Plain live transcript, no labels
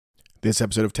This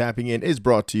episode of Tapping In is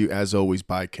brought to you, as always,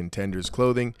 by Contenders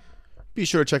Clothing. Be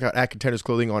sure to check out @Contenders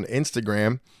Clothing on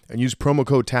Instagram and use promo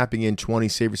code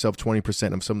TAPPINGIN20. Save yourself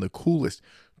 20% of some of the coolest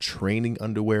training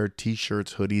underwear,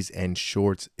 t-shirts, hoodies, and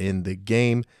shorts in the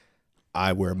game.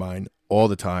 I wear mine all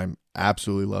the time.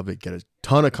 Absolutely love it. Get a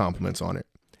ton of compliments on it.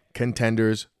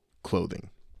 Contenders Clothing.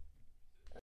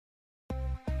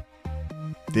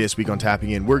 This week on Tapping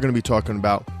In, we're going to be talking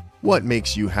about what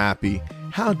makes you happy.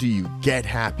 How do you get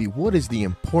happy? What is the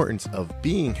importance of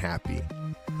being happy?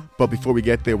 But before we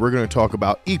get there, we're going to talk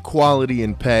about equality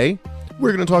in pay.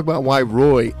 We're going to talk about why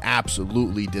Roy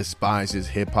absolutely despises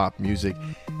hip-hop music,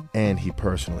 and he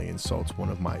personally insults one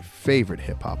of my favorite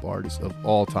hip-hop artists of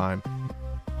all time,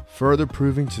 further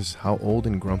proving just how old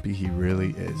and grumpy he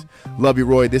really is. Love you,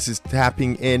 Roy. This is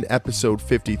Tapping In, episode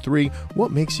 53.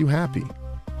 What makes you happy?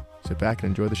 Sit back and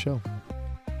enjoy the show.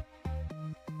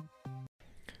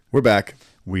 We're back.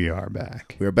 We are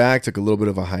back. We're back. Took a little bit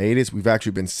of a hiatus. We've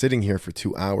actually been sitting here for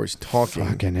 2 hours talking.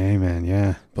 Fucking amen,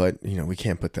 yeah. But, we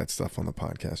can't put that stuff on the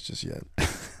podcast just yet.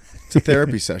 It's a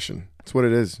therapy session. That's what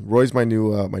it is. Roy's my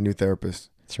new therapist.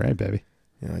 That's right, baby.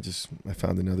 Yeah, I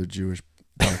found another Jewish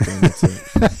doctor. And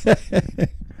that's it.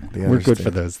 We're good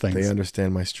for those things. They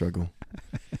understand my struggle.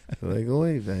 They're like,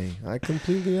 oy vey, I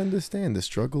completely understand the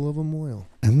struggle of a moil.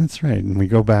 And that's right. And we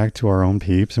go back to our own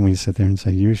peeps and we sit there and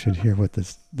say, you should hear what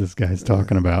this guy's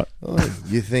talking about. Oh,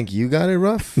 you think you got it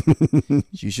rough?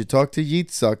 You should talk to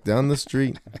Yitzhak down the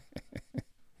street.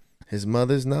 His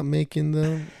mother's not making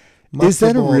the... Is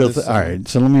that a real thing? All right,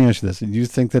 so let me ask you this. Do you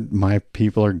think that my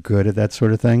people are good at that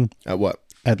sort of thing? At what?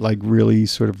 At really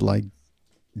sort of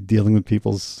dealing with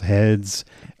people's heads?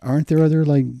 Aren't there other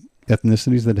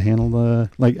ethnicities that handle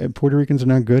Puerto Ricans are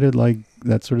not good at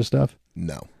that sort of stuff?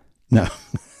 No. No.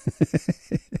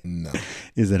 No.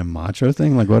 Is it a macho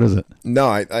thing? What is it? No,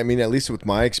 I mean, at least with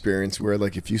my experience, where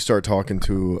if you start talking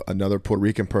to another Puerto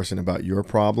Rican person about your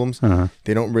problems,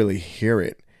 they don't really hear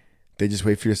it. They just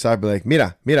wait for your side, be like,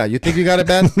 mira, you think you got it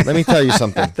bad? Let me tell you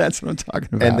something. That's what I'm talking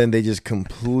about. And then they just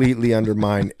completely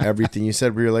undermine everything you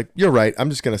said, where you're like, you're right,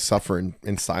 I'm just going to suffer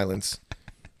in silence.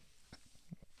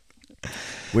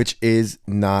 Which is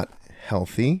not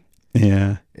healthy.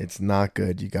 Yeah. It's not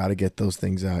good. You got to get those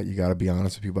things out. You got to be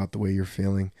honest with people about the way you're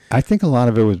feeling. I think a lot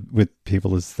of it with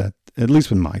people is that, at least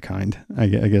with my kind, I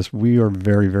guess we are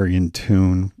very, very in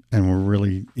tune, and we're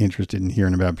really interested in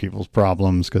hearing about people's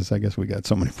problems because I guess we got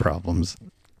so many problems.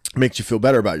 Makes you feel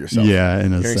better about yourself. Yeah,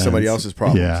 in a hearing sense. Somebody else's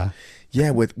problems. Yeah.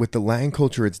 Yeah, with the Latin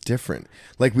culture, it's different.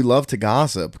 We love to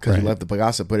gossip because we love to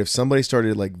gossip, but if somebody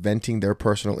started venting their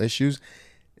personal issues,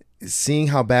 seeing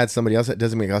how bad somebody else, that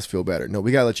doesn't make us feel better. No,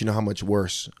 we got to let you know how much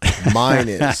worse mine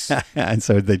is. And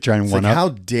so they try and one up. How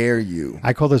dare you?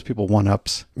 I call those people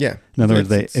one-ups. Yeah. In other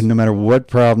words, no matter what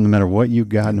problem, no matter what you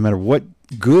got, no matter what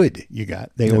good you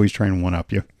got, they always try and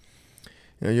one-up you.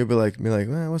 You'll be like,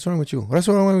 what's wrong with you? What's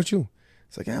wrong with you?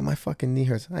 It's my fucking knee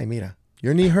hurts. Ay, mira,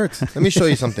 your knee hurts. Let me show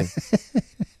you something.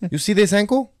 You see this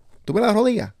ankle? Tuve la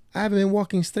rodilla. I haven't been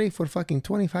walking straight for fucking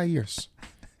 25 years.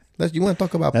 You want to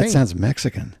talk about pain? That sounds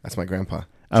Mexican. That's my grandpa.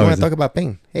 You want to talk about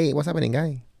pain? Hey, what's happening,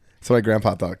 guy? That's how my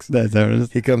grandpa talks. That's how it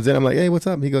is. He comes in. I'm like, hey, what's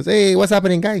up? He goes, hey, what's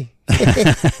happening, guy?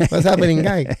 What's happening,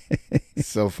 guy? It's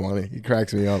so funny. He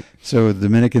cracks me up. So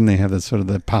Dominican, they have that sort of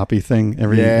the poppy thing.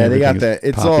 They got that.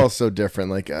 It's all so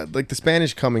different. The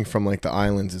Spanish coming from the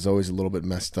islands is always a little bit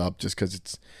messed up, just because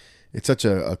it's such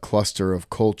a cluster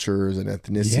of cultures and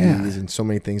ethnicities and so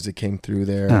many things that came through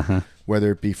there,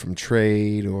 whether it be from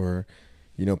trade or...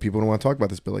 people don't want to talk about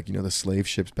this, but the slave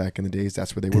ships back in the days,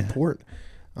 that's where they were port.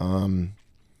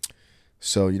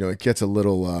 So, it gets a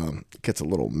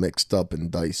little mixed up and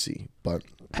dicey, but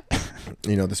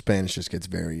the Spanish just gets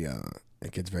very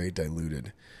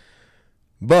diluted.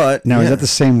 But now, is that the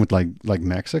same with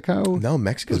Mexico? No,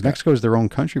 Mexico is their own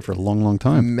country for a long, long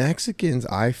time. Mexicans,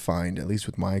 I find, at least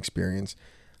with my experience,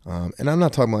 and I'm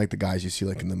not talking about the guys you see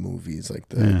in the movies,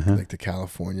 the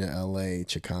California, LA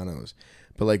Chicanos.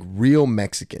 But real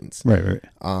Mexicans, right.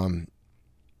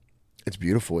 It's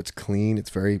beautiful. It's clean. It's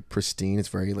very pristine. It's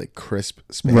very crisp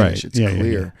Spanish. Right. It's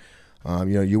clear. Yeah.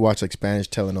 You watch Spanish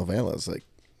telenovelas.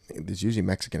 There's usually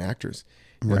Mexican actors.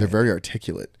 They're very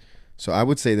articulate. So I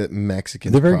would say that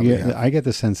Mexicans. I get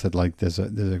the sense that there's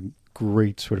a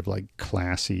great sort of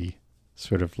classy,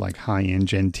 sort of high end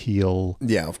genteel.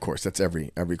 Yeah, of course, that's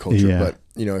every culture. Yeah. But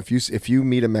if you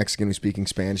meet a Mexican who's speaking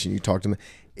Spanish and you talk to them,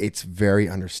 it's very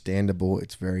understandable.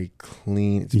 It's very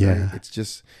clean. It's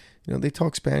just they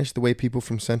talk Spanish the way people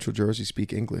from Central Jersey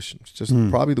speak English. It's just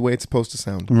probably the way it's supposed to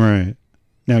sound. Right.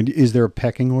 Now, is there a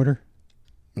pecking order?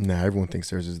 Nah, everyone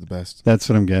thinks theirs is the best. That's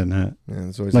what I'm getting at. Yeah,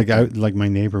 it's always Like my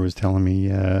neighbor was telling me,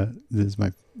 this is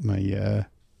my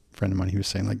friend of mine. He was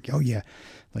saying like, oh yeah,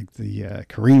 like the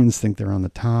Koreans think they're on the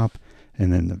top,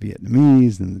 and then the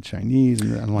Vietnamese and the Chinese,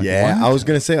 and I'm like, yeah. what? I was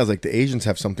gonna say, I was like, the Asians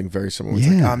have something very similar. It's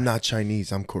like, I'm not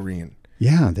Chinese, I'm Korean.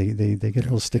 Yeah, they get a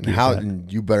little sticky.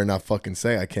 And you better not fucking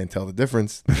say I can't tell the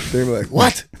difference. They're like,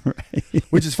 what? Right.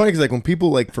 Which is funny because like when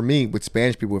people like for me with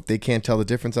Spanish people, if they can't tell the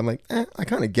difference, I'm like, I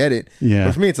kind of get it. Yeah.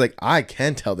 But for me, it's like I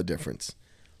can tell the difference.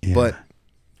 Yeah. But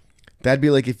that'd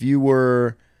be like if you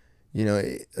were, you know,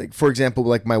 like for example,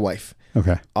 like my wife.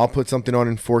 Okay. I'll put something on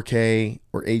in 4K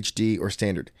or HD or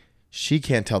standard. She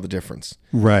can't tell the difference.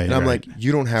 Right. And I'm right. like,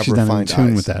 you don't have She's not in refined tune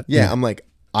eyes. with that. Yeah, I'm like,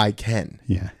 I can.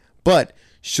 Yeah. But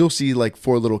she'll see like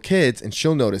 4 little kids and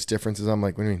she'll notice differences. I'm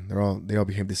like, what do you mean? They all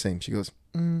behave the same. She goes,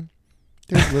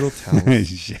 there's little tells.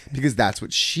 Because that's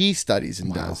what she studies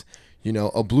and does. You know,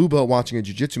 a blue belt watching a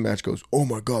jiu-jitsu match goes, oh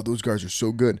my God, those guys are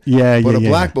so good. Yeah. But a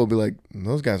black belt will be like,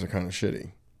 those guys are kind of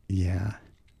shitty. Yeah.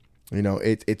 You know,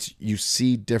 it's you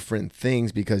see different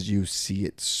things because you see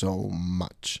it so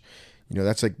much. You know,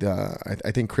 that's like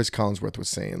I think Chris Collinsworth was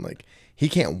saying like he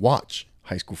can't watch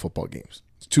high school football games.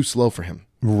 It's too slow for him.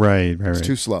 Right. It's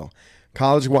too slow.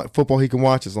 College football he can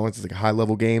watch as long as it's like high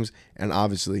level games, and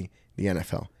obviously the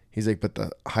NFL. He's like, but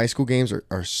the high school games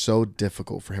are so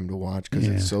difficult for him to watch because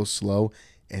it's so slow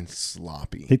and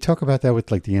sloppy. They talk about that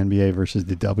with like the NBA versus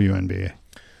the WNBA.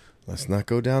 Let's not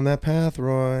go down that path,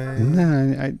 Roy.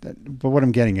 No, but what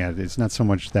I'm getting at, it's not so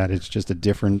much that, it's just a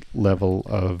different level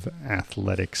of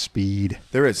athletic speed.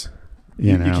 There is.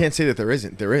 You can't say that there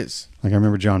isn't. There is. Like I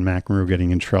remember John McEnroe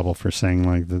getting in trouble for saying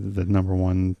like the number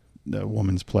one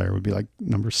women's player would be like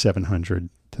number 700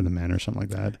 to the men or something like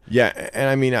that. Yeah, and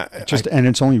I mean, and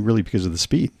it's only really because of the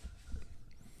speed.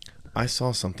 I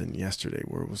saw something yesterday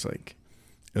where it was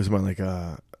about like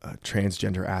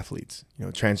transgender athletes. You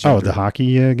know, transgender. Oh, the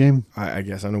hockey game. I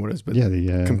guess I don't know what it is, but yeah,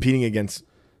 the competing against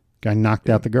guy knocked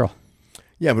out the girl.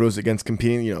 Yeah, but it was against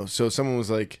competing. You know, so someone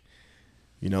was like,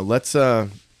 you know, let's.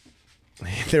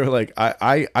 They were like,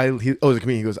 it was a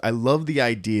comedian. He goes, I love the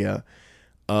idea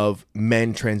of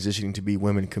men transitioning to be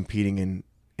women competing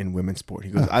in women's sport. He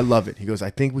goes, I love it. He goes,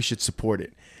 I think we should support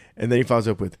it. And then he follows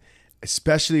up with,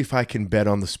 especially if I can bet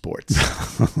on the sports.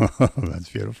 That's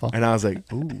beautiful. And I was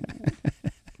like, ooh,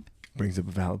 brings up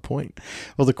a valid point.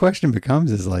 Well, the question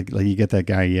becomes is like you get that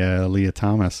guy, Leah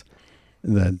Thomas,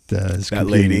 that that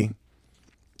lady.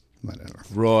 Whatever.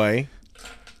 Roy.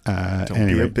 Don't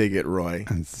be a bigot, Roy.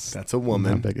 That's a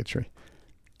woman. Not bigotry.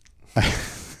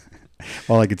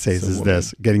 All I could say is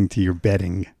this: getting to your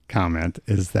betting comment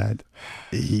is that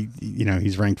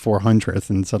he's ranked 400th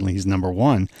and suddenly he's number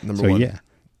one.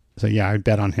 So yeah, I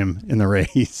bet on him in the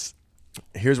race.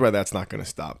 Here's why that's not going to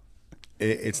stop.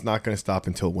 It's not going to stop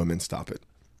until women stop it.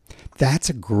 That's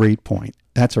a great point.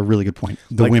 That's a really good point.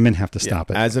 The women have to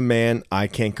stop it. As a man, I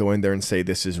can't go in there and say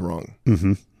this is wrong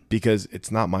because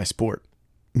it's not my sport.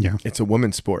 Yeah, it's a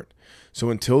women's sport. So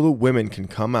until the women can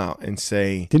come out and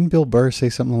say... Didn't Bill Burr say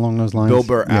something along those lines? Bill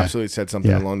Burr absolutely said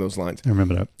something along those lines. I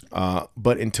remember that.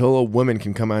 But until a woman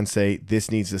can come out and say,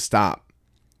 this needs to stop.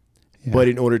 Yeah. But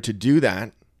in order to do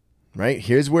that, right,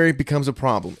 here's where it becomes a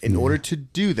problem. In order to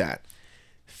do that,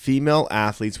 female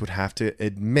athletes would have to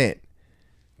admit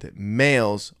that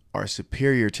males are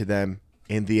superior to them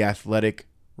in the athletic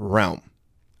realm.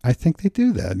 I think they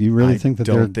do that. You really think that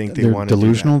they're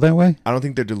delusional that way? I don't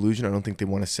think they're delusional. I don't think they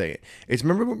want to say it. It's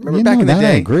remember back in the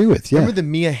day. I agree with. Yeah. Remember the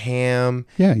Mia Hamm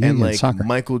and like soccer.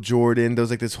 Michael Jordan. There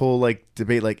was like this whole like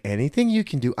debate, like anything you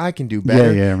can do, I can do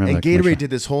better. Yeah, I remember. And Gatorade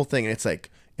did this whole thing, and it's like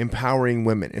empowering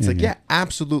women. It's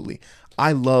absolutely.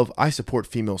 I support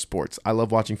female sports. I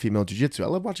love watching female jiu-jitsu. I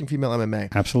love watching female MMA.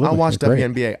 Absolutely. I watch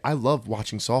WNBA. I love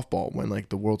watching softball when like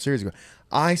the World Series go.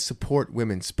 I support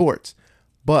women's sports,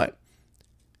 but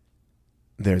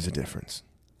there's a difference.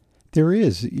 There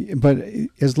is, but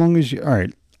as long as you, all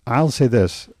right, I'll say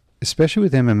this, especially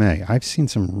with MMA, I've seen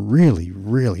some really,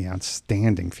 really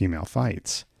outstanding female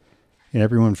fights.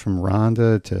 Everyone from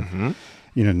Ronda to,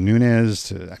 Nunes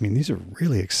to, I mean, these are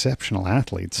really exceptional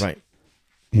athletes. Right.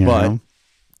 You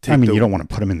don't want to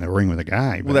put them in the ring with a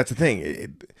guy. But well, that's the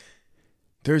thing.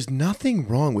 There's nothing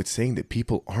wrong with saying that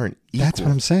people aren't equal. That's what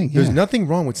I'm saying. Yeah. There's nothing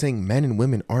wrong with saying men and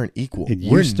women aren't equal. It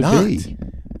used to be.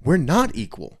 We're not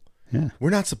equal. Yeah. We're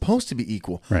not supposed to be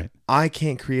equal. Right. I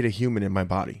can't create a human in my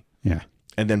body. Yeah.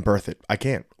 And then birth it. I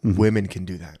can't. Women can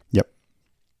do that. Yep.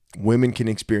 Women can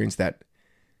experience that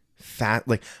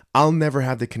like I'll never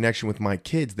have the connection with my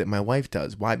kids that my wife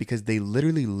does. Why? Because they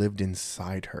literally lived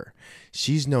inside her.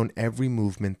 She's known every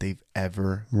movement they've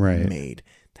ever made.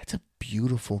 That's a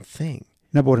beautiful thing.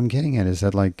 No, but what I'm getting at is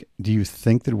that, like, do you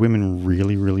think that women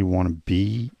really, really want to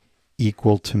be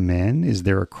equal to men? Is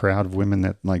there a crowd of women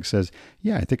that, like, says,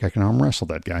 yeah, I think I can arm wrestle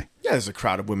that guy? Yeah, there's a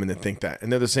crowd of women that think that.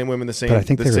 And they're the same women that But I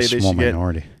think they're a say small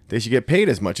minority. they should get paid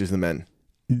as much as the men.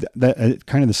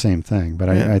 Kind of the same thing, but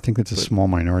Yeah, I think it's a small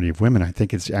minority of women. I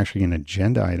think it's actually an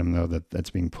agenda item, though, that's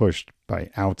being pushed by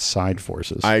outside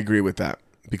forces. I agree with that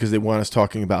because they want us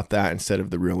talking about that instead of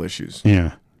the real issues.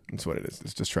 Yeah. That's what it is.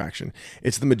 It's distraction.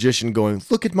 It's the magician going,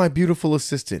 look at my beautiful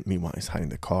assistant. Meanwhile, he's hiding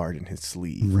the card in his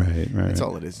sleeve. Right. That's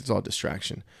all it is. It's all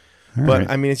distraction. All But right.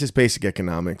 I mean, it's just basic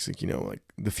economics. Like, like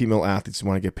the female athletes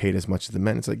want to get paid as much as the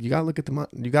men. It's like, you got to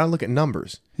look at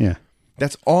numbers. Yeah.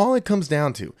 That's all it comes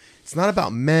down to. It's not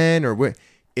about men or what.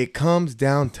 It comes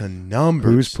down to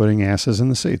numbers. Who's putting asses in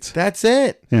the seats? That's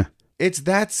it. Yeah. It's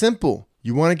that simple.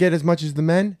 You want to get as much as the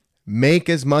men? Make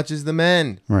as much as the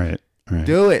men. Right.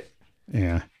 Do it.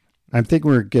 Yeah. I think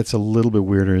where it gets a little bit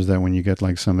weirder is that when you get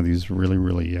like some of these really,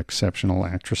 really exceptional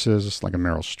actresses, like a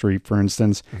Meryl Streep, for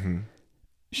instance,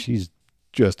 she's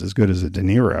just as good as a De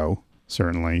Niro,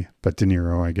 certainly. But De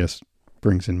Niro, I guess,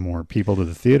 brings in more people to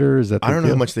the theater. Is that I don't know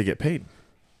how much they get paid.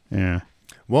 Yeah.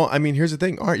 Well, I mean, here's the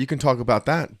thing. All right, you can talk about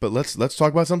that, but let's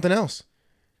talk about something else.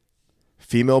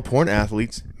 Female porn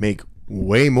athletes make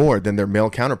way more than their male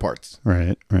counterparts.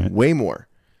 Right. Way more.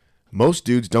 Most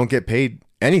dudes don't get paid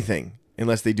anything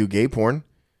unless they do gay porn.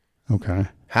 Okay.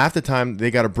 Half the time,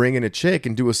 they got to bring in a chick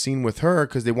and do a scene with her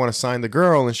because they want to sign the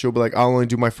girl, and she'll be like, I'll only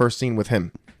do my first scene with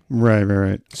him.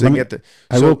 Right. So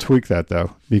I will tweak that,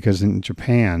 though, because in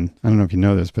Japan, I don't know if you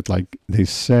know this, but like they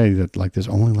say that like there's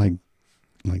only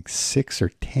like 6 or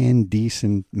 10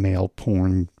 decent male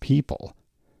porn people,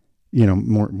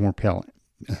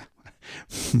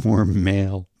 more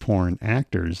male porn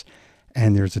actors,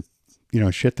 and there's a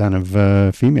shit ton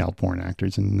of female porn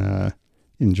actors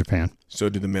in Japan. So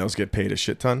do the males get paid a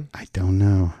shit ton? I don't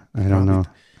know. I don't know.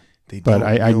 But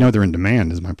I know they're in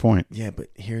demand is my point. Yeah, but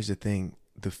here's the thing.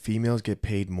 The females get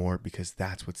paid more because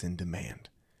that's what's in demand.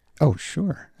 Oh,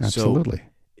 sure. Absolutely.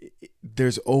 So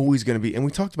there's always going to be, and we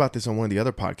talked about this on one of the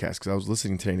other podcasts because I was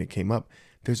listening today and it came up.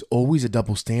 There's always a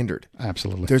double standard.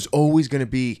 Absolutely. There's always going to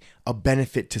be a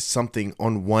benefit to something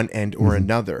on one end or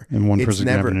another. And one person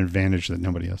can have an advantage that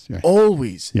nobody else. Yeah.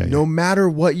 Always. Yeah. No matter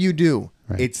what you do,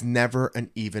 right. It's never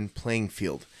an even playing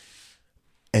field.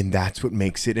 And that's what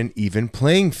makes it an even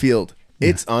playing field. Yeah.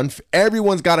 It's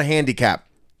everyone's got a handicap.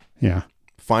 Yeah.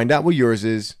 Find out what yours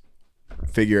is.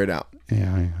 Figure it out.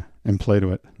 Yeah. And play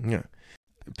to it. Yeah.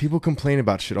 People complain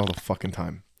about shit all the fucking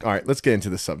time. All right, let's get into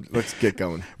the subject. Let's get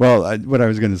going. Well, what I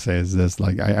was going to say is this.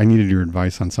 Like, I needed your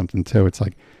advice on something, too. It's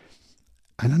like,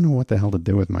 I don't know what the hell to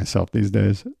do with myself these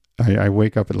days. I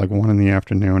wake up at like 1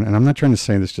 p.m, and I'm not trying to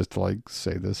say this just to like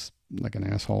say this like an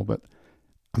asshole, but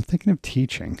I'm thinking of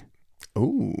teaching.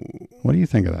 Ooh. What do you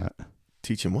think of that?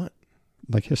 Teaching what?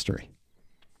 Like history.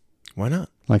 Why not?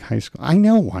 Like high school. I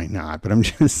know why not, but I'm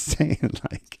just saying,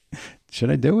 like, should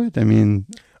I do it? I mean,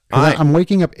 I'm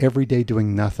waking up every day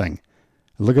doing nothing.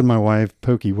 I look at my wife,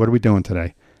 Pookie, what are we doing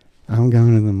today? I'm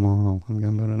going to the mall.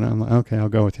 I'm like, okay, I'll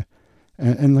go with you.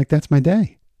 And like, that's my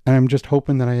day. And I'm just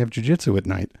hoping that I have jiu-jitsu at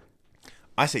night.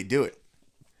 I say do it.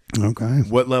 Okay.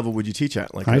 What level would you teach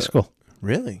at? Like high school.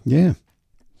 Really? Yeah.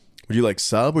 Would you like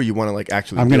sub or you want to like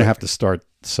actually I'm going to have to start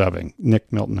subbing.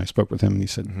 Nick Milton, I spoke with him and he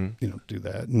said, do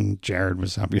that. And Jared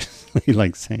was obviously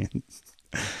like saying,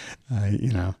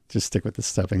 just stick with the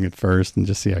subbing at first and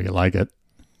just see how you like it.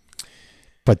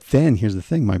 But then here's the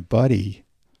thing. My buddy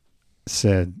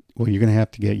said, well, you're going to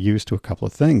have to get used to a couple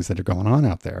of things that are going on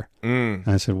out there. And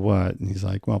I said, what? And he's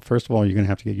like, well, first of all, you're going to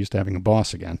have to get used to having a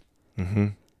boss again.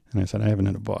 And I said, I haven't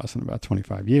had a boss in about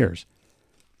 25 years.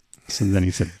 So then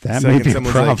he said, that may be a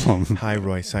problem. Like, hi,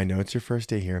 Royce. I know it's your first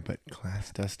day here, but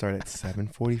class does start at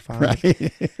 7:45.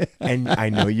 Right. And I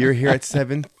know you're here at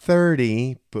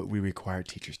 7:30, but we require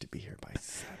teachers to be here by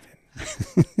 7.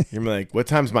 You're like, what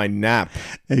time's my nap?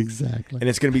 Exactly. And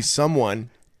it's going to be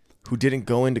someone who didn't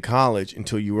go into college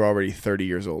until you were already 30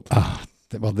 years old. Oh,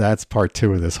 well, that's part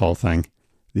 2 of this whole thing.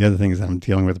 The other thing is that I'm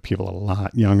dealing with people a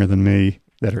lot younger than me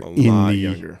that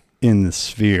are in the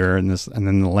sphere. And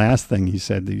then the last thing he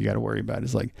said that you got to worry about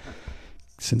is like,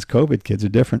 since COVID, kids are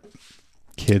different.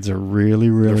 Kids are really,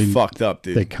 really They're fucked up,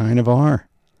 dude. They kind of are.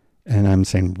 And I'm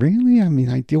saying, really? I mean,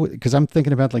 I deal with, because I'm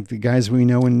thinking about like the guys we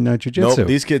know in jiu-jitsu.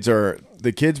 Nope,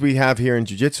 the kids we have here in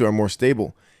jiu-jitsu are more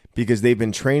stable because they've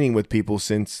been training with people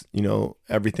since,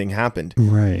 everything happened.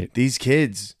 Right. These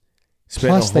kids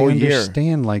spent Plus, a whole they year.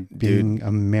 understand like being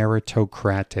a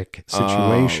meritocratic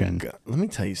situation. Oh, let me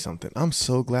tell you something. I'm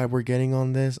so glad we're getting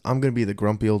on this. I'm going to be the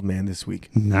grumpy old man this week.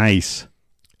 Nice.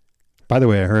 By the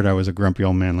way, I heard I was a grumpy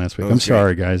old man last week. I'm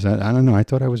sorry, guys. I don't know. I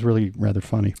thought I was really rather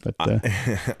funny, but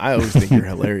I always think you're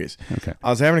hilarious. Okay. I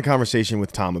was having a conversation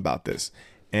with Tom about this,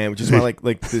 and which is why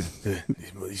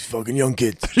these fucking young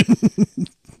kids,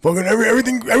 fucking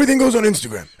everything goes on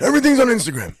Instagram. Everything's on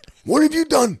Instagram. What have you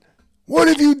done? What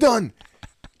have you done?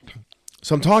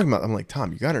 So I'm like,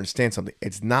 Tom, you got to understand something.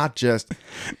 It's not just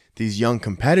these young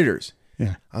competitors.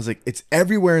 Yeah. I was like, it's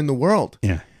everywhere in the world.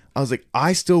 Yeah. I was like,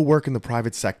 I still work in the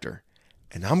private sector,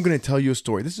 and I'm going to tell you a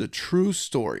story. This is a true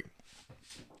story.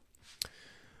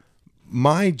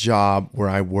 My job where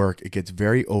I work, it gets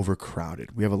very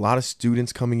overcrowded. We have a lot of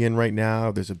students coming in right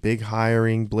now. There's a big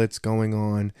hiring blitz going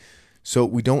on. So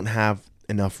we don't have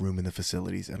enough room in the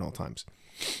facilities at all times.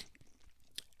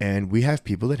 And we have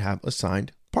people that have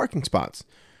assigned parking spots.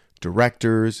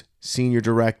 Directors, senior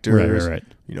directors, Right.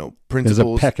 Principals.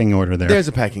 There's a pecking order there. There's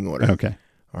a pecking order. Okay.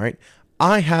 All right.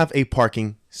 I have a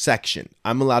parking section.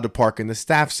 I'm allowed to park in the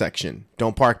staff section.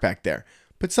 Don't park back there.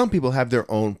 But some people have their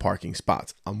own parking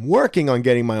spots. I'm working on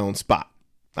getting my own spot.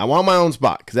 I want my own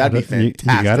spot because that'd be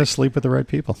fantastic. You got to sleep with the right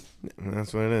people.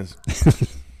 That's what it is.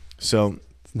 So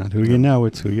it's not who you know,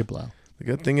 it's who you blow. The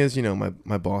good thing is,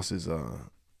 my boss is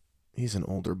he's an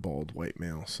older, bald, white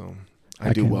male. So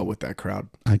I do well with that crowd.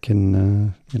 I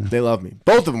can, They love me.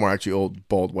 Both of them are actually old,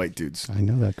 bald, white dudes. I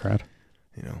know that crowd.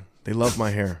 They love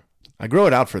my hair. I grow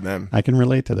it out for them. I can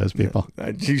relate to those people.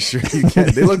 You sure you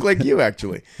can. They look like you,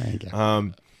 actually. Thank you.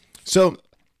 Well,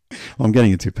 I'm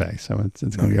getting a toupee, so it's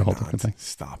going to be a whole different thing.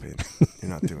 Stop it.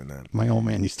 You're not doing that. My old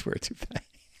man used to wear a toupee.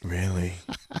 Really?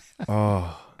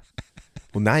 Oh.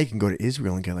 Well, now you can go to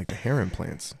Israel and get like the hair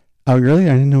implants. Oh, really?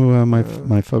 I didn't know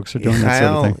my folks are doing that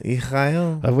sort of thing.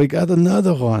 Ichael. We got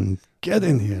another one. Get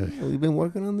in here. We've been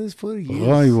working on this for years.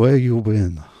 Roy, where you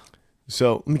been?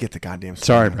 So let me get the goddamn story.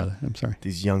 Sorry, brother. I'm sorry.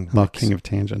 These young I'm bucks. king of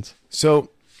tangents. So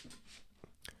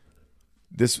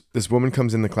this woman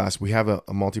comes in the class. We have a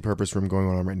multi-purpose room going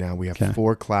on right now. We have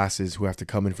 4 classes who have to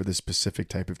come in for this specific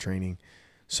type of training.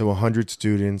 So 100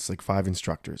 students, like 5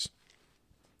 instructors.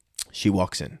 She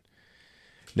walks in.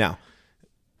 Now,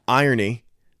 irony,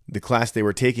 the class they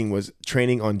were taking was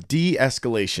training on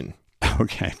de-escalation.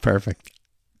 Okay, perfect.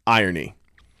 Irony.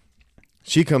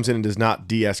 She comes in and does not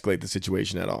de-escalate the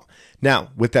situation at all.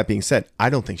 Now, with that being said, I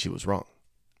don't think she was wrong.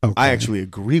 Okay. I actually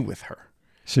agree with her.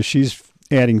 So she's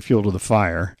adding fuel to the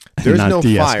fire. There's not no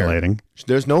de-escalating. fire.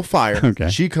 There's no fire. Okay.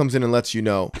 She comes in and lets you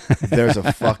know there's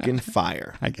a fucking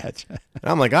fire. I got you.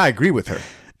 And I'm like, I agree with her.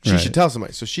 She Right. should tell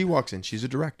somebody. So she walks in. She's a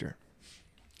director.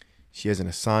 She has an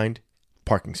assigned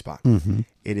parking spot. Mm-hmm.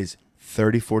 It is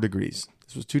 34 degrees.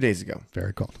 This was 2 days ago.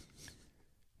 Very cold.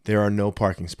 There are no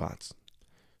parking spots.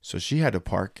 So she had to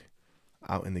park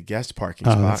out in the guest parking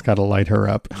Oh, spot. that's got to light her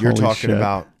up. You're Holy talking shit.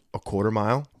 about a quarter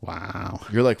mile. Wow.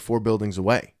 You're like 4 buildings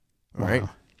away. All right. Wow.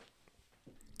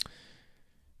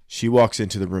 She walks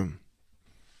into the room.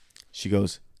 She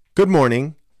goes, "Good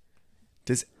morning.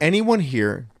 Does anyone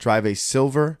here drive a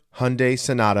silver Hyundai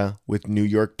Sonata with New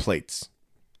York plates?"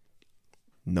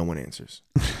 No one answers.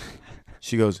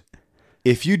 She goes,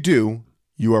 "If you do,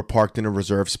 you are parked in a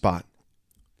reserved spot.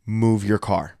 Move your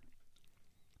car."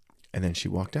 And then she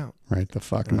walked out. Right the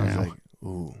fuck And now. I was like,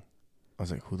 ooh. I was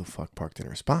like, who the fuck parked in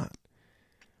her spot?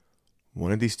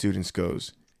 One of these students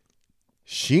goes,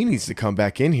 "She needs to come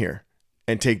back in here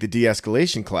and take the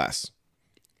de-escalation class."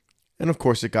 And of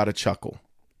course, it got a chuckle.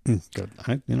 Good.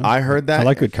 I heard that. I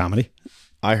like good comedy.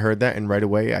 I heard that, and right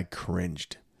away, I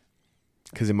cringed.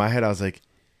 Because in my head, I was like,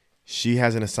 she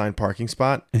has an assigned parking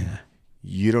spot. Yeah.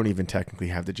 You don't even technically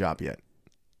have the job yet.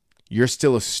 You're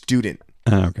still a student.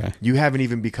 Oh, okay. You haven't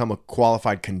even become a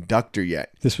qualified conductor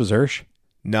yet. This was Ursh?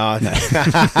 No.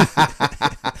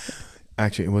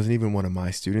 Actually, it wasn't even one of my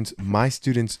students. My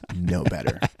students know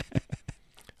better.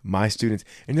 My students.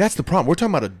 And that's the problem. We're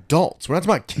talking about adults. We're not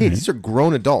talking about kids. Right. These are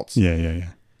grown adults. Yeah.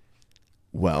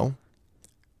 Well,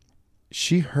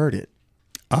 she heard it.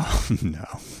 Oh,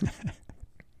 no.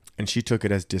 And she took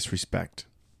it as disrespect.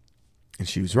 And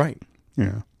she was right.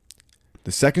 Yeah.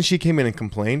 The second she came in and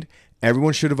complained,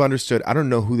 everyone should have understood. I don't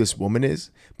know who this woman is,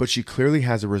 but she clearly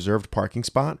has a reserved parking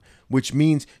spot, which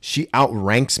means she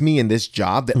outranks me in this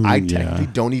job that I technically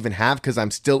don't even have because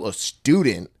I'm still a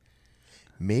student.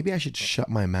 Maybe I should shut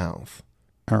my mouth.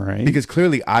 All right. Because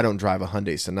clearly I don't drive a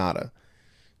Hyundai Sonata.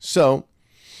 So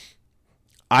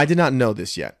I did not know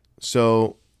this yet.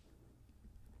 So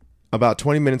about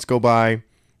 20 minutes go by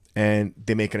and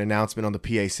they make an announcement on the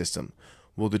PA system.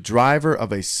 Will the driver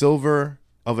of a silver,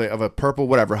 of a purple,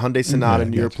 whatever, Hyundai Sonata,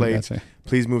 New York plates,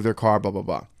 please move their car, blah, blah,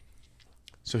 blah.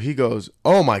 So he goes,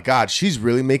 "Oh my God, she's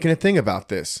really making a thing about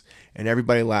this." And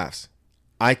everybody laughs.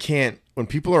 I can't, when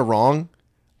people are wrong,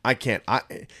 I can't.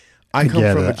 I come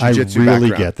from a jiu-jitsu I really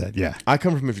background. get that. Yeah. I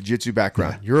come from a jiu-jitsu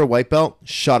background. You're a white belt,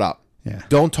 shut up. Yeah.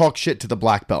 Don't talk shit to the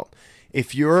black belt.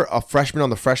 If you're a freshman on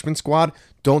the freshman squad,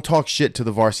 don't talk shit to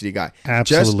the varsity guy.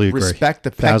 Absolutely Just agree. respect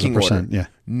the pecking order. Yeah.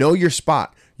 Know your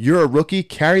spot. You're a rookie,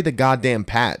 carry the goddamn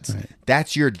pads. Right.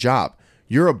 That's your job.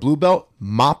 You're a blue belt,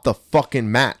 mop the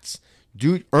fucking mats.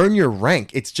 Dude, earn your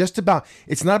rank. It's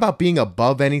not about being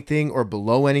above anything or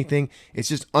below anything. It's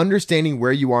just understanding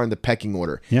where you are in the pecking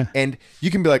order. Yeah. And you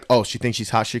can be like, oh, she thinks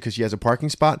she's hot shit because she has a parking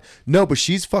spot. No, but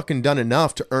she's fucking done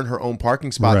enough to earn her own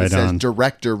parking spot that says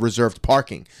director reserved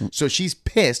parking. So she's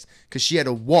pissed because she had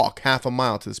to walk half a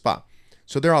mile to the spot.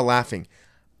 So they're all laughing.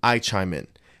 I chime in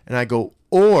and I go,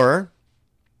 or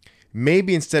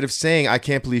maybe instead of saying, I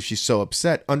can't believe she's so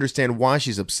upset, understand why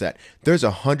she's upset. There's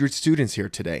 100 students here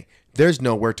today. There's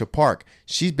nowhere to park.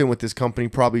 She's been with this company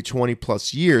probably 20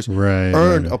 plus years,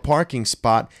 earned a parking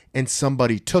spot, and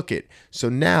somebody took it. So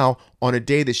now, on a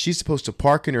day that she's supposed to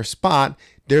park in her spot,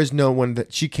 there's no one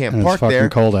that she can't park there. It's fucking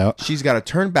cold out. She's got to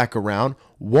turn back around,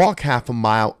 walk half a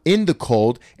mile in the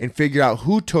cold, and figure out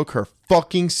who took her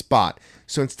fucking spot.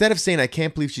 So instead of saying, I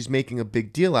can't believe she's making a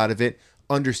big deal out of it,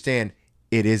 understand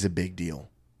it is a big deal.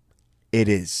 It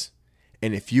is.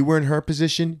 And if you were in her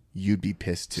position, you'd be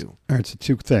pissed too. All right, so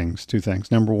two things.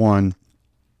 Number one,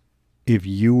 if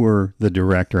you were the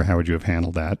director, how would you have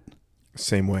handled that?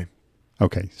 Same way.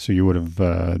 Okay, so you would have...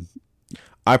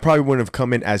 I probably wouldn't have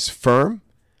come in as firm,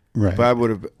 right? But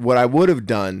what I would have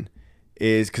done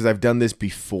is, because I've done this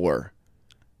before,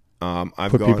 I've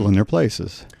put people in their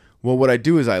places. Well, what I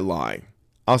do is I lie.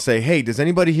 I'll say, hey, does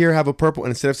anybody here have a purple?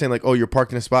 And instead of saying like, oh, you're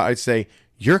parked in a spot, I'd say,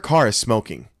 your car is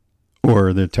smoking.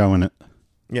 Or they're towing it.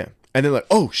 Yeah. And they're like,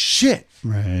 oh, shit.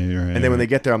 Right. And then when they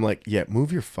get there, I'm like, yeah,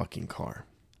 move your fucking car.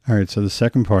 All right. So the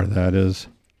second part of that is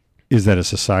that a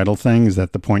societal thing? Is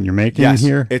that the point you're making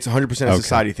here? It's 100% a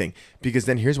society thing. Because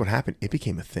then here's what happened. It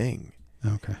became a thing.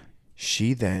 Okay.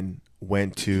 She then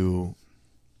went to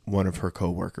one of her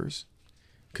coworkers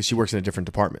because she works in a different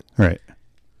department. Right.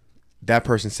 That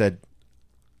person said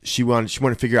she wanted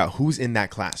to figure out who's in that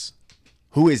class.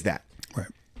 Who is that?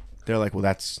 Right. They're like, well,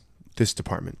 that's this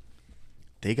department.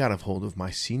 They got a hold of my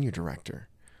senior director,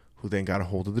 who then got a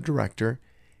hold of the director,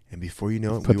 and before you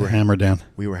know it, put the hammer down.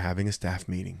 We were having a staff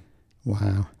meeting.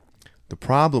 Wow. The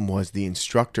problem was the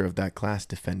instructor of that class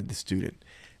defended the student,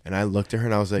 and I looked at her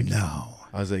and I was like, no.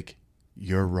 I was like,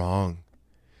 you're wrong.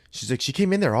 She's like, she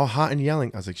came in there all hot and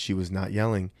yelling. I was like, she was not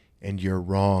yelling, and you're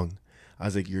wrong. I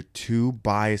was like, you're too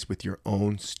biased with your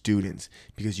own students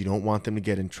because you don't want them to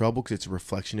get in trouble because it's a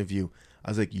reflection of you. I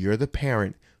was like, you're the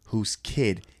parent whose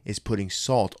kid is putting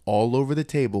salt all over the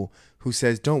table, who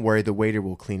says, don't worry, the waiter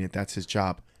will clean it. That's his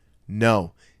job.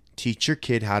 No. Teach your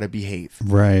kid how to behave.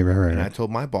 Right. And I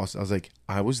told my boss, I was like,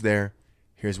 I was there.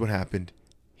 Here's what happened.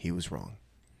 He was wrong.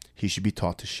 He should be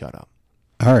taught to shut up.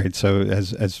 All right. So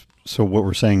so what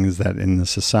we're saying is that in the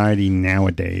society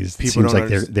nowadays, it seems like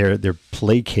they're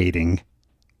placating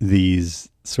these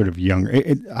sort of younger.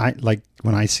 I like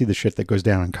when I see the shit that goes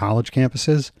down on college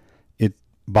campuses, it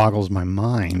boggles my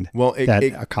mind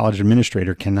that a college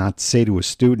administrator cannot say to a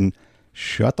student,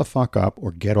 shut the fuck up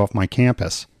or get off my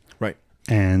campus. Right.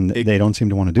 And they don't seem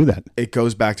to want to do that. It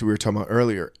goes back to what we were talking about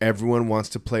earlier. Everyone wants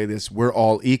to play this. We're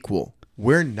all equal.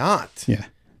 We're not. Yeah.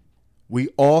 We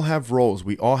all have roles.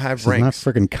 We all have ranks. It's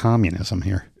not freaking communism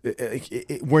here.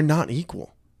 We're not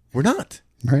equal. We're not.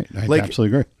 Right. I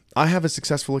absolutely agree. I have a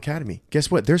successful academy.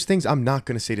 Guess what? There's things I'm not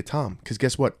going to say to Tom because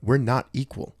guess what? We're not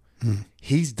equal.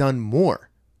 He's done more.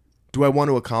 Do I want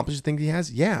to accomplish the things he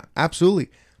has? Yeah, absolutely.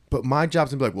 But my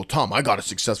job's to be like, well, Tom, I got a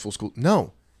successful school.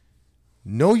 No.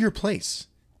 Know your place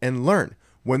and learn.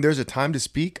 When there's a time to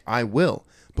speak, I will.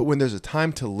 But when there's a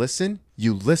time to listen,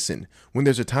 you listen. When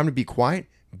there's a time to be quiet,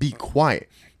 be quiet.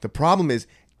 The problem is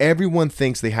everyone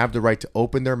thinks they have the right to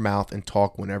open their mouth and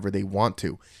talk whenever they want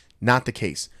to. Not the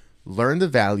case. Learn the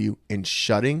value in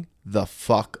shutting the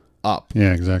fuck up.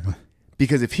 Yeah, exactly.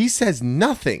 Because if he says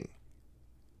nothing,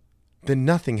 then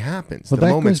nothing happens. The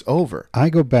moment's over.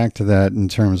 I go back to that in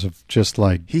terms of just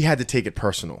like... He had to take it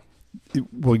personal.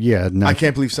 Well, yeah. No. I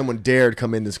can't believe someone dared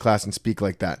come in this class and speak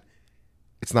like that.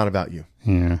 It's not about you.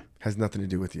 Yeah. Has nothing to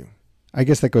do with you. I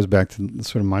guess that goes back to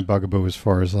sort of my bugaboo as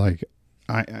far as like,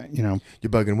 You're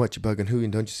bugging what? You're bugging who?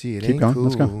 And don't you see it? Keep ain't going. cool.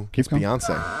 Let's go. Keep going.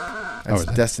 Beyonce. That's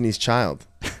Destiny's Child.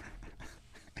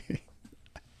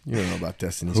 You don't know about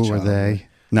Destiny's Child. Who are they?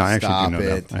 No, I actually do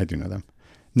know them. I do know them.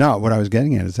 No, what I was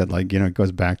getting at is that like, it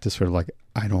goes back to sort of like,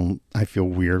 I feel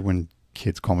weird when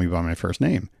kids call me by my first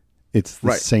name. It's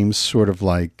the same sort of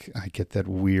like, I get that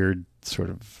weird sort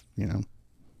of, You're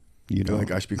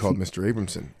like, I should be called Mr.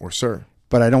 Abramson or sir.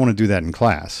 But I don't want to do that in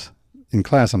class. In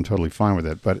class, I'm totally fine with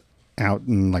it. But out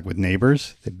and like with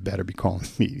neighbors, they better be calling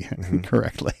me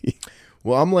correctly.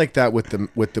 Well, I'm like that with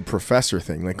the professor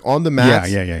thing. Like on the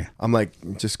mats, Yeah. I'm like,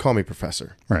 just call me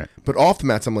professor. Right. But off the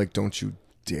mats, I'm like, don't you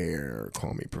dare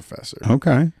call me professor.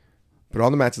 Okay. But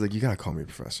on the mats, it's like, you gotta call me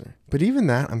professor. But even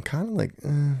that, I'm kind of like,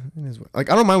 it is like,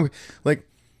 I don't mind. Like,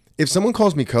 if someone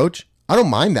calls me coach, I don't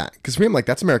mind that, because for me, I'm like,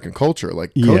 that's American culture.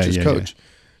 Like, coach is coach. Yeah.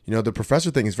 You know, the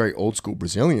professor thing is very old school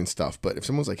Brazilian stuff. But if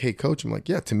someone's like, hey, coach, I'm like,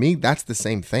 yeah, to me, that's the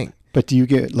same thing. But do you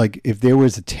get, like, if there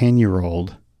was a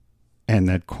 10-year-old and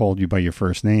that called you by your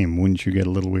first name, wouldn't you get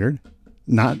a little weird?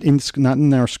 Not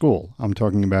in our school. I'm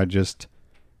talking about just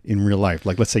in real life.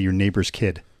 Like, let's say your neighbor's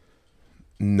kid.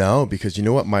 No, because you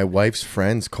know what? My wife's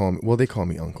friends call me, well, they call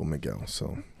me Uncle Miguel.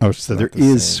 So there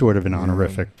is sort of an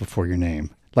honorific before your name.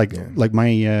 Like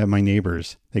my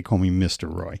neighbors, they call me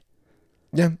Mr. Roy.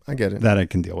 Yeah, I get it. That I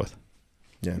can deal with.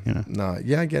 Yeah. You know? No,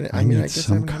 yeah, I get it. I mean, I guess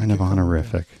some kind of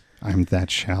honorific. I'm that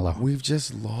shallow. We've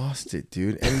just lost it,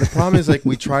 dude. And the problem is, like,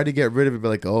 we try to get rid of it, but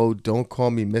like, oh, don't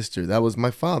call me Mr. That was my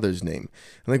father's name.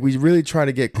 And like, we really try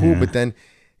to get cool, but then,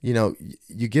 you know,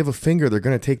 you give a finger, they're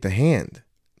going to take the hand.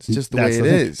 It's just the way it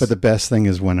is. But the best thing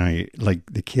is when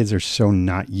the kids are so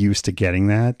not used to getting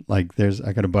that. Like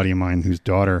I got a buddy of mine whose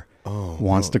daughter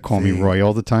wants to call me Roy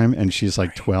all the time, and she's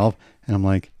like 12, and I'm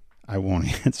like, I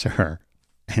won't answer her.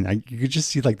 And you could just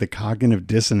see like the cognitive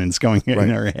dissonance going in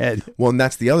her head. Well, and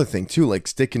that's the other thing too, like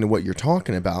sticking to what you're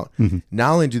talking about. Mm-hmm.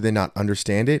 Not only do they not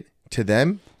understand it, to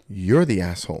them, you're the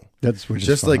asshole. That's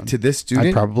just like to this student.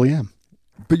 I probably am.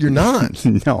 But you're not.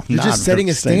 No, you're just setting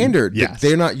a standard that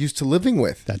they're not used to living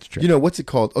with. That's true. You know, what's it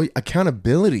called? Oh,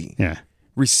 accountability. Yeah.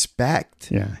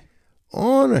 Respect. Yeah.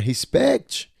 Honor.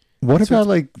 Respect. What about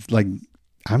like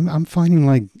I'm finding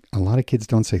like a lot of kids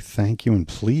don't say thank you and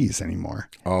please anymore.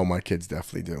 Oh, my kids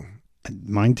definitely do.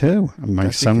 Mine too. My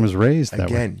son was raised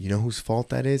that way. Again, you know whose fault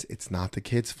that is? It's not the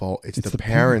kid's fault. It's the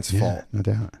parents' fault. No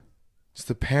doubt. It's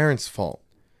the parents' fault.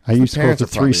 I used to call it the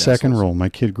 3-second rule. My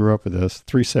kid grew up with this.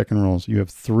 3-second rules. You have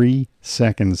 3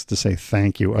 seconds to say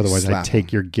thank you. Otherwise, I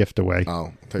take your gift away.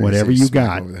 Oh, whatever you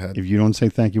got, if you don't say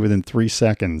thank you within 3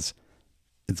 seconds,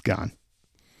 it's gone.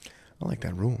 I like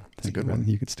that rule. It's a good one.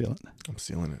 You could steal it. I'm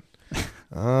stealing it.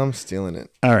 I'm stealing it.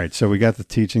 All right. So we got the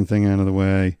teaching thing out of the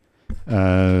way.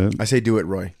 I say do it,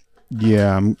 Roy.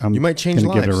 Yeah. I'm you might change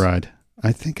lives. Give it a ride.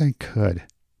 I think I could.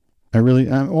 I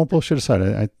really, all bullshit aside,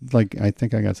 I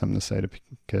think I got something to say to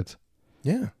kids.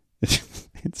 Yeah.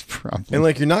 It's probably. And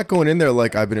like, you're not going in there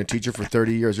like, I've been a teacher for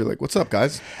 30 years. You're like, what's up,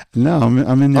 guys? No, I'm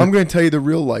in there. I'm going to tell you the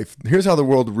real life. Here's how the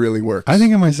world really works. I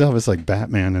think of myself as like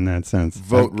Batman in that sense.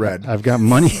 Vote red. I've got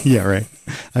money. Yeah, right.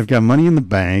 I've got money in the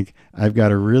bank. I've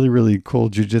got a really, really cool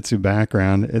jujitsu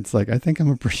background. It's like, I think I'm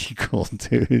a pretty cool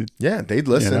dude. Yeah, they'd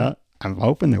listen. You know? I'm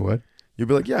hoping they would. You'd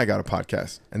be like, yeah, I got a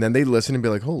podcast. And then they'd listen and be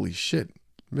like, holy shit.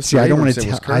 Mr. See, I don't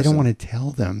want to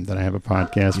tell them that I have a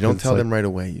podcast. You don't tell them right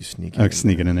away. You sneak it.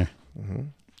 Sneak it in there. Mm-hmm.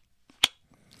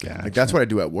 Gotcha. Like, that's what I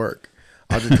do at work.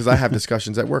 Because I have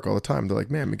discussions at work all the time. They're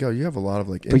like, man, Miguel, you have a lot of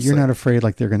like insight. But you're not afraid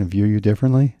like they're going to view you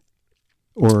differently?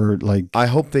 Or like... I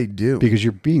hope they do. Because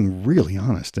you're being really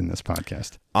honest in this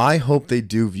podcast. I hope they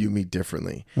do view me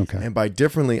differently. Okay. And by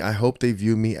differently, I hope they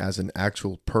view me as an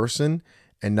actual person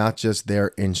and not just their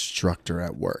instructor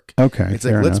at work. Okay. It's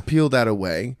like, let's peel that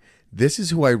away. This is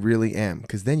who I really am.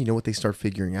 Because then you know what they start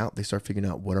figuring out? They start figuring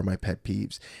out what are my pet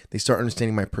peeves. They start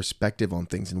understanding my perspective on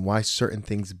things and why certain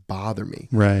things bother me.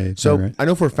 Right. So right. I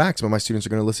know for a fact some of my students are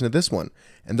going to listen to this one.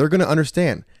 And they're going to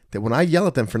understand that when I yell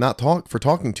at them for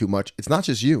talking too much, it's not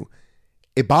just you.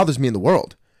 It bothers me in the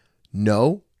world.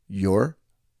 Know your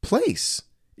place.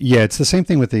 Yeah, it's the same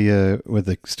thing with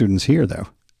the students here, though.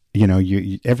 You know,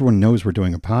 everyone knows we're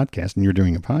doing a podcast, and you're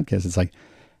doing a podcast. It's like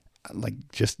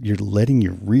just you're letting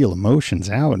your real emotions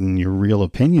out and your real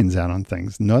opinions out on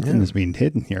things. Nothing is being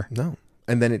hidden here. No.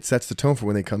 And then it sets the tone for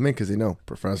when they come in because they know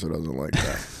professor doesn't like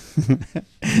that.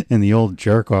 And the old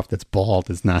jerk off that's bald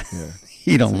is not. Yeah.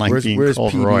 He don't like being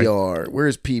called Roy.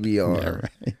 Where's PBR? Yeah,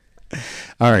 right.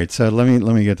 All right, so let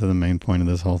me get to the main point of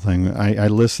this whole thing. I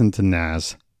listened to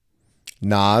Nas.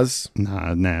 Nas.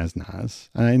 I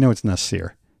know it's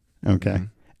Nasir. Okay. Mm-hmm.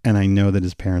 And I know that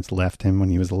his parents left him when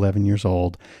he was 11 years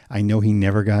old. I know he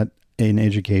never got an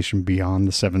education beyond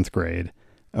the 7th grade.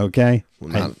 Okay.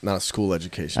 Well, not a school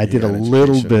education. I did a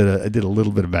little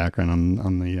bit of background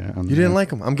on the. You didn't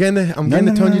like him. I'm getting the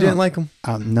tone. You didn't like him.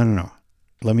 No.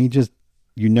 Let me just.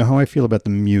 You know how I feel about the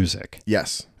music.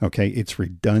 Yes. Okay. It's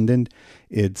redundant.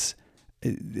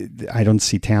 I don't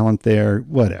see talent there.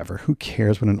 Whatever. Who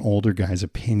cares what an older guy's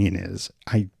opinion is?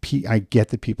 I get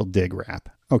that people dig rap.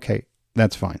 Okay.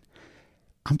 That's fine.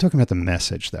 I'm talking about the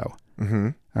message, though. Mm-hmm.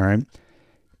 All right.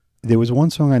 There was one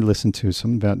song I listened to,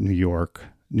 something about New York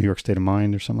State of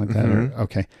Mind or something like that.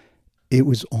 Okay. It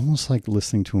was almost like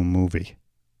listening to a movie.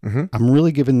 I'm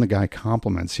really giving the guy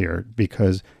compliments here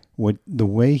because the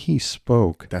way he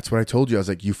spoke. That's what I told you. I was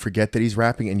like, you forget that he's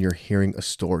rapping and you're hearing a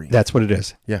story. That's what it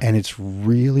is. Yeah. And it's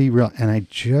really real. And I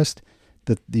just,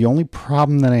 the only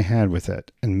problem that I had with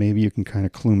it, and maybe you can kind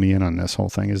of clue me in on this whole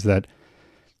thing, is the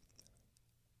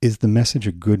message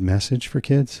a good message for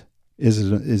kids?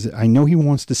 I know he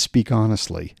wants to speak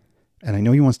honestly, and I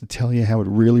know he wants to tell you how it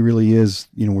really, really is,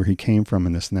 where he came from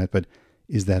and this and that, but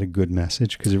is that a good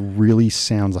message? Because it really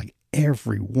sounds like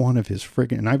every one of his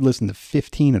and I've listened to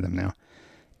 15 of them now.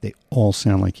 They all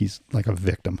sound like he's like a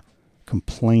victim,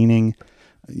 complaining,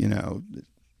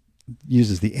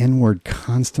 uses the N-word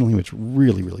constantly, which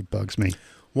really, really bugs me.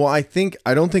 Well, I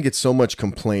don't think it's so much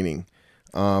complaining,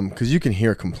 because you can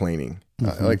hear complaining.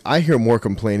 Like I hear more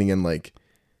complaining in like,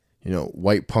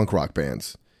 white punk rock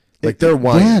bands. Like they're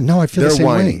whining. Yeah, no, I feel the same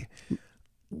way.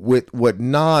 With what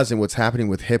Nas and what's happening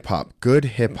with hip hop, good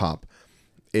hip hop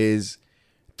is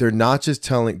they're not just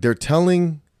they're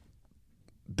telling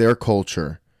their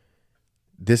culture,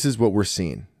 this is what we're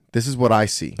seeing. This is what I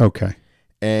see. Okay.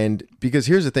 And because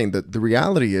here's the thing, the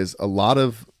reality is a lot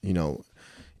of,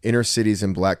 inner cities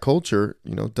and black culture,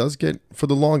 does get, for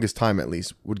the longest time at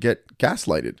least, would get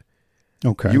gaslighted.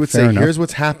 Okay. You would say, here's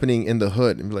what's happening in the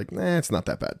hood, and be like, nah, it's not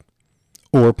that bad.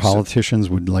 Or politicians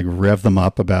would like rev them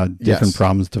up about different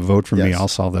problems to vote for me. I'll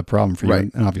solve that problem for you.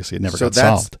 Right. And obviously it never got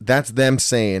solved. That's them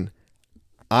saying,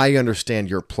 I understand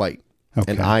your plight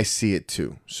and I see it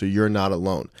too. So you're not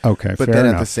alone. Okay. But then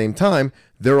at the same time,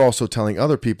 they're also telling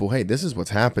other people, hey, this is what's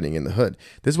happening in the hood.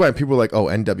 This is why people are like, oh,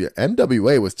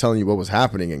 NWA was telling you what was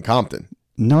happening in Compton.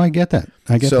 No, I get that.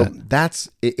 So that's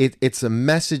it's a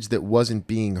message that wasn't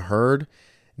being heard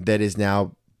that is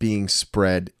now being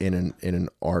spread in an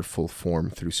artful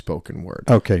form through spoken word.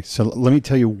 Okay, so let me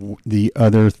tell you the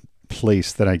other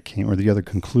place that I came, or the other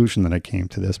conclusion that I came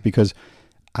to this, because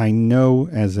I know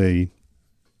as a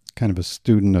kind of a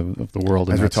student of the world.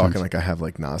 As we're talking, like I have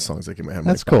like Nas songs like in my head.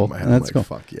 That's cool. That's cool.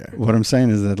 Fuck yeah. What I'm saying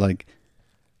is that like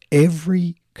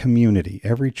every community,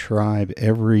 every tribe,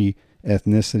 every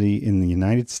ethnicity in the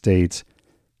United States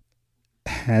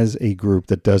has a group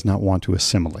that does not want to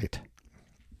assimilate.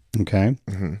 Okay.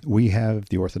 We have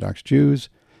the Orthodox Jews.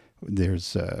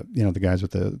 There's, the guys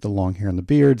with the long hair and the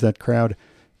beards, that crowd.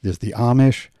 There's the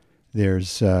Amish.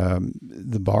 There's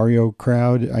the Barrio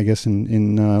crowd, I guess,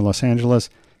 in Los Angeles.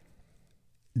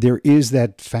 There is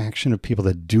that faction of people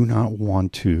that do not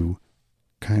want to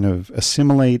kind of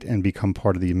assimilate and become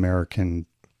part of the American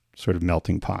sort of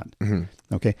melting pot.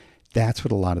 Okay. That's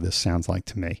what a lot of this sounds like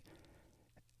to me.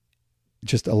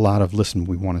 Just a lot of, listen,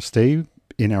 we want to stay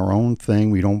in our own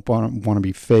thing. We don't want to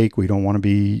be fake. We don't want to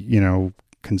be,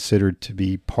 considered to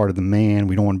be part of the man.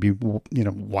 We don't want to be,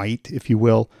 white, if you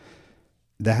will.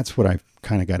 That's what I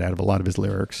kind of got out of a lot of his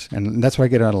lyrics. And that's what I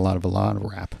get out of a lot of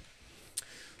rap.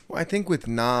 Well, I think with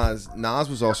Nas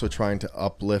was also trying to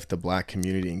uplift the black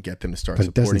community and get them to start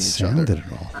supporting each other. But it doesn't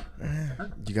sound it at all.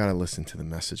 You got to listen to the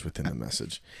message within the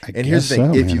message. And here's the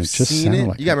thing. So, if man, you've seen it,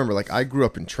 like you got to remember, like I grew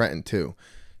up in Trenton too.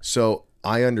 So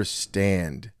I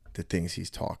understand the things he's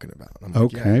talking about. I'm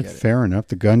like, okay, fair enough.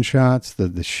 The gunshots, the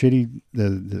shitty,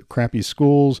 the crappy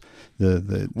schools,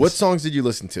 What songs did you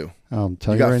listen to? I'll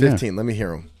tell you got right 15. Let me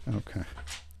hear them. Okay.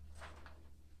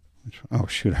 Oh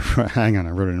shoot! Hang on,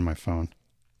 I wrote it in my phone.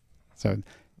 So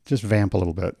just vamp a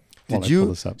little bit while I pull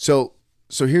this up. So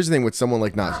here's the thing with someone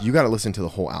like Nas, you got to listen to the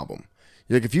whole album.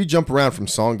 Like if you jump around from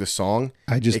song to song,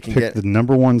 I just picked the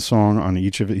number one song on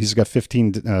each of it. He's got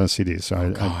 15 CDs,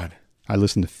 so I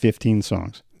listened to 15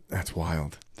 songs. That's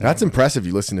wild. That's impressive.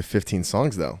 You listen to 15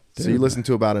 songs though. Dude. So you listen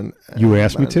to about an. You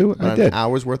asked me to. I did. An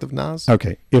hour's worth of Nas.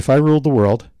 Okay. If I Ruled the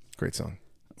World. Great song.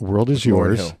 World is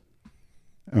Yours.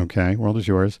 Okay. World is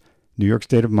Yours. New York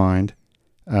State of Mind.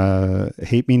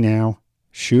 Hate Me Now.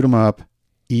 Shoot 'Em Up.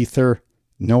 Ether.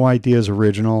 No Ideas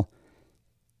Original.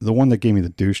 The one that gave me the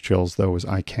douche chills though was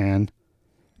I Can.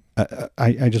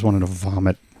 I just wanted to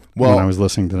vomit. When I was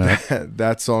listening to that.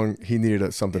 That song, he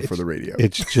needed something for the radio.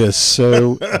 It's just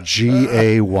so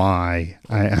gay. I'm like,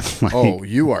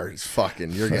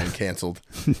 you're getting canceled.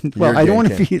 Well, I don't want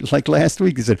to be like last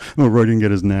week. He said, Roy didn't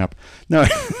get his nap. No,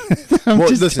 I'm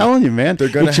just telling you, man.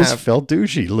 It just felt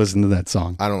douchey to listen to that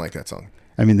song. I don't like that song.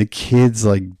 I mean, the kids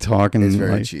like talking. It's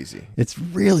very cheesy. It's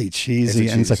really cheesy.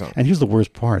 It's a cheesy song. And here's the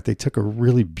worst part. They took a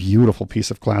really beautiful piece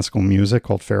of classical music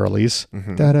called Farrelly's.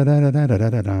 And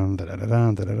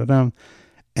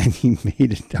he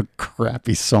made it a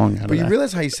crappy song out of that. But you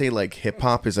realize how you say like hip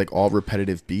hop is like all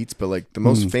repetitive beats, but like the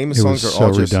most famous songs are so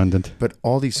all just redundant. But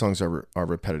all these songs are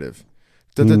repetitive.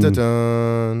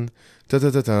 Dun-dun-dun-dun,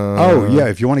 dun-dun-dun-dun. Oh yeah,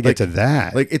 if you want to get Like- to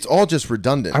that. Like, it's all just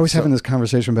redundant. I was So- having this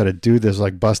conversation about a dude that's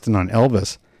like busting on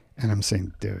Elvis, and I'm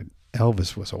saying, dude,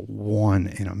 Elvis was a 1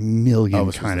 in a million Elvis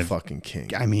was kind the of fucking king.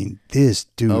 I mean, this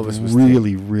dude Elvis was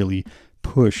really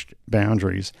pushed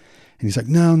boundaries. And he's like,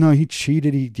 no, he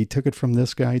cheated. He took it from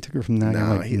this guy. He took it from that guy. I'm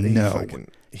No, like, he no. fucking,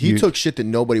 he You- took shit that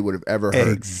nobody would have ever heard.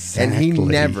 Exactly. And he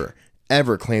never,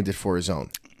 ever claimed it for his own.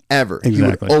 Ever. He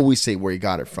Exactly. would always say where he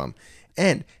got it from.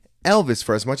 And Elvis,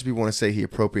 for as much as people want to say he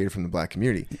appropriated from the black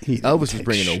community, He didn't Elvis was take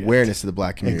bringing shit. awareness to the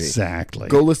black community. Exactly.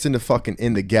 Go listen to fucking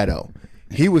In the Ghetto.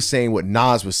 He was saying what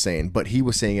Nas was saying, but he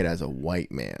was saying it as a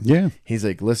white man. Yeah. He's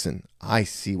like, listen, I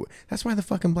see what. That's why the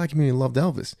fucking black community loved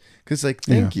Elvis. Because, like,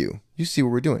 thank you. You see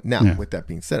what we're doing. Now, Yeah. with that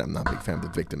being said, I'm not a big fan of the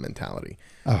victim mentality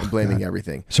Oh, and blaming God.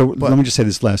 everything. So But- let me just say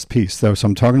this last piece, though. So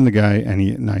I'm talking to the guy, and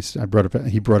he brought up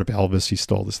Elvis. He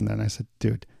stole this and that. And I said,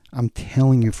 dude, I'm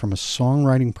telling you from a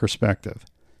songwriting perspective,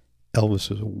 Elvis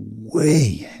was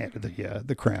way ahead of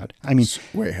the crowd. I mean,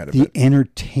 Way ahead of the it.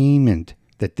 entertainment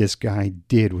that this guy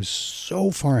did was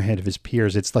so far ahead of his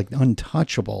peers. It's like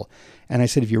untouchable. And I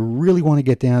said, if you really want to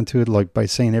get down to it, like by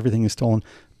saying everything is stolen,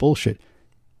 bullshit.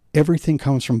 Everything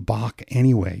comes from Bach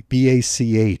anyway.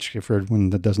 B-A-C-H, for everyone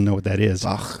that doesn't know what that is.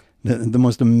 Bach. The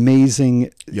most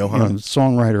amazing Johann.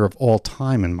 songwriter of all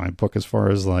time in my book, as far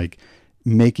as like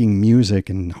making music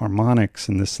and harmonics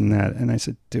and this and that. And I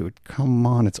said, dude, come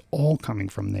on. It's all coming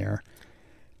from there.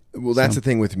 Well, that's the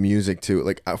thing with music too.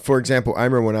 Like, for example, I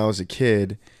remember when I was a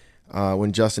kid,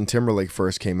 when Justin Timberlake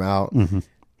first came out. Mm-hmm.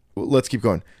 Well, let's keep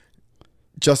going.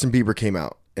 Justin Bieber came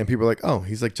out, and people are like, "Oh,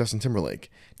 he's like Justin Timberlake."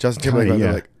 Justin Timberlake, Kinda, they're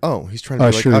yeah. like, "Oh, he's trying to be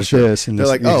like Usher, Usher." this and They're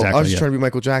this. like, "Oh, Exactly, Usher's yeah. trying to be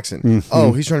Michael Jackson." Mhm.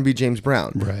 Oh, he's trying to be James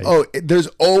Brown. Right. Oh, there's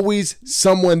always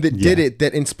someone that did Yeah. it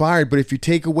that inspired. But if you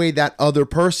take away that other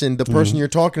person, the person you're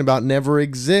talking about never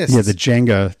exists. Yeah, the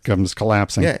Jenga comes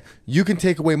collapsing. Yeah, you can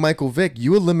take away Michael Vick.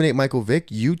 You eliminate Michael Vick,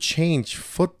 you change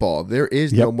football. There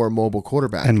is no Yep. more mobile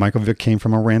quarterback. And Michael Vick came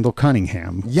from a Randall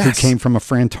Cunningham. Yes. Who came from a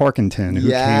Fran Tarkenton.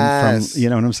 Who came from, you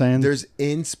know what I'm saying? There's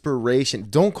inspiration.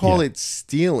 Don't call Yeah. it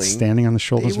stealing. Standing on the They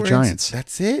shoulders were of giants.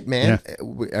 That's it, man.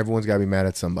 Everyone's got to be mad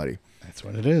at somebody. That's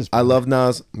what it is. I love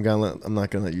Nas. I'm not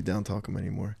gonna let you down talk him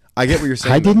anymore. I get what you're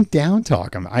saying. I though. didn't down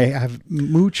talk him. I have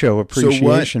mucho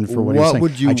appreciation for what he's saying.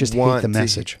 would you I just hate want the to-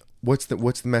 message. What's the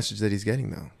message that he's getting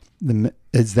though?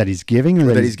 Is that he's giving, or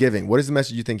That that he's giving. What is the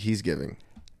message you think he's giving?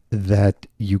 that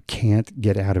you can't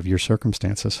get out of your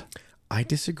circumstances? I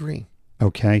disagree.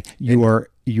 Okay, you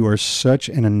are such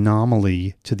an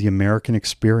anomaly to the American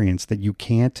experience that you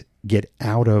can't get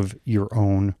out of your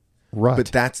own rut.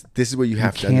 But this is what you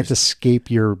have to can't understand. escape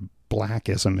your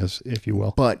blackism, if you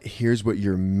will. But here's what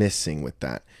you're missing with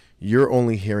that. You're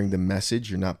only hearing the message.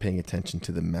 You're not paying attention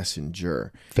to the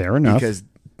messenger. Fair enough. Because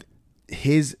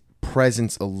his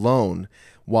presence alone,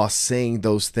 while saying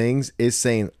those things, is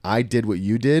saying, I did what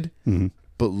you did,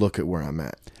 but look at where I'm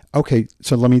at. Okay,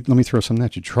 so let me throw something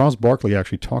at you. Charles Barkley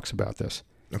actually talks about this.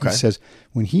 Okay. He says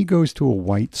when he goes to a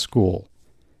white school,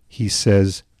 he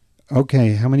says,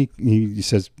 okay, he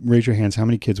says, raise your hands. How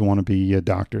many kids want to be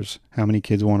doctors? How many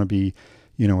kids want to be,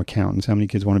 accountants? How many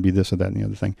kids want to be this or that and the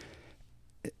other thing?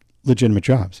 Legitimate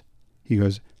jobs. He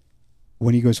goes,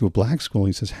 when he goes to a black school,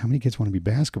 he says, how many kids want to be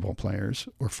basketball players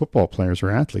or football players or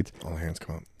athletes? All hands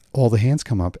come up. All the hands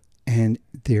come up, and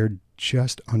they're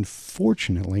just,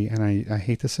 unfortunately, and I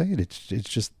hate to say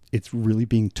it, it's really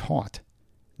being taught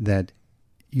that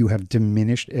you have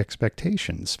diminished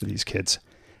expectations for these kids.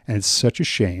 And it's such a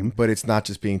shame. But it's not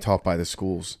just being taught by the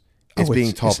schools. It's Oh,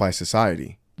 being taught by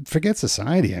society. Forget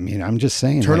society. I mean, I'm just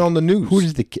saying. Turn on the news. Who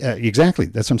is exactly?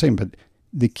 That's what I'm saying. But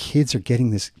the kids are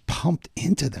getting this pumped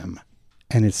into them,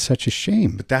 and it's such a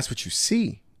shame. But that's what you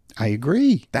see. I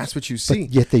agree. That's what you see.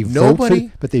 But yet they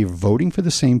but they're voting for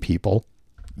the same people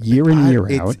year in year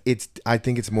out. I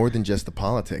think it's more than just the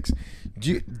politics.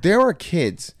 There are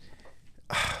kids.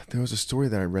 There was a story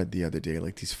that I read the other day,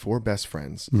 like these 4 best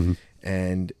friends,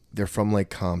 and they're from like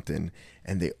Compton,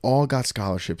 and they all got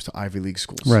scholarships to Ivy League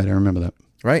schools. Right, I remember that.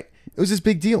 Right? It was this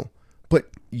big deal. But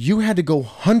you had to go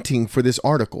hunting for this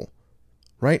article,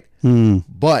 right?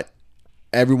 But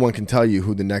everyone can tell you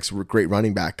who the next great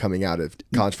running back coming out of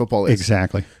college football is.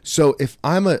 Exactly. So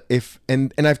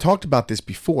and I've talked about this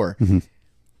before,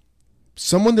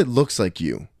 someone that looks like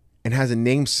you and has a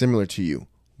name similar to you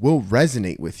will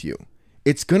resonate with you.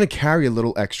 It's going to carry a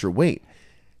little extra weight.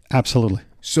 Absolutely.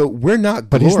 So we're not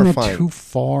But glorifying. isn't it too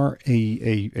far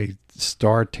a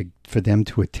star for them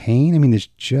to attain? I mean, there's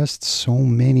just so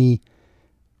many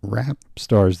rap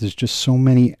stars. There's just so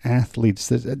many athletes.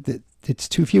 it's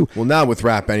too few. Well, now with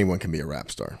rap, anyone can be a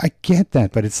rap star. I get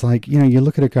that, but it's like, you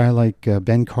look at a guy like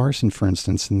Ben Carson, for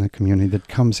instance, in the community that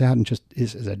comes out and just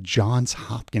is a Johns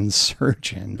Hopkins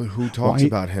surgeon. But who talks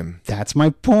about him? That's my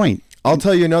point. I'll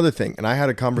tell you another thing, and I had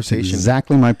a conversation. That's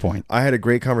exactly my point. I had a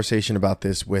great conversation about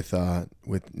this with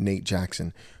Nate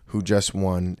Jackson, who just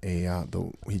won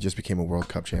he just became a World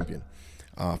Cup champion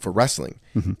for wrestling,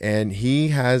 and he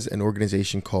has an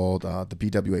organization called the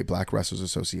BWA, Black Wrestlers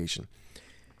Association,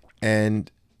 and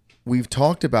we've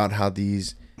talked about how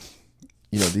these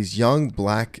young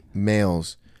black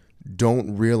males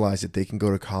don't realize that they can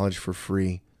go to college for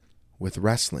free with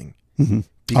wrestling.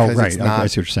 Because right. I see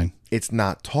what you're saying. It's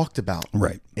not talked about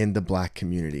in the black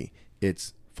community.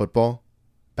 It's football,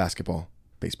 basketball,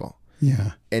 baseball.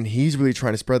 Yeah. And he's really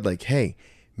trying to spread like, hey,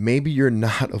 maybe you're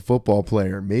not a football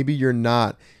player. Maybe you're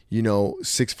not,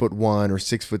 6'1" or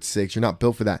 6'6". You're not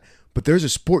built for that. But there's a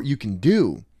sport you can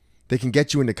do that can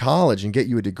get you into college and get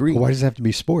you a degree. Well, why does it have to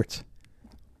be sports?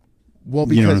 Well,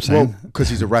 because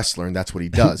he's a wrestler and that's what he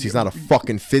does. He's not a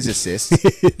fucking physicist.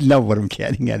 No, what I'm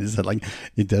getting at is that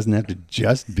it doesn't have to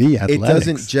just be athletics. It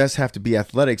doesn't just have to be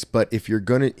athletics, but if you're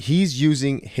he's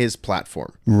using his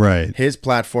platform. Right. His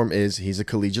platform is he's a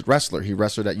collegiate wrestler. He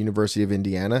wrestled at University of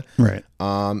Indiana. Right.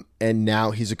 And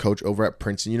now he's a coach over at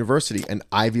Princeton University, an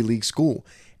Ivy League school.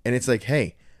 And it's like,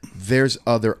 hey, there's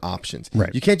other options.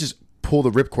 Right. You can't just pull the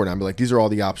ripcord out and be like, these are all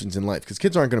the options in life, because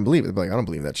kids aren't going to believe it. They'll be like, I don't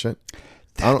believe that shit.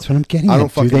 That's what I'm getting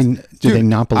at. Do they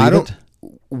not believe it?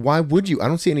 Why would you? I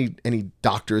don't see any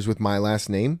doctors with my last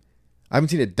name. I haven't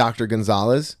seen a Dr.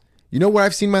 Gonzalez. You know where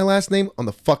I've seen my last name? On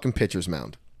the fucking pitcher's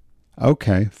mound.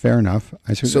 Okay, fair enough.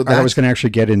 I was going to actually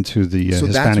get into the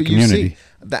Hispanic community.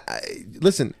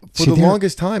 Listen, for the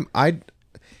longest time,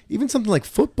 even something like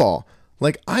football,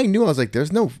 I knew, I was like,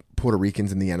 there's no Puerto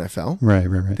Ricans in the NFL.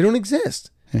 Right. They don't exist.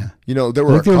 Yeah. There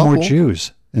were a couple. more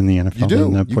Jews in the NFL. You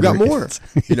do. You got more.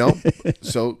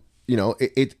 So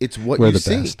it's what We're you the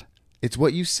see. Best. It's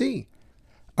what you see.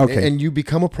 Okay. And you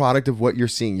become a product of what you're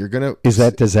seeing. You're gonna. Does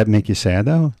that make you sad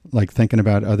though? Like thinking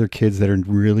about other kids that are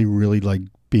really, really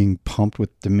being pumped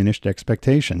with diminished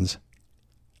expectations.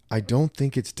 I don't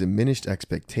think it's diminished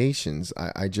expectations.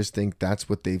 I just think that's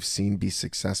what they've seen be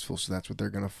successful, so that's what they're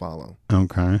gonna follow.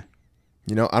 Okay.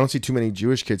 I don't see too many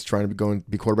Jewish kids trying to go and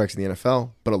be quarterbacks in the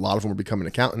NFL, but a lot of them are becoming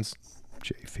accountants.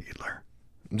 Jay Fiedler.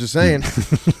 I'm just saying.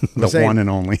 One and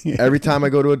only. Every time I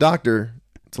go to a doctor,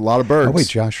 it's a lot of birds. Oh, wait,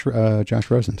 Josh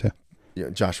Rosen, too. Yeah,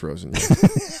 Josh Rosen.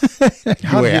 Yeah.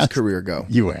 How did his career go?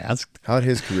 You asked. How did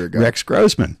his career go? Rex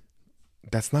Grossman.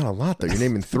 That's not a lot, though. You're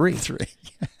naming three.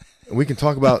 And we can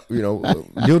talk about, Neil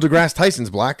deGrasse Tyson's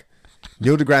black.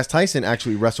 Neil deGrasse Tyson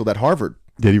actually wrestled at Harvard.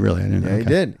 Did he really? I didn't know. Yeah, he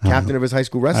did. Captain of his high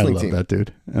school wrestling team. I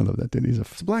love that dude. He's a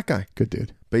black guy. Good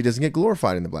dude. But he doesn't get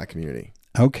glorified in the black community.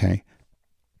 Okay.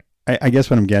 I guess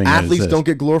what I'm getting at is athletes don't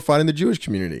get glorified in the Jewish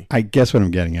community. I guess what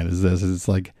I'm getting at is this. It's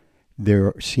like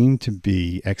there seem to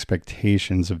be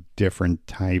expectations of different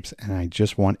types, and I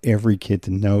just want every kid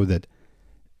to know that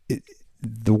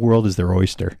the world is their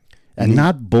oyster. And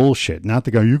not bullshit. Not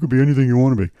the guy, you could be anything you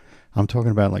want to be. I'm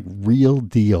talking about real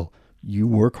deal. You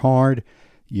work hard.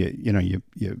 You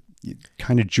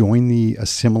kind of join the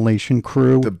assimilation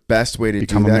crew. The best way to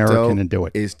become do that, American though, and do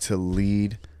it is to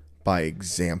lead by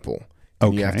example.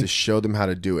 Okay. You have to show them how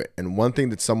to do it. And one thing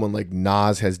that someone like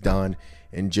Nas has done,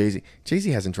 and Jay-Z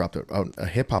hasn't dropped a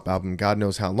hip-hop album in God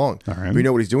knows how long. All right. But you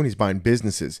know what he's doing? He's buying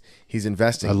businesses. He's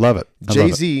investing. I love it.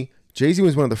 Jay-Z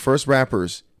was one of the first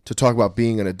rappers to talk about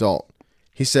being an adult.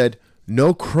 He said,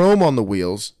 no chrome on the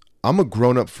wheels. I'm a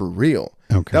grown-up for real.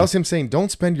 Okay. That was him saying, don't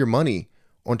spend your money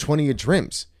on 20-inch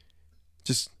rims.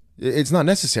 It's not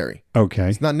necessary. Okay.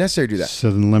 It's not necessary to do that. So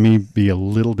then let me be a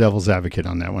little devil's advocate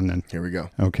on that one then. Here we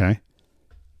go. Okay.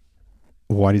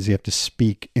 Why does he have to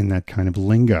speak in that kind of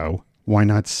lingo? Why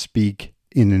not speak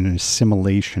in an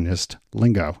assimilationist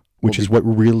lingo, which is what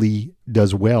really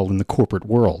does well in the corporate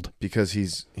world? Because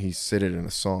he's said it in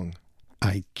a song.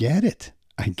 I get it.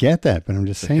 I get that, but I'm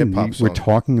just saying we're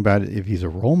talking about it. If he's a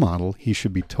role model, he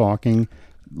should be talking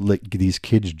like these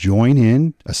kids join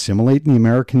in, assimilate in the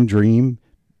American dream,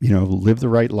 live the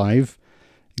right life,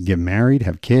 get married,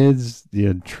 have kids,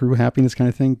 true happiness kind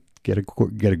of thing, get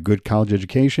a good college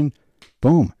education.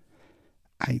 Boom.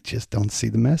 I just don't see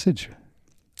the message.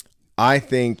 I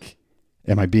think...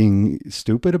 Am I being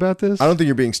stupid about this? I don't think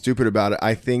you're being stupid about it.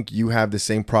 I think you have the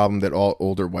same problem that all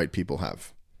older white people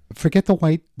have. Forget the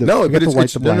white, the black,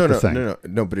 thing.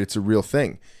 No, but it's a real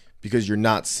thing because you're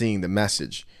not seeing the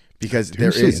message. Because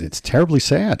it's terribly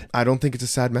sad. I don't think it's a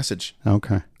sad message.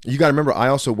 Okay. You got to remember, I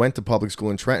also went to public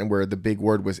school in Trenton where the big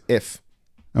word was if.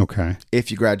 Okay.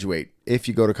 if you graduate, if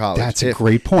you go to college. That's a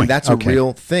great point. And that's Okay. a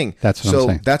real thing. That's what I'm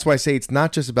saying. That's why I say it's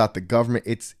not just about the government.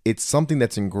 It's something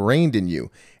that's ingrained in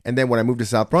you. And then when I moved to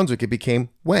South Brunswick, it became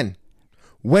when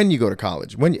you go to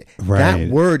college. That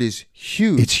word is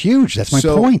huge. It's huge. That's my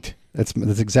point. That's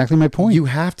exactly my point. You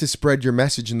have to spread your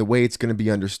message in the way it's going to be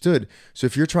understood. So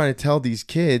if you're trying to tell these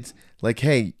kids, like,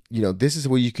 hey, this is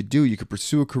what you could do. You could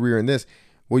pursue a career in this.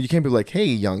 Well, you can't be like, hey,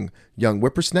 young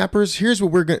whippersnappers, here's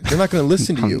what they're not going to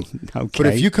listen to you. Okay. But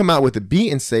if you come out with a beat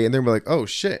and say, and they're like, oh,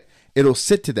 shit, it'll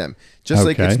sit to them. Just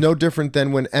like it's no different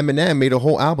than when Eminem made a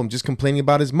whole album just complaining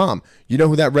about his mom. You know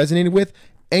who that resonated with?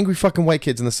 Angry fucking white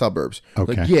kids in the suburbs.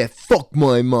 Okay. Like, yeah, fuck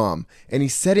my mom. And he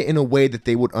said it in a way that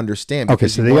they would understand.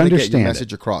 Because so they understand get your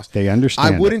message across. They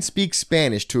understand. I wouldn't speak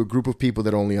Spanish to a group of people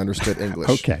that only understood English.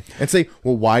 Okay. And say,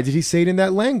 well, why did he say it in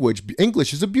that language?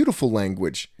 English is a beautiful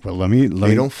language. Well, let me.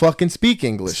 They don't fucking speak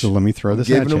English. So let me throw this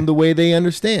at you. Giving them the way they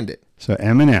understand it. So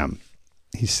Eminem,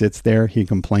 he sits there. He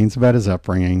complains about his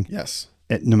upbringing. Yes.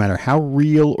 No matter how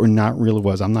real or not real it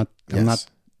was, I'm not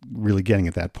really getting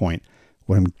at that point.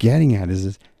 What I'm getting at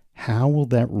is how will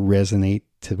that resonate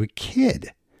to a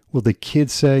kid? Will the kid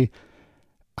say,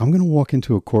 I'm going to walk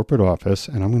into a corporate office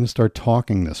and I'm going to start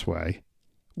talking this way?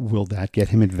 Will that get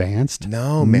him advanced?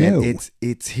 No, man.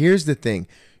 It's here's the thing.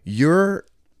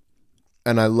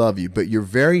 And I love you, but you're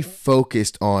very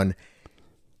focused on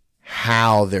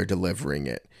how they're delivering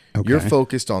it. Okay. You're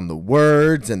focused on the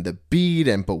words and the beat,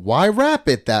 but why rap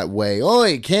it that way?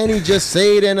 Oi, can't he just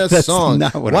say it in a That's song?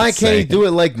 Not what why I'm can't saying. he do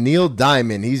it like Neil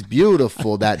Diamond? He's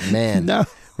beautiful, that man. No.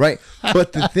 Right?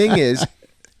 But the thing is,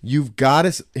 you've got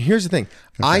to... Here's the thing.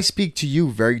 Okay. I speak to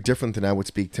you very different than I would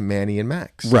speak to Manny and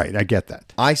Max. Right, I get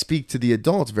that. I speak to the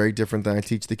adults very different than I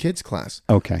teach the kids class.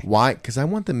 Okay. Why? Because I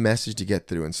want the message to get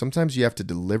through. And sometimes you have to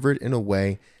deliver it in a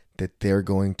way that they're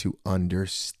going to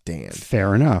understand.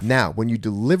 Fair enough. Now, when you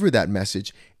deliver that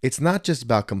message, it's not just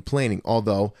about complaining,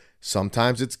 although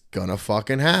sometimes it's gonna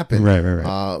fucking happen.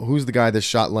 Right. Who's the guy that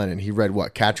shot Lennon? He read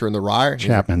what? Catcher in the Rye?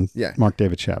 Chapman. Yeah. Mark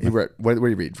David Chapman. He read, what did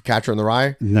he read? Catcher in the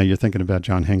Rye? No, you're thinking about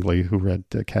John Hinckley, who read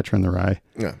Catcher in the Rye.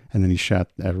 Yeah. And then he shot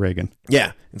at Reagan.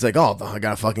 Yeah. It's like, oh, I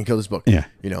gotta fucking kill this book. Yeah.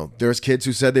 There's kids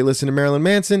who said they listen to Marilyn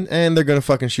Manson and they're gonna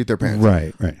fucking shoot their parents.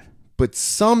 Right. But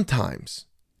sometimes,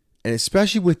 and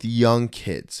especially with young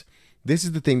kids, this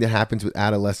is the thing that happens with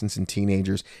adolescents and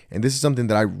teenagers. And this is something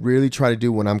that I really try to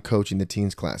do when I'm coaching the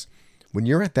teens class. When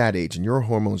you're at that age and your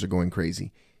hormones are going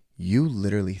crazy, you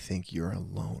literally think you're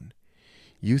alone.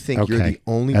 You think you're the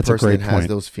only person that has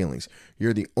those feelings.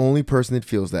 You're the only person that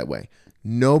feels that way.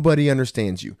 Nobody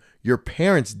understands you. Your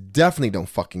parents definitely don't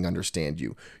fucking understand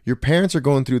you. Your parents are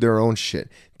going through their own shit.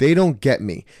 They don't get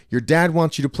me. Your dad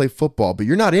wants you to play football, but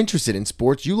you're not interested in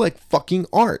sports. You like fucking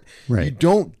art. Right. You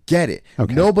don't get it.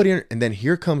 Okay. And then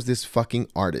here comes this fucking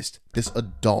artist, this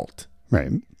adult.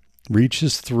 Right.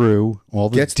 Reaches through all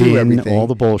the Gets through everything. all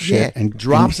the bullshit, and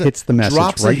hits the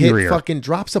message right in your ear. Fucking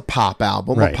drops a pop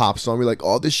album, a pop song. We're like,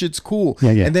 oh, this shit's cool.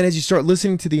 Yeah. And then as you start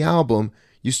listening to the album,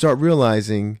 you start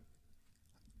realizing,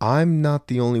 I'm not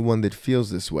the only one that feels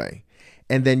this way.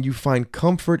 And then you find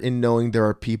comfort in knowing there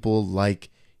are people like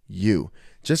you.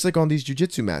 Just like on these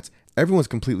jiu-jitsu mats, everyone's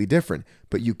completely different,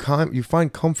 but you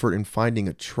find comfort in finding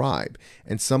a tribe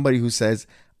and somebody who says,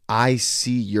 I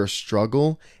see your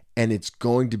struggle and it's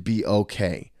going to be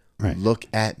okay. Right. Look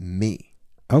at me.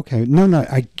 Okay. No,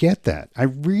 I get that. I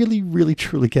really, really,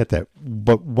 truly get that.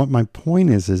 But what my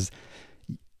point is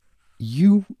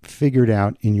you figured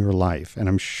out in your life, and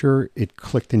I'm sure it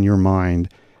clicked in your mind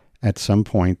at some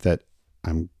point that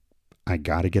I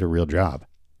got to get a real job.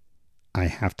 I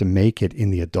have to make it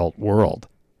in the adult world.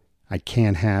 I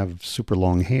can't have super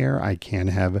long hair. I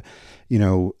can't have,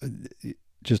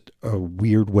 just a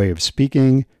weird way of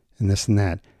speaking and this and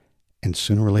that. And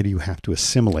sooner or later you have to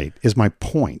assimilate is my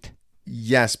point.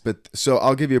 Yes, but so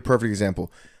I'll give you a perfect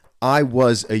example. I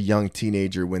was a young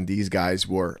teenager when these guys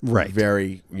were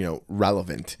very,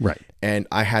 relevant. Right. And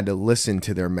I had to listen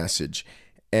to their message.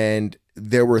 And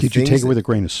there were Did you take it with a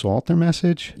grain of salt, their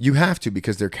message? You have to,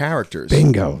 because they're characters.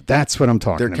 Bingo. That's what I'm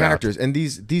talking about. They're characters. And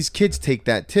these kids take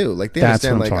that too. Like they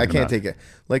understand, like, I can't take it.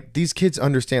 Like these kids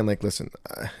understand, like, listen,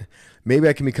 maybe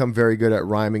I can become very good at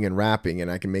rhyming and rapping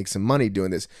and I can make some money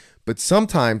doing this. But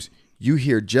sometimes you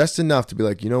hear just enough to be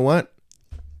like, you know what?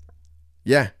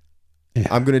 Yeah.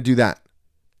 I'm going to do that.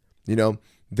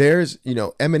 There's,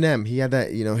 Eminem, he had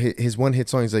that, his one hit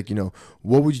song. He's like,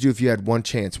 what would you do if you had one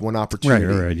chance, one opportunity?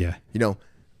 Right, yeah.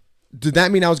 Did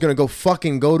that mean I was going to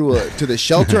go to the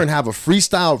shelter and have a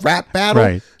freestyle rap battle?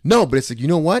 Right. No, but it's like, you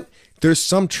know what? There's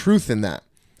some truth in that.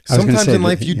 Sometimes in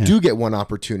life you do get one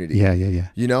opportunity. Yeah.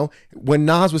 You know, when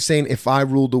Nas was saying, if I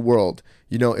ruled the world,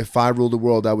 you know, if I ruled the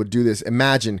world, I would do this.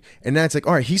 Imagine. And then it's like,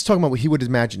 all right, he's talking about what he would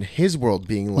imagine his world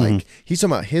being like. He's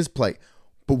talking about his plight.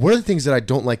 But what are the things that I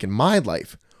don't like in my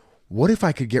life? What if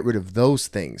I could get rid of those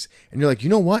things? And you're like, you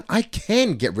know what? I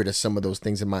can get rid of some of those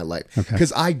things in my life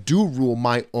because I do rule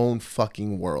my own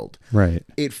fucking world. Right.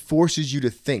 It forces you to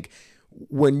think.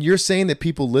 When you're saying that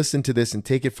people listen to this and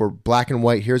take it for black and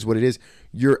white, here's what it is,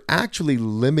 you're actually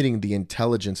limiting the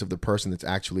intelligence of the person that's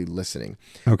actually listening.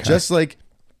 Okay. Just like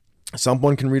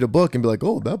someone can read a book and be like,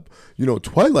 oh, that, you know,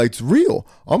 Twilight's real.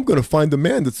 I'm going to find the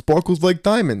man that sparkles like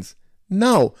diamonds.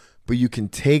 No. But you can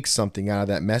take something out of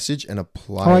that message and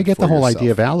apply it. Oh, I get the whole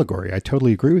idea of allegory. I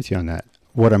totally agree with you on that.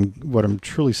 What I'm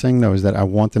truly saying though is that I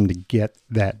want them to get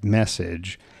that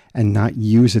message and not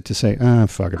use it to say,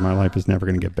 fuck it, my life is never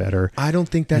going to get better. I don't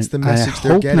think that's the message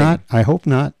they're getting. I hope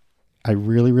not. I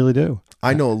really, really do.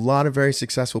 I know a lot of very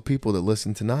successful people that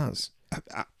listen to Nas.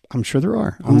 I'm sure there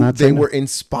are. I'm not saying they were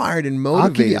inspired and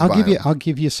motivated. I'll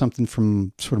give you something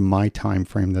from sort of my time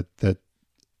frame that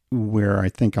where I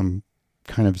think I'm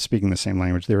kind of speaking the same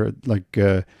language. There are like,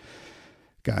 there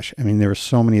were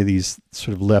so many of these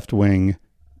sort of left-wing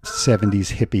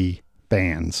 70s hippie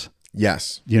bands.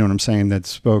 Yes. You know what I'm saying? That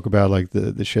spoke about like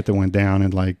the shit that went down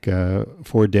and like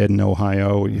Four Dead in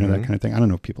Ohio, you know, that kind of thing. I don't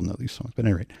know if people know these songs, but at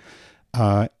any rate.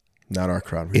 Not our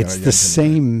crowd. It's the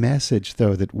same message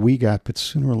though that we got, but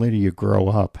sooner or later you grow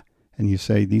up and you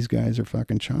say, these guys are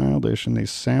fucking childish and they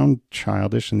sound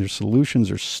childish and their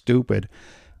solutions are stupid.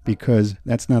 Because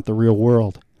that's not the real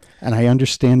world. And I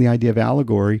understand the idea of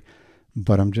allegory,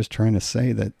 but I'm just trying to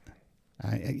say that,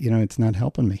 it's not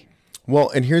helping me.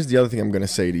 Well, and here's the other thing I'm going to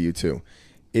say to you too.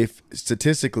 If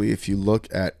statistically, if you look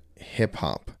at hip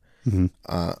hop,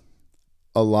 a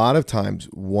lot of times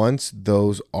once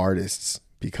those artists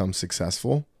become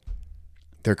successful,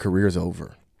 their career's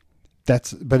over.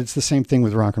 But it's the same thing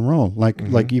with rock and roll.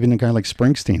 Like even a guy like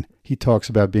Springsteen, he talks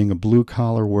about being a blue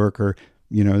collar worker,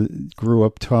 you know, grew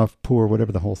up tough, poor,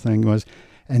 whatever the whole thing was.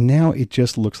 And now it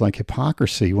just looks like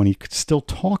hypocrisy when he still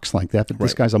talks like that, but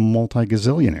this guy's a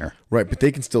multi-gazillionaire. Right, but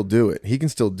they can still do it. He can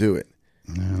still do it.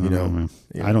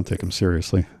 I don't take him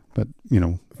seriously, but, you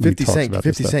know. 50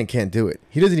 Cent can't do it.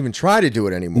 He doesn't even try to do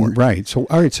it anymore. Right. So,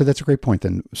 all right, so that's a great point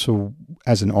then. So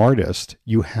as an artist,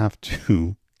 you have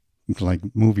to, like,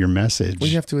 move your message. Well,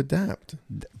 you have to adapt.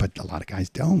 But a lot of guys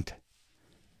don't,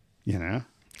 you know.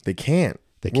 They can't.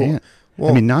 They can't. Well,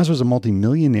 I mean, Nas was a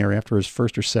multimillionaire after his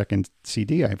first or second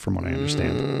CD, from what I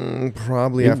understand.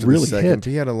 Probably after the second.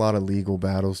 He had a lot of legal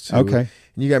battles too. Okay. And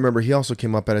you got to remember, he also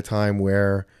came up at a time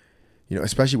where, you know,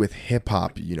 especially with hip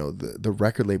hop, you know, the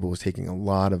record label was taking a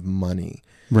lot of money.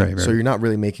 Right. So you're not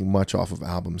really making much off of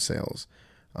album sales.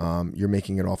 You're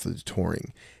making it off of the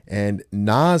touring. And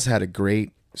Nas had a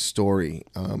great story.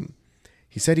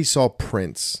 He said he saw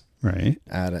Prince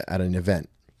at an event.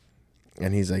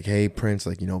 And he's like, hey, Prince,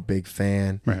 like, you know, big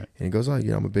fan. Right. And he goes, oh,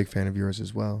 you know, I'm a big fan of yours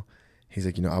as well. He's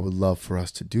like, you know, I would love for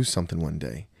us to do something one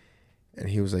day. And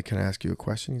he was like, can I ask you a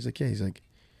question? He's like, yeah. He's like,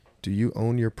 do you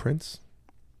own your Prince?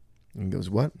 And he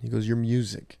goes, what? He goes, your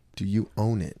music. Do you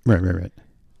own it? Right.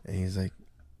 And he's like,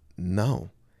 no.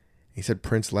 He said,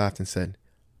 Prince laughed and said,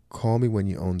 call me when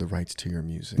you own the rights to your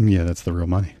music. Yeah, that's the real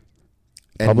money.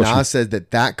 And Nas says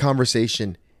that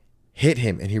conversation hit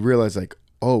him and he realized like,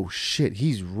 oh shit,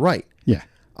 he's right. Yeah.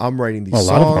 I'm writing these songs.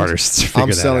 A lot of artists figure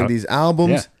I'm selling out. These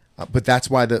albums. Yeah. But that's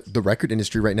why the record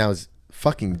industry right now is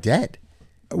fucking dead.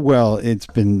 Well, it's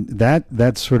been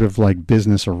that sort of like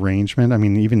business arrangement. I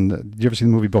mean, even, did you ever see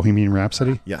the movie Bohemian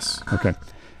Rhapsody? Yes. Okay.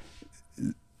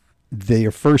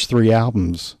 Their first 3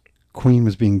 albums, Queen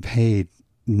was being paid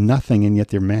nothing, and yet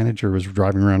their manager was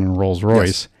driving around in a Rolls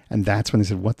Royce. Yes. And that's when they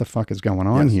said, what the fuck is going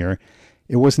on here?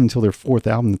 It wasn't until their 4th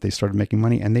album that they started making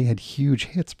money, and they had huge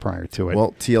hits prior to it.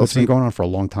 Well, TLC... It's been going on for a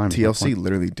long time. TLC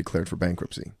literally declared for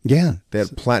bankruptcy. Yeah. They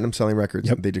had platinum selling records,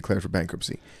 and they declared for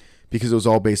bankruptcy. Because it was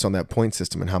all based on that point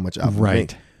system and how much album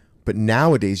made. But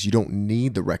nowadays, you don't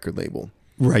need the record label.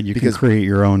 Right, you can create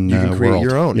your own You can create world.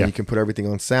 your own. Yeah. And you can put everything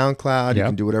on SoundCloud. You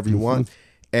can do whatever you want.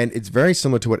 And it's very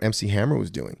similar to what MC Hammer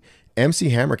was doing. MC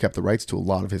Hammer kept the rights to a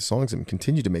lot of his songs and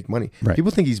continued to make money. Right.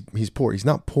 People think he's poor. He's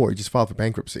not poor. He just filed for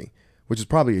bankruptcy, which is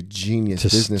probably a genius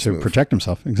business move. To protect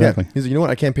himself. Exactly. Yeah. He's like, you know what?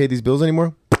 I can't pay these bills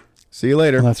anymore. See you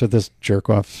later. Well, that's what this jerk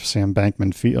off Sam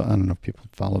Bankman feel. I don't know if people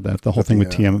follow that. The whole thing with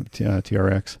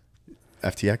TRX.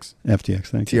 FTX? FTX,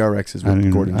 thank you. TRX is what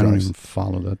Gordon drives. I don't even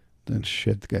follow that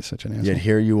shit. The guy's such an asshole. Yet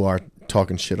here you are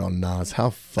talking shit on Nas.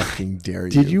 How fucking dare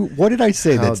you? Did you? What did I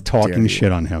say that's talking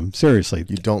shit on him? Seriously.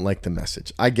 You don't like the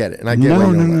message. I get it. And I get why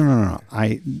you don't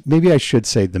like it. No. Maybe I should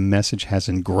say the message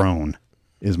hasn't grown.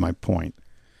 is my point.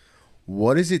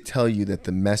 What does it tell you that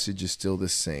the message is still the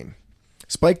same?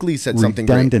 Spike Lee said something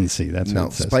great. Redundancy, that's what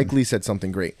it says. Spike Lee said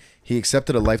something great. He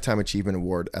accepted a Lifetime Achievement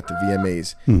Award at the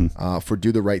VMAs for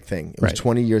Do the Right Thing. It was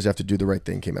 20 years after Do the Right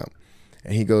Thing came out.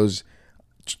 And he goes,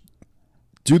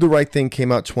 Do the Right Thing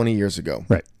came out 20 years ago.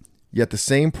 Right. Yet the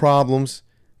same problems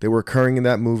that were occurring in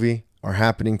that movie are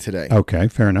happening today. Okay,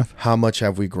 fair enough. How much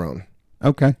have we grown?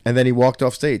 Okay. And then he walked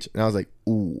off stage. And I was like,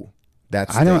 ooh,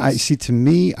 that's to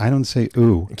me, I don't say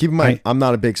ooh. And keep in mind, I'm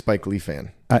not a big Spike Lee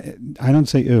fan. I don't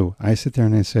say ooh. I sit there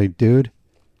and I say, dude,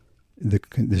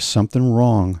 there's something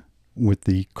wrong with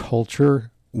the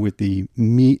culture, with the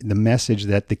message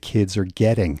that the kids are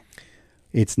getting.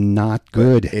 It's not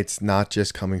good. But it's not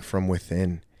just coming from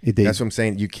within. That's what I'm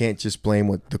saying. You can't just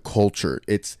blame the culture.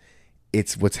 It's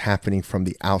what's happening from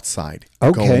the outside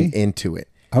going into it.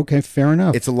 Okay, fair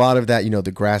enough. It's a lot of that,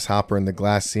 the grasshopper and the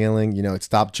glass ceiling. It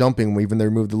stopped jumping when even they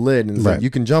removed the lid. And it's like, you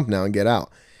can jump now and get out.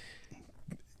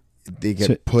 They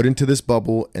get put into this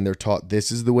bubble and they're taught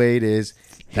this is the way it is.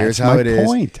 Here's how it is.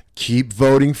 Point. Keep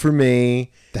voting for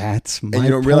me. That's my point. And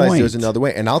you don't realize there's another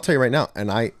way. And I'll tell you right now,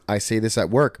 and I say this at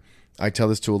work. I tell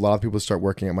this to a lot of people who start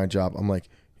working at my job. I'm like,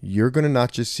 you're going to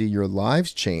not just see your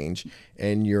lives change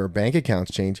and your bank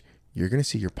accounts change. You're going to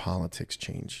see your politics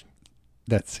change.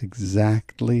 That's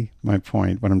exactly my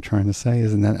point. What I'm trying to say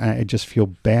is that I just feel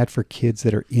bad for kids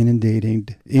that are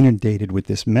inundated with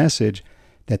this message,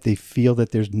 that they feel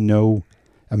that there's no...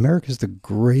 America's the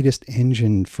greatest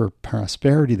engine for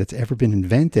prosperity that's ever been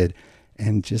invented.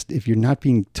 And just if you're not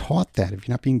being taught that, if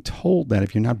you're not being told that,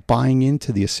 if you're not buying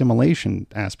into the assimilation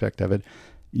aspect of it,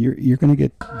 you're going to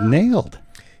get nailed.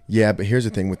 Yeah, but here's the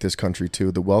thing with this country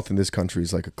too. The wealth in this country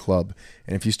is like a club.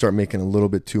 And if you start making a little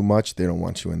bit too much, they don't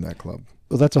want you in that club.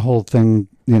 Well, that's a whole thing,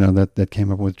 that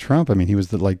came up with Trump. I mean, he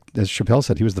was as Chappelle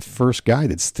said, he was the first guy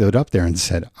that stood up there and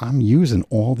said, I'm using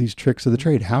all these tricks of the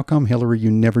trade. How come, Hillary, you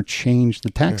never changed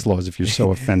the tax laws if you're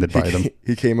so offended by them?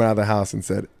 He came out of the house and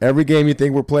said, every game you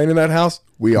think we're playing in that house,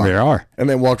 we are. We are. And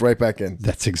then walked right back in.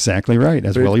 That's exactly right,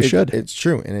 as well he should. It's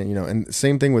true. And, and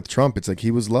same thing with Trump. It's like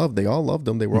he was loved. They all loved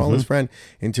him. They were all his friend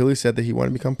until he said that he wanted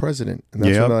to become president. And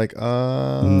that's when they're like,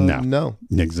 no.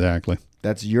 Exactly.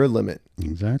 That's your limit.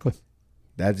 Exactly.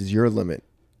 That is your limit.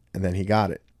 And then he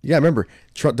got it. Yeah, remember,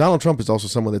 Donald Trump is also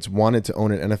someone that's wanted to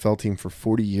own an NFL team for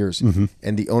 40 years,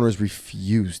 and the owners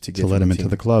refused to let him into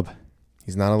the club.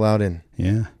 He's not allowed in.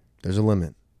 Yeah. There's a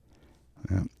limit.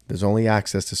 Yeah. There's only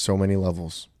access to so many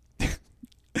levels.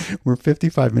 We're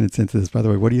 55 minutes into this, by the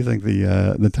way. What do you think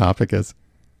the topic is?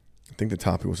 I think the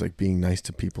topic was like being nice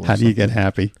to people. How do you get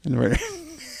happy?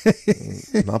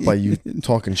 Not by you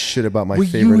talking shit about my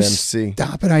favorite MC.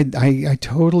 Stop it. I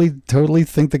totally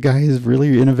think the guy is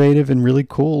really innovative and really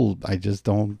cool. I just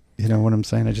don't, you know what I'm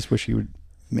saying? I just wish he would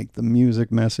make the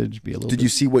music message be a little Did you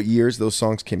see what years those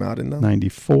songs came out in though?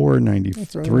 94,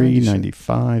 93,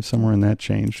 95, somewhere in that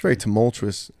change. It's a very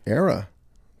tumultuous era.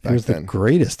 It was the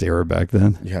greatest era back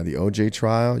then. You had the OJ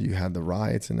trial. You had the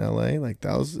riots in L.A. It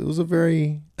was a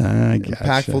very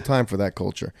impactful time for that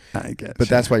culture. I get But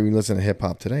that's why when you listen to hip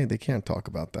hop today, they can't talk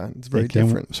about that. It's very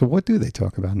different. So what do they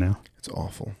talk about now? It's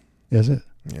awful. Is it?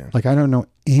 Yeah. Like I don't know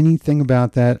anything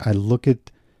about that. I look at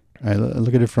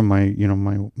it from my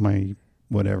my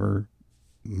whatever,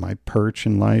 my perch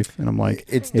in life, and I'm like,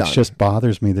 it just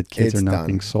bothers me that kids are not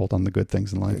being sold on the good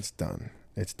things in life. It's done.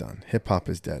 It's done. Hip hop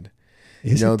is dead.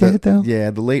 Is it dead though?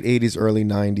 Yeah, the late 80s, early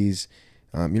 90s,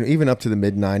 even up to the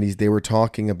mid 90s, they were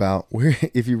talking about where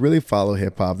if you really follow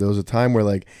hip hop, there was a time where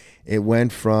like it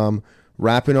went from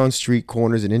rapping on street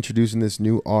corners and introducing this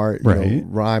new art,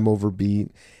 rhyme over beat.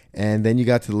 And then you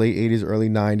got to the late 80s, early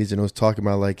 90s, and it was talking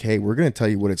about like, hey, we're going to tell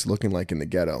you what it's looking like in the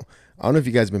ghetto. I don't know if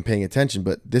you guys have been paying attention,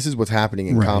 but this is what's happening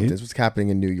in Compton. This is what's happening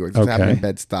in New York. This is what's happening in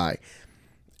Bed-Stuy.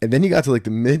 And then you got to like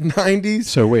the mid 90s.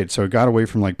 So it got away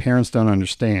from like parents don't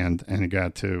understand, and it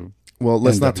got to. Well,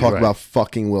 let's not talk about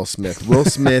fucking Will Smith. Will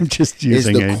Smith is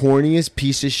the corniest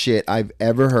piece of shit I've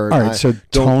ever heard. All right, so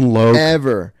Tone Loc,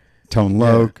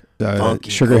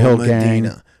 Sugar Hill Gang.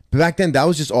 But back then, that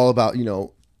was just all about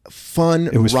fun.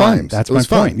 It was rhymes. fun. That's my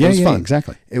point. Yeah, fun.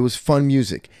 Exactly. It was fun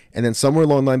music. And then somewhere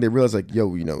along the line, they realized like,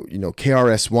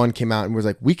 KRS-One came out and was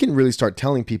like, we can really start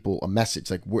telling people a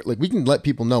message. Like we can let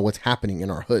people know what's happening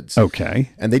in our hoods.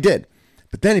 Okay. And they did.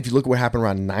 But then if you look at what happened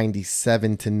around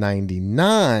 97 to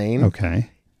 99,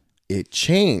 it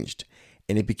changed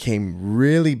and it became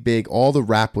really big. All the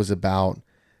rap was about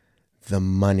the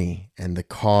money and the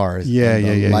cars and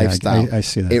the lifestyle. I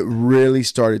see that. It really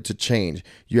started to change.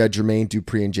 You had Jermaine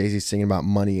Dupri and Jay-Z singing about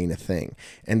money ain't a thing.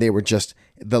 And they were just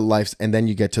the life. And then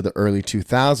you get to the early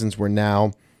 2000s where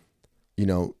now,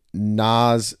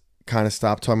 Nas kind of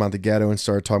stopped talking about the ghetto and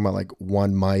started talking about like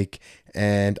One Mic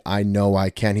and I Know I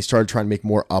Can. He started trying to make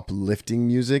more uplifting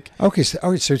music. Okay, so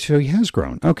he has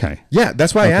grown. Okay. Yeah,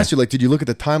 that's why I asked you, like, did you look at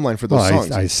the timeline for those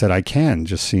songs? I said I Can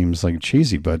just seems like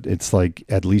cheesy, but it's like,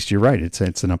 at least you're right. It's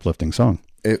an uplifting song.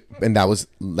 And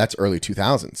that's early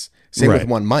 2000s. Same with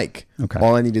One Mic. Okay.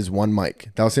 All I need is one mic.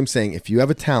 That was him saying, if you have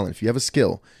a talent, if you have a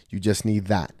skill, you just need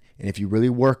that. And if you really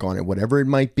work on it, whatever it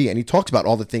might be, and he talks about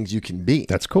all the things you can be.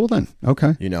 That's cool then.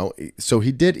 Okay. You know, so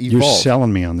he did evolve. You're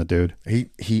selling me on the dude.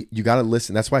 You got to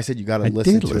listen. That's why I said you got to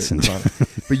listen did to listen it.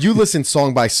 But you listen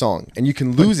song by song, and you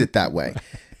can lose it that way.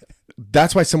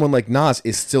 That's why someone like Nas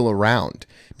is still around,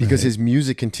 because his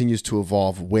music continues to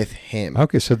evolve with him.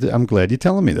 Okay, so I'm glad you're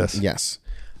telling me this. Yes.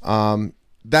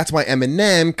 That's why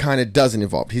Eminem kind of doesn't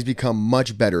evolve. He's become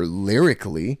much better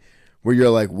lyrically, where you're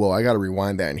like, whoa, I got to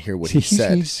rewind that and hear what he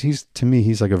said. He's to me,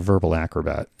 he's like a verbal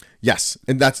acrobat. Yes,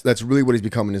 and that's really what he's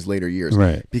become in his later years.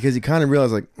 Right. Because he kind of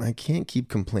realized, like, I can't keep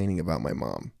complaining about my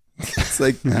mom. It's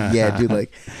like, yeah, dude,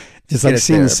 like, just like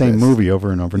seeing the same movie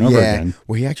over and over and over again.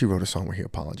 Well, he actually wrote a song where he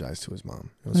apologized to his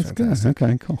mom. It was That's fantastic. Good.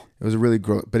 Okay, cool. It was a really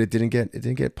but it didn't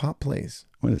get pop plays.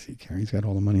 What does he care? He's got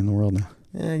all the money in the world now.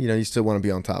 Yeah, you know, you still want to be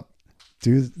on top.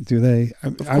 Do they?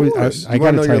 Of course. I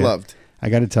got to know you're loved. I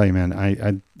got to tell you, man.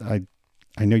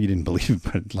 I know you didn't believe it,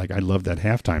 but like I loved that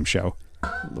halftime show.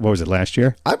 What was it, last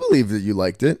year? I believe that you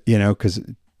liked it. You know, because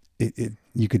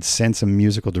you could sense a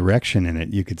musical direction in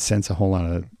it. You could sense a whole lot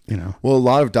of, you know. Well, a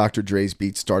lot of Dr. Dre's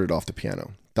beats started off the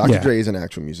piano. Dr. Dre is an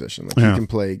actual musician. Like, he can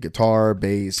play guitar,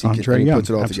 bass. He puts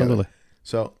it all together.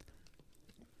 So,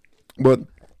 but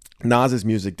Nas's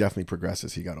music definitely progressed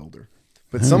as he got older.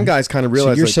 But some guys kind of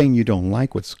realize. So you're saying you don't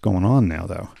like what's going on now,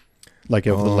 though? Like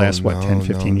over the last, 10,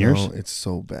 15 years? No, it's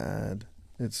so bad.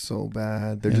 It's so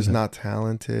bad. They're just not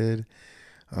talented.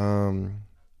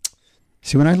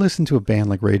 See, when I listen to a band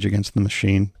like Rage Against the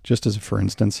Machine, just as a for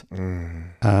instance,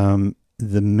 the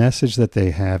message that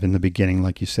they have in the beginning,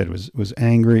 like you said, was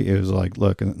angry. It was like,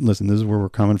 look, listen, this is where we're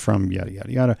coming from, yada,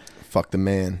 yada, yada. Fuck the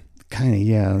man. Kind of,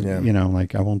 yeah. You know,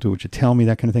 like, I won't do what you tell me,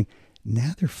 that kind of thing.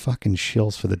 Now they're fucking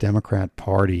shills for the Democrat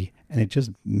Party, and it just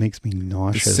makes me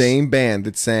nauseous. The same band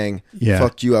that's saying,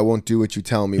 fuck you, I won't do what you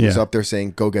tell me, was up there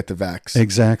saying, go get the vax.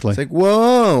 Exactly. It's like,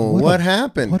 whoa, what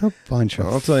happened? What a bunch of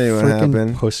I'll tell you what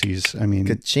happened. Pussies. I mean,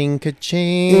 ka-ching,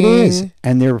 ka-ching. It is.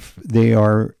 And they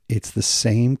are, it's the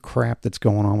same crap that's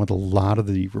going on with a lot of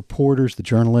the reporters, the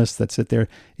journalists that sit there.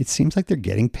 It seems like they're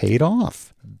getting paid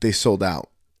off. They sold out.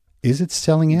 Is it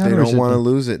selling out? They don't want to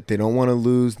lose it. They don't want to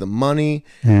lose the money.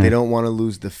 Yeah. They don't want to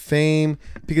lose the fame.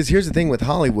 Because here's the thing with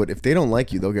Hollywood. If they don't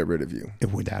like you, they'll get rid of you.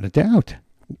 Without a doubt.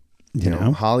 You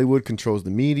know, Hollywood controls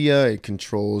the media. It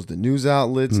controls the news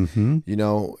outlets. You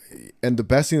know, and the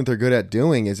best thing that they're good at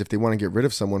doing is if they want to get rid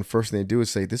of someone, first thing they do is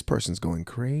say, this person's going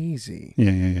crazy.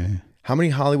 Yeah. How many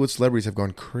Hollywood celebrities have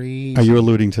gone crazy? Are you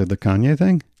alluding to the Kanye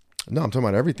thing? No, I'm talking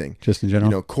about everything. Just in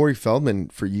general? You know, Corey Feldman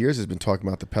for years has been talking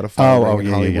about the pedophile ring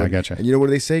in Hollywood. Yeah, I gotcha. And you know what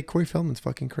do they say? Corey Feldman's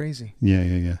fucking crazy. Yeah.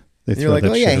 And you're like,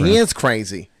 oh yeah, he is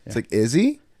crazy. Yeah. It's like, is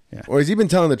he? Yeah. Or has he been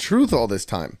telling the truth all this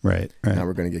time? Right. Now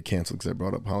we're going to get canceled because I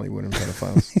brought up Hollywood and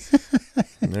pedophiles.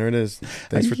 And there it is.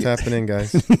 Thanks for tapping in,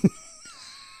 guys.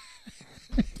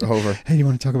 It's over. Hey, you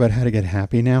want to talk about how to get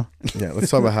happy now? Yeah,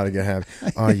 let's talk about how to get happy.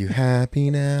 Are you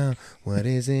happy now? What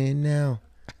is it now?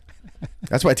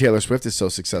 That's why Taylor Swift is so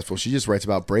successful. She just writes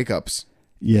about breakups.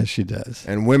 Yes, she does.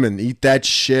 And women eat that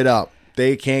shit up.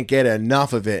 They can't get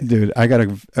enough of it. Dude, I got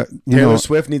to... Taylor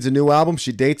Swift needs a new album.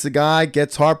 She dates a guy,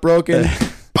 gets heartbroken.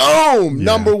 Boom!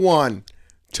 Number one.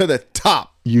 To the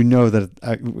top. You know that...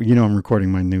 I'm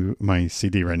recording my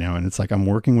CD right now, and it's like I'm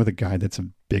working with a guy that's a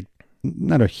big...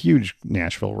 Not a huge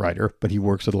Nashville writer, but he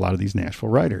works with a lot of these Nashville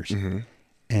writers. Mm-hmm.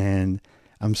 And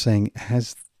I'm saying,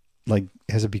 has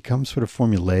it become sort of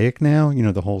formulaic now? You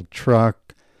know, the whole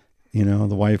truck, you know,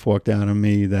 the wife walked out on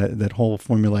me, that whole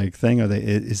formulaic thing.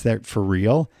 Is that for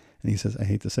real? And he says, I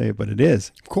hate to say it, but it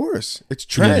is. Of course. It's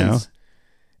trends. You know?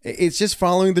 It's just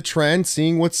following the trend,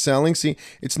 seeing what's selling.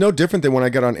 It's no different than when I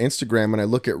get on Instagram and I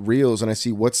look at reels and I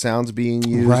see what sounds being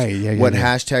used, what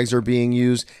hashtags are being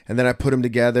used, and then I put them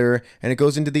together and it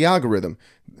goes into the algorithm.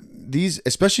 These,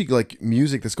 especially like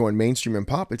music that's going mainstream and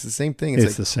pop, it's the same thing. It's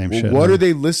like, the same shit. What are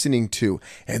they listening to?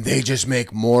 And they just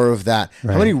make more of that.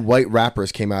 Right. How many white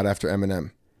rappers came out after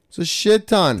Eminem? It's a shit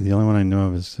ton. The only one I know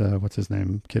of is, what's his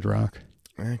name? Kid Rock.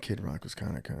 Kid Rock was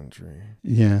kind of country.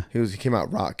 Yeah. He came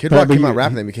out rock. Kid Rock came out rap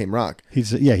and then became rock.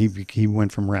 He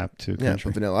went from rap to country.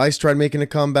 Yeah, Vanilla Ice tried making a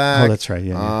comeback. Oh, that's right.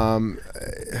 Yeah.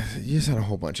 You just had a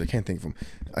whole bunch. I can't think of them.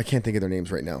 I can't think of their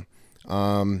names right now.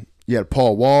 You had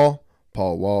Paul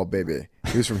Wall, baby.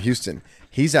 He was from Houston.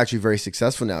 He's actually very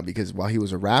successful now because while he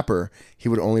was a rapper, he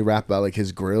would only rap about like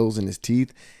his grills and his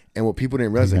teeth. And what people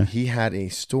didn't realize, like, he had a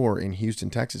store in Houston,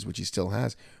 Texas, which he still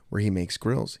has, where he makes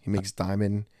grills. He makes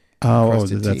diamond. That's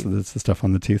the stuff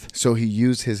on the teeth. So he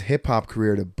used his hip hop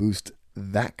career to boost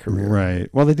that career. Right.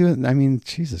 Well, they do it. I mean,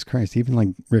 Jesus Christ, even like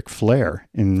Ric Flair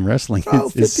in wrestling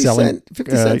is selling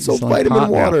 50 Cent sold vitamin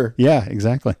water. Now. Yeah,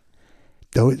 exactly.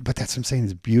 But that's what I'm saying.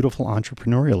 It's beautiful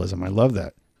entrepreneurialism. I love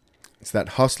that. It's that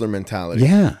hustler mentality.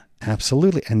 Yeah,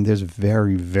 absolutely. And there's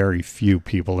very, very few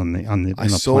people on the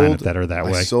planet that are that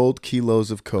way. I sold kilos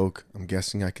of Coke. I'm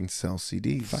guessing I can sell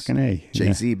CDs. Fucking A.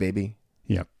 Jay-Z, baby.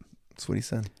 Yep. That's what he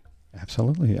said.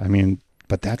 Absolutely. I mean,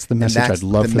 but that's the message I'd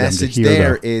love for them to hear. The message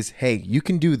there is, hey, you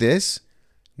can do this.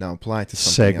 Now apply it to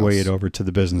something else. Segue it over to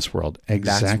the business world.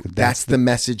 Exactly. That's the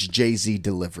message Jay-Z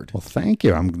delivered. Well, thank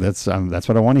you. That's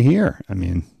what I want to hear. I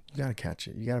mean, you got to catch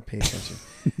it. You got to pay attention.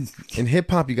 In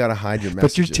hip hop, you got to hide your But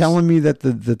messages. you're telling me that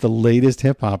the latest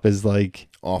hip hop is like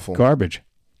awful garbage.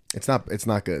 It's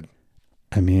not good.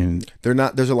 I mean,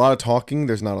 there's a lot of talking.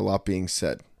 There's not a lot being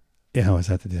said. Yeah, is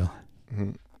that the deal?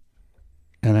 Mm-hmm.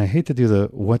 And I hate to do the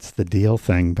what's the deal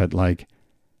thing, but like,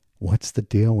 what's the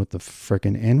deal with the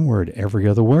frickin' N-word every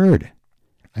other word?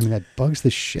 I mean, that bugs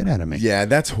the shit out of me. Yeah,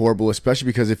 that's horrible, especially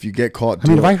because if you get caught... I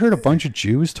mean, if I heard a bunch of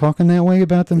Jews talking that way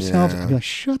about themselves, I'd be like,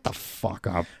 shut the fuck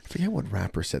up. I forget what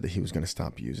rapper said that he was going to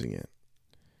stop using it.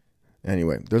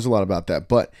 Anyway, there's a lot about that,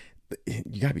 but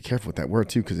you got to be careful with that word,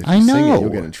 too, because if you sing it, you'll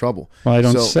get in trouble. Well, I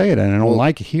don't say it, and I don't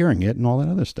like hearing it and all that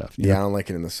other stuff. Yeah, I don't like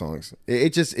it in the songs.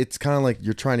 It's kind of like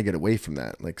you're trying to get away from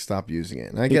that, like stop using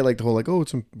it. And I get like the whole like, oh,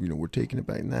 we're taking it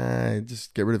back. Nah,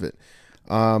 just get rid of it.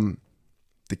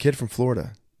 The kid from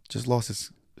Florida just lost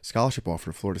his scholarship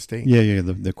offer to Florida State. Yeah,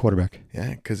 the quarterback.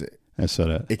 Yeah, because I saw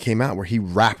that. It came out where he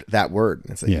rapped that word.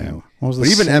 It's like, yeah, but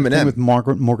even Eminem with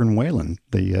Morgan Wallen,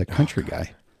 the country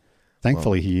guy.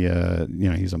 Thankfully, he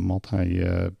he's a multi.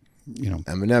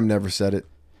 Eminem never said it.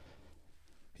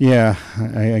 Yeah,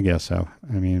 I guess so.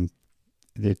 I mean,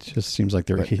 it just seems like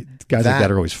guys like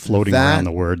that are always floating around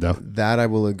the word, though. That I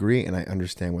will agree, and I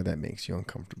understand why that makes you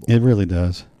uncomfortable. It really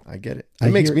does. I get it.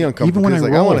 It makes me uncomfortable. Even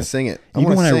when I want to sing it.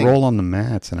 Even when I roll on the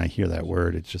mats and I hear that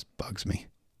word, it just bugs me.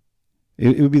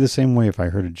 It would be the same way if I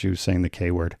heard a Jew saying the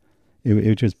K word.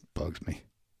 It just bugs me.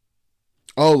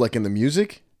 Oh, like in the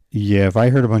music? Yeah, if I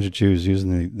heard a bunch of Jews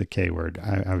using the K word,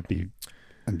 I'd be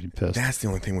pissed. That's the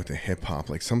only thing with the hip hop.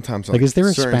 Like sometimes, like is there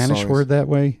a Spanish songs, word that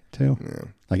way too? Yeah.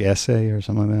 Like essay or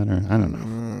something like that, or I don't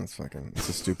know. It's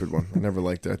a stupid one. I never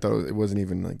liked it. I thought it wasn't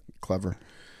even like clever.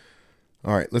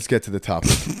 All right, let's get to the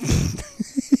topic.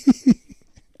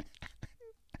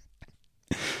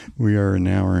 We are an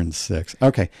hour and 6.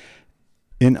 Okay.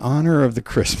 In honor of the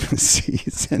Christmas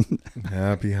season.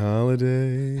 Happy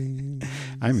holidays.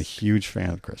 I'm a huge fan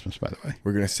of Christmas, by the way.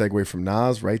 We're going to segue from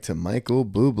Nas right to Michael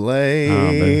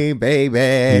Bublé,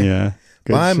 baby. Yeah.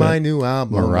 Buy my new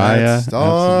album Mariah, at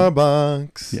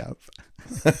Starbucks. Yep.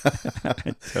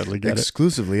 I totally get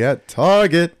Exclusively at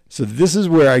Target. So this is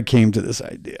where I came to this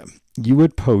idea. You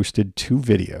had posted 2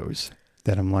 videos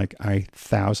that I'm like,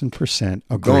 1,000%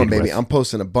 agree going, baby. with. I'm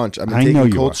posting a bunch. I've been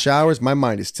taking cold showers. My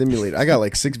mind is stimulated. I got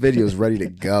like 6 videos ready to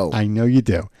go. I know you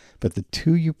do. But the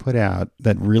 2 you put out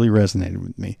that really resonated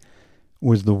with me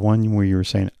was the one where you were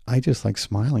saying, I just like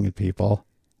smiling at people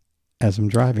as I'm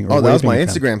driving. That was my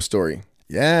Instagram story.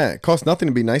 Yeah. It costs nothing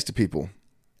to be nice to people.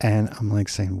 And I'm like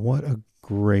saying, what a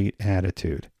great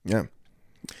attitude. Yeah.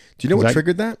 Do you know what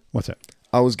triggered that? What's that?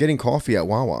 I was getting coffee at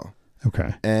Wawa.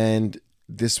 Okay. And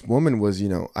this woman was,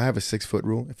 I have a 6-foot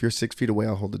rule. If you're 6 feet away,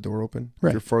 I'll hold the door open. Right.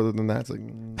 If you're further than that, it's like...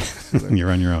 You're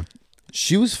on your own.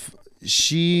 She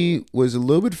was a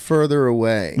little bit further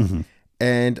away. Mm-hmm.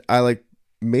 And I like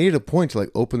made it a point to like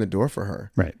open the door for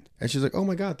her. Right. And she's like, oh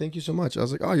my God, thank you so much. I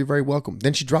was like, oh, you're very welcome.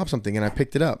 Then she dropped something and I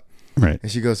picked it up. Right.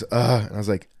 And she goes, and I was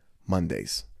like,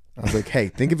 Mondays. I was like, hey,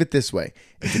 think of it this way.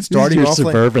 If it's starting off off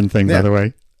suburban thing, by the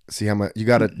way. See how much you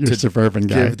got to suburban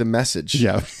guy. Give the message.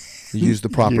 Yeah. You use the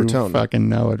proper tone. You fucking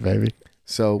know it, baby.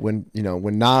 So when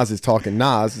Nas is talking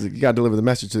Nas, you got to deliver the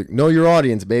message to know your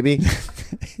audience, baby.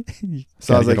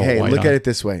 So I was like, hey, look at it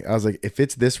this way. I was like, if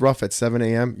it's this rough at 7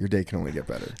 a.m., your day can only get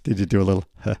better. Did you do a little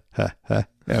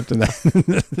after that?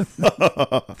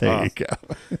 There you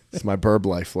go. It's my Burb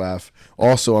Life laugh.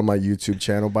 Also on my YouTube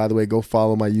channel. By the way, go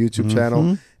follow my YouTube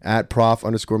channel at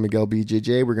prof_Miguel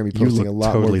BJJ. We're going to be posting a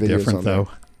lot more videos different, on though.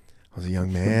 there. I was a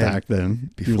young man back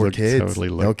then. Before kids. Totally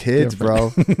no kids,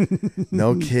 bro.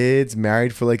 No kids.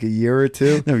 Married for like a year or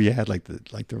 2. No, you had like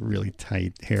the really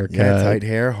tight haircut. Yeah, tight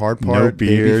hair, hard part, no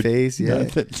beard, baby face. Yeah.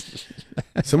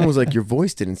 Someone was like, your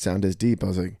voice didn't sound as deep. I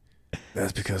was like,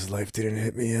 That's because life didn't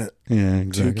hit me yet. Yeah,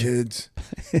 exactly. 2 kids.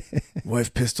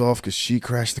 Wife pissed off because she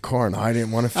crashed the car and I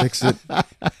didn't want to fix it.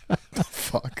 The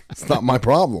fuck? It's not my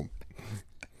problem.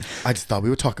 I just thought we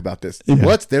would talk about this. Yeah.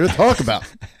 What's there to talk about?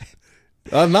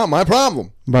 Not my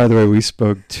problem. By the way, we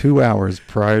spoke 2 hours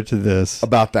prior to this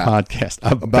about that podcast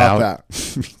about that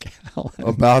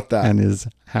about that and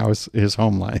his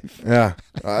home life. Yeah,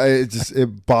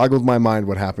 it boggled my mind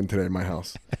what happened today in my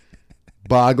house.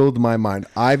 Boggled my mind.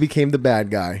 I became the bad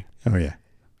guy. Oh yeah,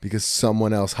 because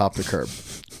someone else hopped the curb.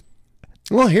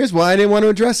 Well, here's why I didn't want to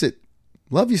address it.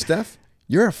 Love you, Steph.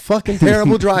 You're a fucking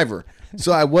terrible driver.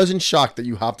 So I wasn't shocked that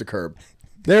you hopped the curb.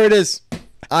 There it is.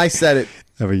 I said it.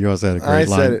 No, but you also had a great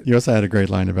line. You also had a great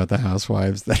line about the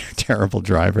housewives that are terrible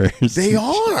drivers. They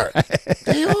are.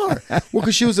 They are. Well,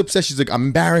 because she was upset. She's like, I'm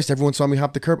embarrassed. Everyone saw me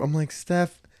hop the curb. I'm like,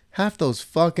 Steph, half those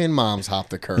fucking moms hop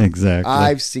the curb. Exactly.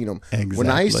 I've seen them. Exactly. When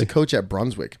I used to coach at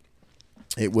Brunswick,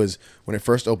 it was when it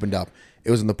first opened up.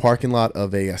 It was in the parking lot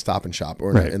of a Stop and Shop,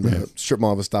 or in the strip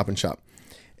mall of a Stop and Shop.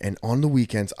 And on the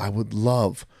weekends, I would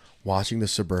love watching the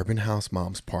suburban house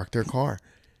moms park their car.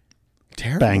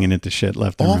 Terrible. Banging into shit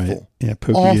left and Awful. right. Yeah,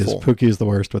 Pookie is the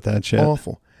worst with that shit.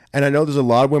 Awful. And I know there's a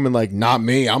lot of women like, not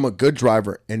me, I'm a good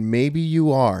driver. And maybe you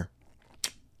are.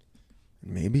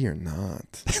 Maybe you're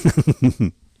not.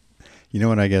 You know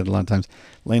what I get a lot of times?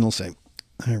 Lane will say,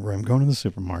 I'm going to the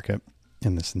supermarket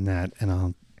and this and that,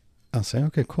 and I'll say,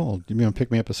 okay, cool. You want to pick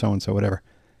me up a so-and-so, whatever.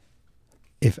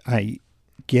 If I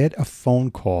get a phone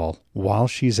call while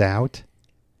she's out,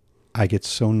 I get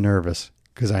so nervous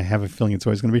because I have a feeling it's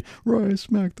always going to be, right,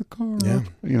 smack the car up.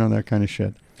 You know, that kind of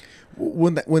shit.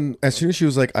 When as soon as she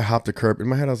was like, I hopped the curb, in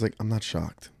my head I was like, I'm not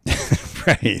shocked.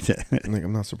 Right.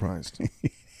 I'm not surprised.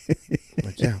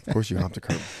 Like, yeah, of course you hopped the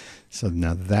curb. So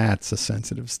now that's a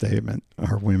sensitive statement.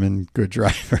 Are women good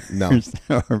drivers? No.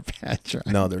 Or bad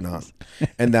drivers? No, they're not.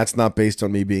 And that's not based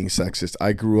on me being sexist.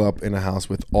 I grew up in a house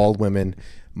with all women.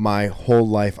 My whole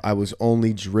life, I was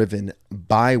only driven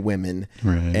by women.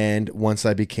 Right. And once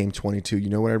I became 22, you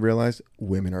know what I realized?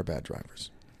 Women are bad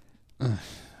drivers.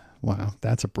 Wow,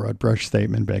 that's a broad brush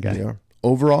statement, big guy. They are.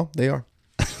 Overall, they are.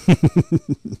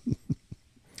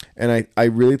 And I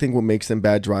really think what makes them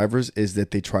bad drivers is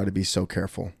that they try to be so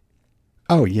careful.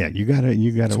 Oh yeah, you gotta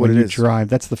when you drive.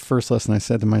 That's the first lesson I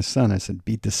said to my son. I said,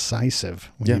 be decisive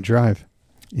when you drive.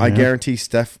 I guarantee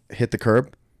Steph hit the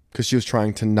curb because she was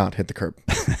trying to not hit the curb.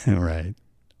 Right.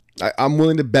 I'm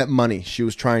willing to bet money she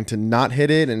was trying to not hit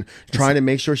it and trying to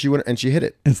make sure she wouldn't, and she hit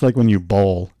it. It's like when you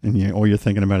bowl and all you're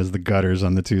thinking about is the gutters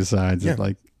on the two sides. Yeah. It's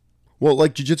like, well,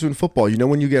 like jiu-jitsu and football. You know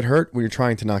when you get hurt? When you're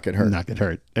trying to not get hurt. Not get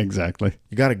hurt. Exactly.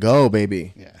 You got to go,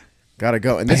 baby. Yeah. Got to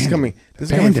go. And this is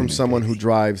coming from someone who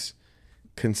drives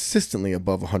consistently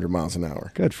above 100 miles an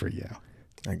hour. Good for you.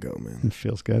 I go, man. It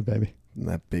feels good, baby. And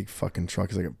that big fucking truck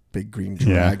is like a big green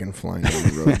dragon flying down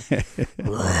the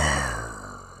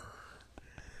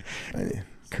road.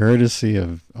 Courtesy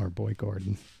of our boy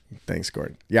Gordon. Thanks,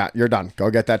 Gordon. Yeah, you're done. Go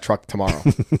get that truck tomorrow.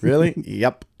 Really?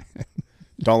 Yep.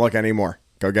 Don't look anymore.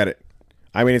 Go get it.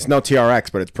 I mean, it's no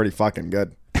TRX, but it's pretty fucking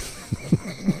good.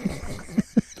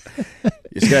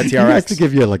 You just get a TRX. He has to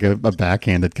give you like a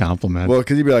backhanded compliment. Well,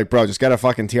 because he'd be like, bro, just get a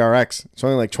fucking TRX. It's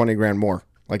only like 20 grand more.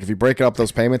 Like if you break up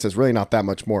those payments, it's really not that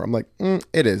much more. I'm like,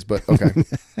 it is, but okay.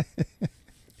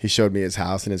 He showed me his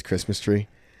house and his Christmas tree.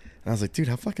 And I was like, dude,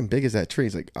 how fucking big is that tree?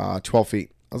 He's like, 12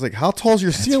 feet. I was like, how tall is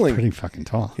your ceiling? Pretty fucking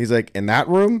tall. He's like, in that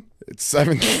room, it's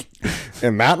 7.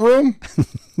 In that room,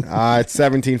 it's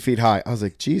 17 feet high. I was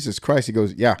like, Jesus Christ. He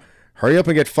goes, yeah, hurry up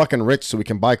and get fucking rich so we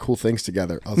can buy cool things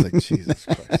together. I was like, Jesus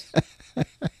Christ. I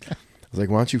was like,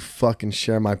 why don't you fucking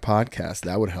share my podcast?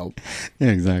 That would help. Yeah,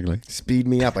 exactly. Speed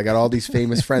me up. I got all these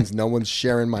famous friends. No one's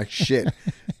sharing my shit.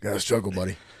 Gotta struggle,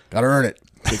 buddy. Gotta earn it.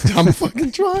 Like, I'm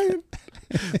fucking trying.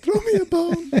 Throw me a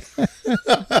bone.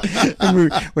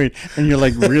 Wait, and you're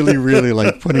like really, really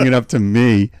like putting it up to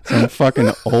me, some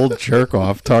fucking old jerk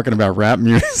off talking about rap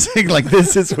music. Like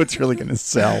this is what's really gonna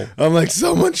sell. I'm like,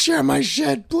 someone share my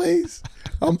shit, please.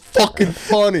 I'm fucking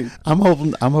funny. I'm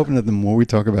hoping that the more we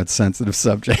talk about sensitive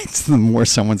subjects, the more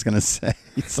someone's gonna say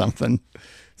something.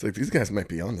 It's like these guys might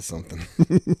be onto something.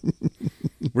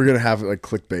 We're gonna have like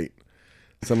clickbait.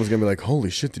 Someone's going to be like, holy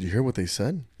shit, did you hear what they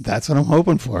said? That's what I'm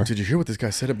hoping for. Did you hear what this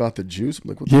guy said about the Jews? I'm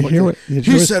like, what the fuck?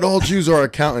 He said all Jews are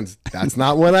accountants. That's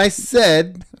not what I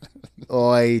said.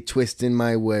 Oi, twisting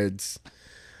my words.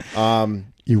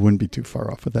 You wouldn't be too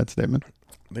far off with that statement.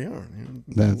 They are.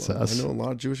 That's us. I know a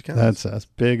lot of Jewish accountants. That's us.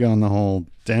 Big on the whole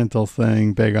dental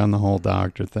thing, big on the whole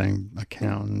doctor thing,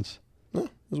 accountants. No,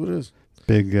 that's what it is.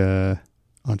 Big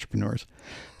entrepreneurs.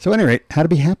 So, at any rate, how to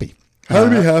be happy. How to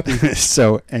be happy.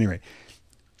 So, anyway.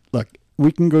 Look,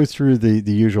 we can go through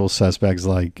the usual suspects,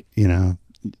 like,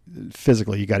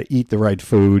 physically, you got to eat the right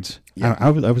foods. Yeah. I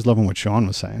was loving what Sean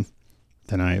was saying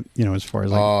tonight, as far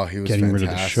as he was getting rid of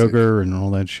the sugar and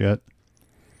all that shit.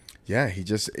 Yeah,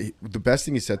 the best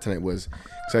thing he said tonight was,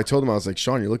 because I told him, I was like,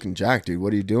 Sean, you're looking jacked, dude.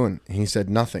 What are you doing? And he said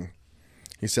nothing.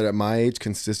 He said, at my age,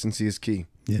 consistency is key.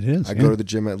 It is. I go to the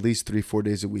gym at least 3-4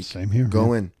 days a week. Same here.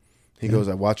 Go in. He goes,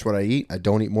 I watch what I eat. I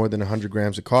don't eat more than 100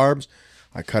 grams of carbs.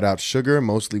 I cut out sugar,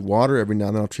 mostly water. Every now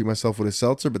and then I'll treat myself with a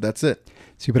seltzer, but that's it.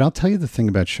 See, but I'll tell you the thing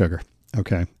about sugar,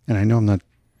 okay? And I know I'm not...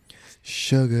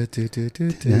 Sugar, honey,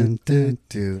 See,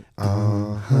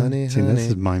 honey. this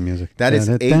is my music. That is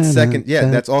 8 seconds. Yeah,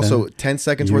 that's also 10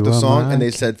 seconds worth of song, and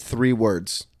they said 3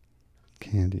 words.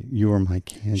 Candy. You are my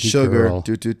candy sugar, girl.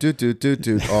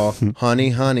 Oh,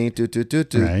 honey, honey,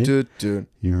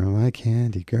 You're my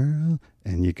candy girl,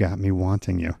 and you got me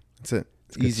wanting you. That's it.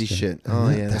 Easy shit. Oh,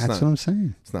 yeah. That's what I'm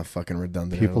saying. It's not fucking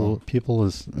redundant at all. People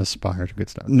aspire to good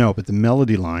stuff. No, but the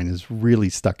melody line is really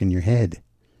stuck in your head.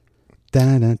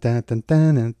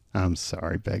 I'm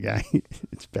sorry, big guy.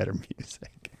 It's better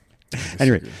music.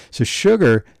 Anyway, so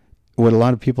sugar, what a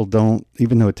lot of people don't,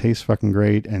 even though it tastes fucking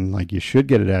great and like you should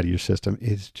get it out of your system,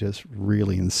 is just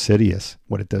really insidious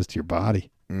what it does to your body.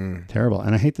 Terrible.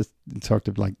 And I hate to talk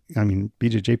to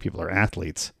BJJ people are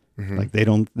athletes. Mm-hmm. Like they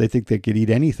think they could eat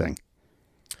anything.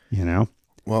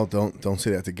 Well, don't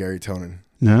say that to Gary Tonin.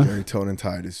 No? Gary Tonin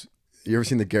diet is... You ever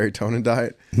seen the Gary Tonin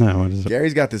diet? No, what is it?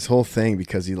 Gary's got this whole thing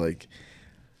because he I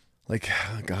want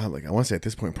to say at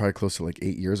this point, probably close to 8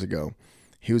 years ago,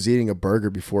 he was eating a burger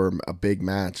before a big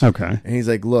match. Okay. And he's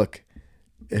like, look,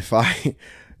 if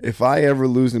I ever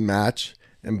lose a match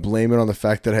and blame it on the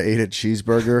fact that I ate a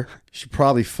cheeseburger, you should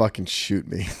probably fucking shoot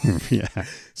me. Yeah.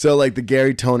 So the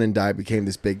Gary Tonin diet became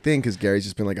this big thing because Gary's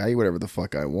just been like, I eat whatever the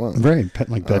fuck I want. Right.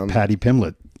 Like that Patty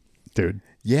Pimlet dude.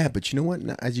 Yeah, but you know what?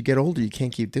 As you get older, you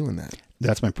can't keep doing that.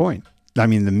 That's my point. I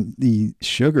mean, the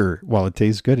sugar, while it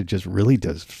tastes good, it just really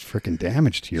does freaking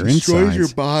damage to your destroys insides. Your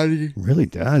body. It really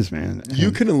does, man. You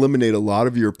can eliminate a lot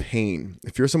of your pain.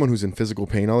 If you're someone who's in physical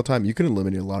pain all the time, you can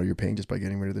eliminate a lot of your pain just by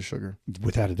getting rid of the sugar.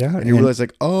 Without a doubt. And you realize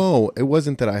it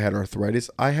wasn't that I had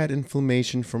arthritis. I had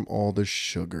inflammation from all the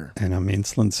sugar. And I'm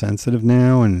insulin sensitive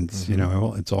now, and it's,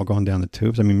 it's all going down the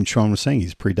tubes. I mean, Sean was saying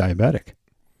he's pre-diabetic.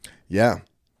 Yeah.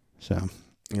 So...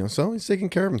 so he's taking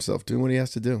care of himself, doing what he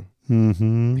has to do.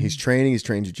 Mm-hmm. He's training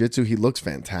jiu-jitsu. He looks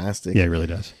fantastic. Yeah, he really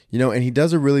does. And he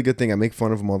does a really good thing. I make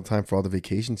fun of him all the time for all the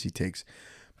vacations he takes.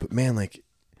 But man,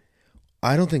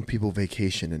 I don't think people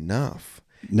vacation enough.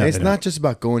 No, it's not just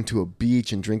about going to a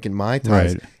beach and drinking Mai Tais.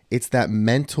 Right. It's that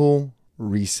mental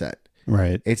reset.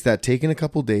 Right. It's that taking a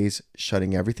couple days,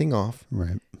 shutting everything off,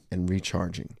 right, and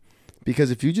recharging.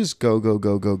 Because if you just go,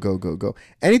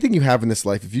 anything you have in this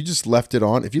life, if you just left it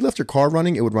on, if you left your car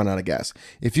running, it would run out of gas.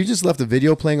 If you just left a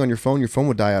video playing on your phone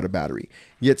would die out of battery.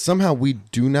 Yet somehow we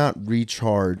do not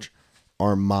recharge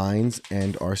our minds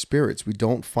and our spirits. We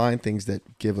don't find things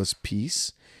that give us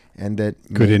peace and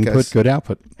that good make input, us good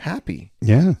output, happy.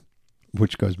 Yeah,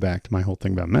 which goes back to my whole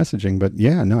thing about messaging. But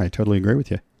yeah, no, I totally agree with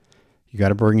you. You got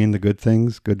to bring in the good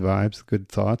things, good vibes, good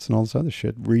thoughts, and all this other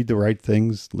shit. Read the right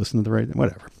things, listen to the right,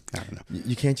 whatever. I don't know.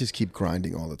 You can't just keep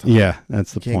grinding all the time. Yeah,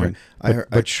 that's the point.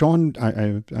 But Sean,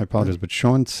 I apologize, but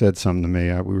Sean said something to me.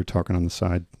 We were talking on the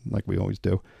side like we always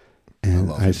do.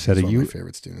 And I said, "Are you one of my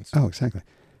favorite students?" Oh, exactly.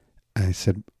 I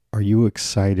said, "Are you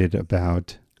excited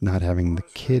about not having the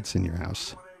kids in your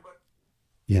house?"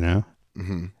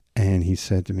 Mm-hmm. And he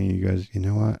said to me, he goes, "You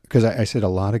know what?" Because I said a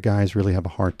lot of guys really have a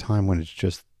hard time when it's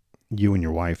just you and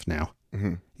your wife now.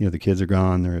 Mm-hmm. The kids are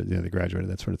gone, they graduated,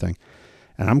 that sort of thing.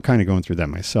 And I'm kind of going through that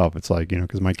myself. It's like,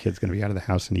 because my kid's going to be out of the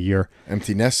house in a year.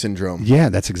 Empty nest syndrome. Yeah,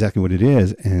 that's exactly what it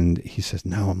is. And he says,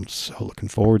 no, I'm so looking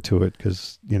forward to it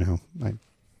because, I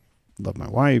love my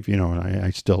wife, and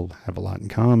I still have a lot in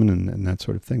common and that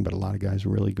sort of thing. But a lot of guys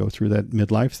really go through that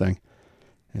midlife thing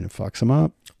and it fucks them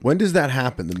up. When does that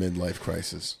happen, the midlife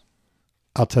crisis?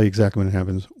 I'll tell you exactly when it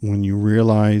happens. When you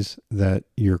realize that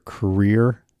your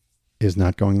career is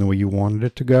not going the way you wanted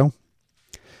it to go.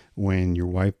 When your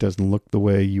wife doesn't look the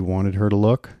way you wanted her to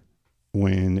look,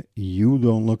 when you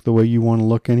don't look the way you want to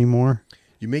look anymore.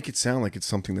 You make it sound like it's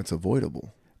something that's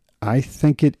avoidable. I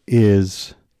think it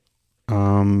is,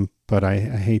 but I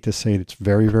hate to say it, it's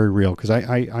very, very real because I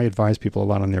advise people a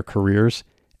lot on their careers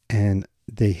and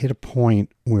they hit a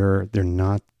point where they're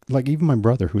not, like even my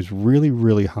brother who's really,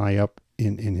 really high up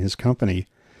in his company,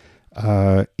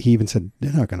 he even said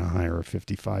they're not going to hire a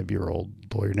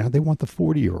 55-year-old lawyer now. They want the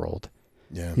 40-year-old.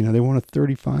 Yeah. They want a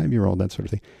 35-year-old, that sort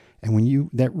of thing. And when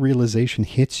that realization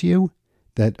hits you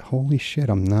that, holy shit,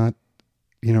 I'm not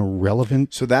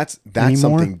relevant. So that's anymore.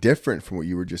 something different from what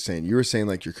you were just saying. You were saying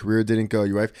like your career didn't go,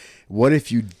 your wife. What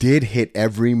if you did hit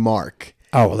every mark?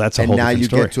 Oh, well, that's a whole different story.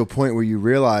 And now you get to a point where you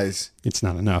realize it's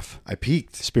not enough. I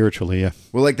peaked Spiritually, yeah.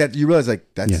 Well, like that, you realize like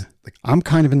that's. Yeah. Like, I'm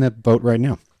kind of in that boat right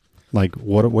now. Like,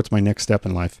 what's my next step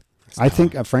in life? I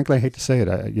think, frankly, I hate to say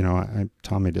it.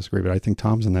 Tom may disagree, but I think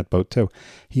Tom's in that boat too.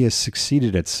 He has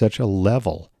succeeded at such a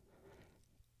level.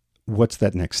 What's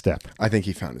that next step? I think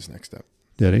he found his next step.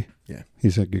 Did he? Yeah.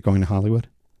 He's going to Hollywood?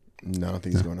 No, I don't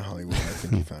think he's going to Hollywood. I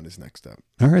think he found his next step.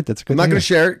 All right, that's good. I'm not going to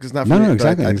share it because it's not for me. No,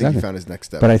 exactly. I think he found his next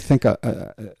step. But I think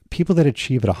people that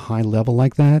achieve at a high level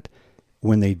like that,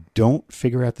 when they don't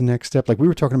figure out the next step, like we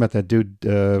were talking about that dude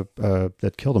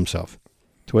that killed himself,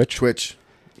 Twitch.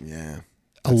 Yeah.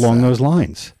 Along those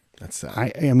lines. That's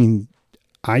sad. I mean,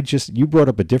 you brought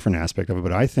up a different aspect of it,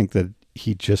 but I think that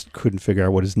he just couldn't figure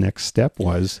out what his next step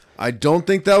was. I don't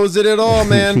think that was it at all,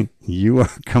 man. You are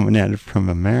coming at it from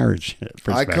a marriage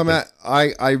perspective.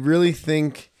 I really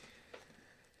think,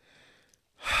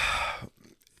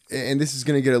 and this is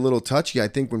going to get a little touchy. I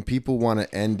think when people want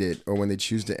to end it or when they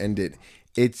choose to end it,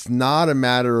 it's not a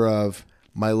matter of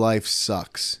my life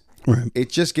sucks. Right. It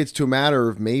just gets to a matter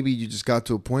of maybe you just got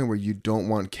to a point where you don't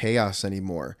want chaos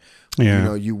anymore.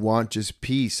 Yeah. You want just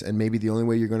peace, and maybe the only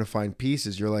way you're going to find peace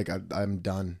is you're like, I'm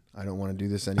done. I don't want to do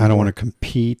this anymore. I don't want to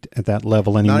compete at that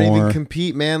level anymore. Not even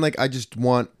compete, man. Like, I just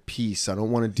want peace. I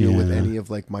don't want to deal with any of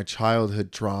like my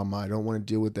childhood trauma. I don't want to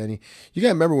deal with any. You got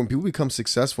to remember when people become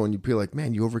successful and you feel like,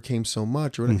 man, you overcame so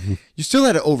much, or you still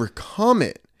had to overcome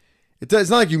it. It's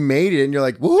not like you made it and you're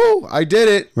like, woohoo, I did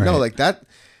it. Right. No, like that.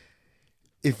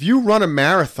 If you run a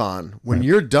marathon, when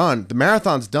you're done, the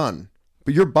marathon's done.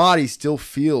 But your body still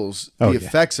feels the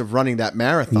effects of running that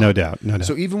marathon. No doubt.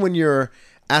 So even when you're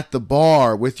at the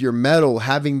bar with your medal,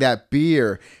 having that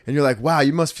beer, and you're like, wow,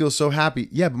 you must feel so happy.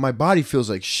 Yeah, but my body feels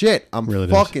like shit. I'm really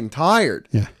fucking tired.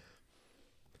 Yeah.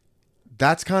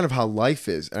 That's kind of how life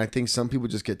is. And I think some people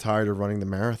just get tired of running the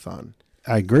marathon.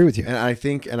 I agree with you. And I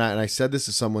think, and I said this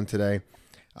to someone today,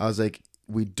 I was like,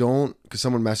 because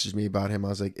someone messaged me about him. I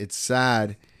was like, it's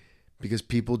sad because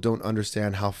people don't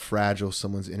understand how fragile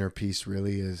someone's inner peace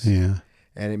really is. Yeah.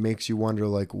 And it makes you wonder,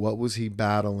 like, what was he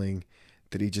battling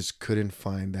that he just couldn't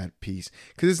find that peace?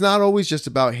 Because it's not always just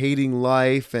about hating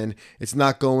life and it's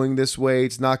not going this way,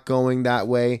 it's not going that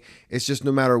way. It's just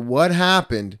no matter what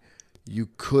happened, you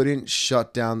couldn't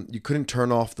shut down, you couldn't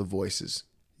turn off the voices.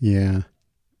 Yeah.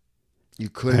 You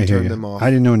couldn't turn them off.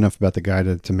 I didn't know enough about the guy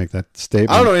to make that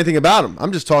statement. I don't know anything about him.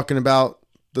 I'm just talking about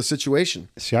the situation.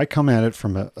 See, I come at it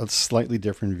from a slightly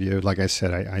different view. Like I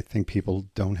said, I think people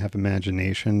don't have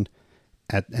imagination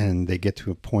and they get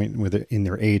to a point where they're in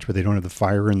their age where they don't have the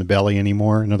fire in the belly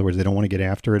anymore. In other words, they don't want to get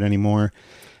after it anymore.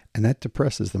 And that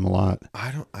depresses them a lot.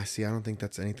 I don't think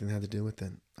that's anything that had to do with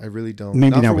it. I really don't.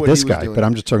 Maybe not with this guy, but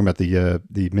I'm just talking about the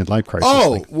midlife crisis.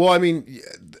 Oh, thing. Well, I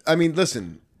mean,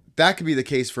 listen, that could be the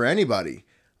case for anybody.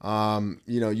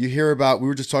 You hear about, we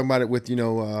were just talking about it with,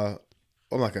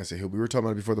 I'm not going to say who, we were talking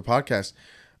about it before the podcast.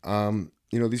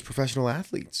 These professional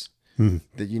athletes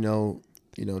that,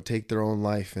 take their own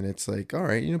life, and it's like, all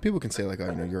right, people can say like,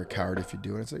 oh, you're a coward if you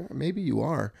do it. It's like, maybe you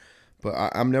are, but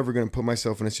I'm never going to put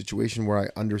myself in a situation where I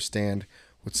understand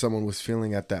what someone was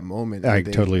feeling at that moment. I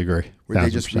totally agree. Where they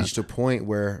just reached a point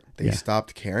where they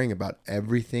stopped caring about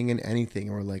everything and anything,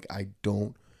 or like, I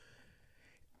don't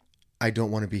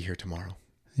want to be here tomorrow.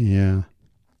 Yeah.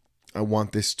 I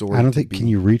want this story. I don't think. Can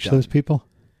you reach those people?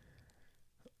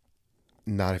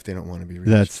 Not if they don't want to be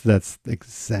reached. That's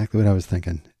exactly what I was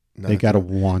thinking. They got to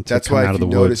want to come out of the woods. That's why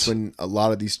if you notice when a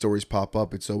lot of these stories pop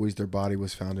up, it's always their body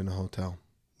was found in a hotel.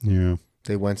 Yeah.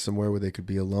 They went somewhere where they could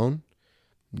be alone.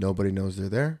 Nobody knows they're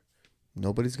there.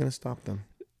 Nobody's going to stop them.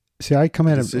 See, I come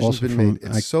at it also been from... made.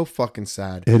 It's so fucking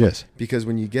sad. It is. Because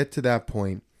when you get to that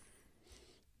point,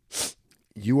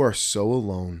 you are so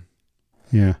alone.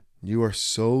 Yeah. You are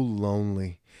so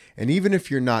lonely. And even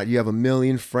if you're not, you have a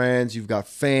million friends, you've got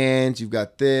fans, you've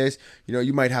got this,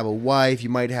 you might have a wife, you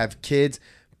might have kids,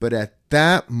 but at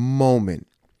that moment,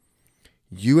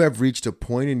 you have reached a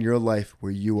point in your life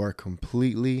where you are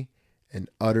completely and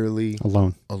utterly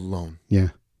alone. Yeah.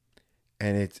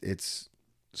 And it's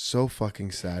so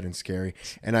fucking sad and scary.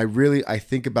 And I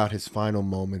think about his final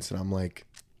moments and I'm like,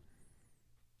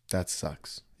 that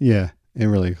sucks. Yeah. It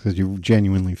really, because you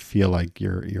genuinely feel like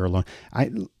you're alone.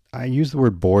 I use the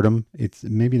word boredom. It's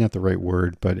maybe not the right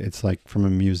word, but it's like from a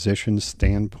musician's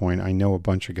standpoint, I know a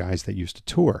bunch of guys that used to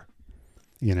tour.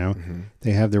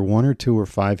 They have their 1 or 2 or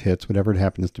 5 hits, whatever it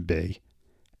happens to be,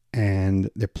 and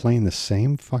they're playing the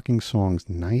same fucking songs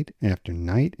night after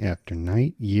night after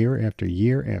night, year after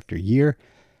year after year,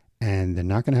 and they're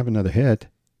not going to have another hit.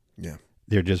 Yeah.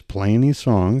 They're just playing these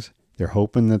songs. They're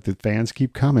hoping that the fans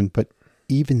keep coming. But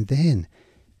even then,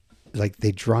 like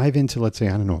they drive into, let's say,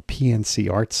 I don't know, a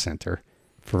PNC Arts Center,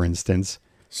 for instance.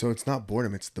 So it's not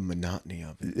boredom, it's the monotony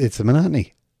of it. It's the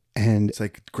monotony. And it's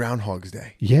like Groundhog's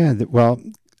Day. Yeah. Well,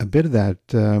 a bit of that,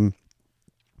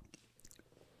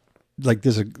 like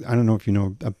there's I don't know if you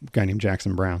know a guy named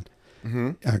Jackson Brown.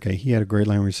 Mm-hmm. Okay. He had a great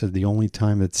line where he said, the only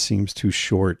time that seems too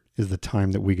short is the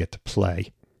time that we get to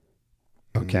play.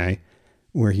 Okay.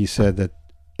 Where he said that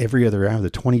every other hour, the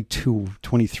 22,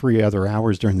 23 other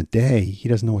hours during the day, he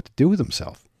doesn't know what to do with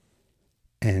himself.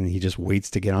 And he just waits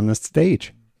to get on the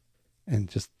stage. And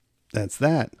just, that's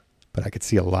that. But I could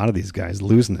see a lot of these guys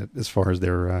losing it as far as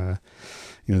their,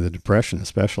 the depression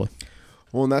especially.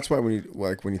 Well, and that's why when you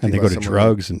think and they about go to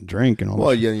drugs and drink and all that.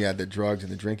 Well, yeah, you had the drugs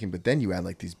and the drinking, but then you had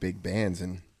like these big bands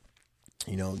and,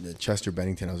 Chester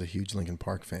Bennington, I was a huge Linkin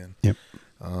Park fan. Yep.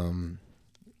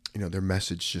 Their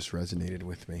message just resonated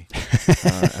with me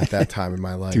at that time in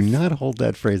my life. Do not hold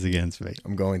that phrase against me.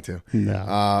 I'm going to.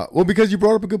 No. Well, because you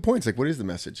brought up a good point. It's like, what is the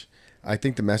message? I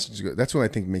think the message, that's what I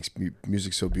think makes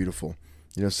music so beautiful.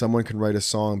 Someone can write a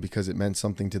song because it meant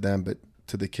something to them, but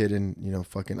to the kid in,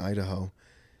 fucking Idaho,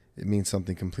 it means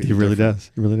something completely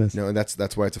different. It really does. And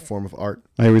that's why it's a form of art.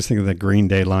 I always think of that Green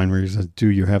Day line where he says, do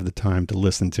you have the time to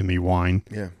listen to me whine?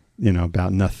 Yeah.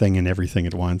 About nothing and everything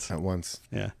at once. At once.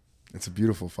 Yeah. It's a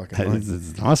beautiful fucking line. It's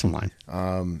an awesome line.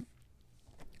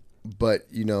 But,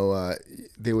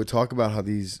 they would talk about how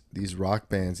these rock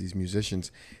bands, these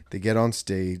musicians, they get on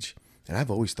stage, and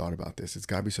I've always thought about this. It's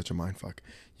got to be such a mindfuck.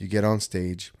 You get on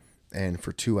stage, and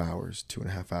for 2 hours,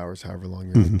 2.5 hours, however long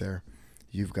you're out there,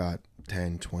 you've got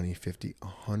 10, 20, 50,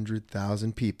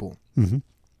 100,000 people. Mm-hmm.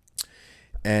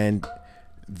 And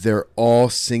they're all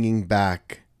singing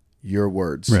back your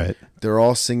words. Right. They're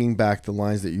all singing back the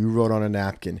lines that you wrote on a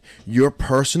napkin. Your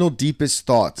personal deepest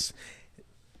thoughts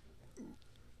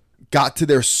got to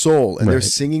their soul, and they're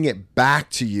singing it back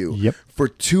to you. Yep. For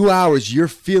 2 hours, you're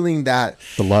feeling that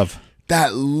love,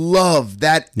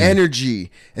 that energy.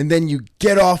 And then you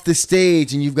get off the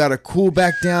stage and you've got to cool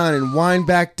back down and wind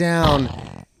back down.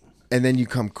 And then you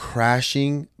come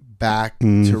crashing back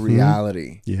to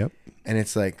reality. Yep. And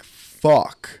it's like,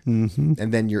 fuck. Mm-hmm.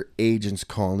 And then your agent's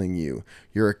calling you.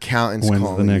 Your accountant's When's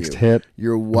calling the next you. hit?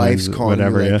 Your wife's calling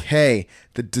whatever, you like, hey,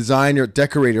 the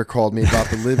decorator called me about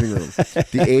the living room.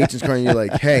 The agent's calling you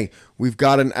like, hey, we've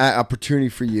got an opportunity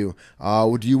for you.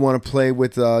 Do you want to play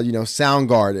with,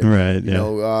 Soundgarden?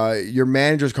 Right, Your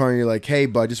manager's calling you like, hey,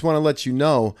 bud, just want to let you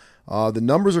know, the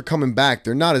numbers are coming back.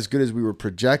 They're not as good as we were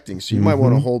projecting. So you might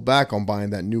want to hold back on buying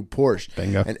that new Porsche.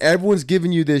 Bingo. And everyone's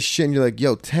giving you this shit. And you're like,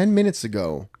 yo, 10 minutes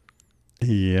ago,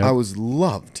 I was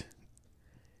loved.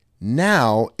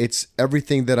 Now it's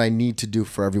everything that I need to do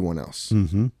for everyone else.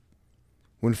 Mm-hmm.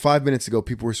 When 5 minutes ago,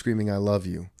 people were screaming, I love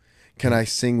you. Can I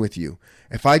sing with you?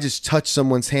 If I just touched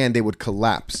someone's hand, they would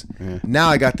collapse. Yeah. Now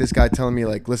I got this guy telling me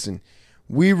like, listen,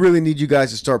 we really need you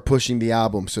guys to start pushing the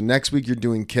album. So next week you're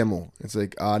doing Kimmel. It's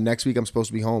like, next week I'm supposed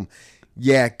to be home.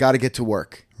 Yeah, got to get to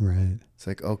work. Right. It's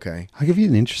like, okay. I'll give you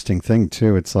an interesting thing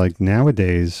too. It's like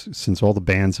nowadays, since all the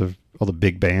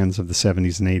big bands of the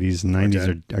 70s and 80s and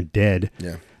 90s are dead.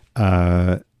 Yeah.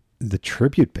 The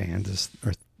tribute bands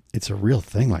it's a real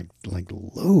thing. Like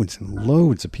loads and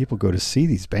loads of people go to see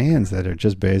these bands that are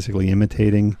just basically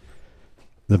imitating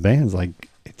the bands. Like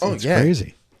it's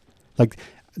crazy. Like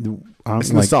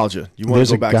it's nostalgia. You want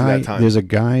to go back to that time. There's a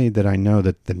guy that I know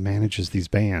that manages these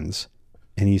bands,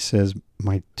 and he says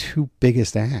my two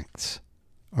biggest acts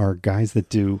are guys that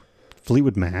do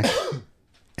Fleetwood Mac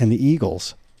and the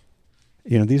Eagles.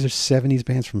 These are 70s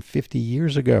bands from 50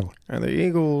 years ago. And the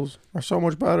Eagles are so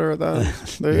much better than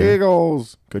the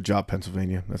Eagles. Good job,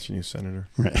 Pennsylvania. That's your new senator.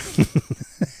 Right.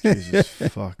 Jesus,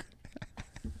 fuck.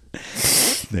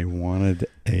 They wanted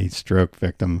a stroke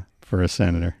victim for a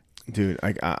senator. Dude,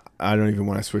 I don't even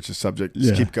want to switch the subject.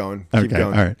 Just keep going. Keep going.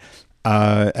 All right.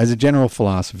 As a general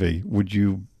philosophy, would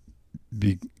you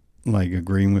be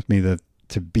agreeing with me that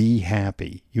to be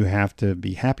happy, you have to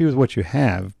be happy with what you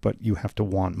have, but you have to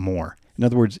want more? In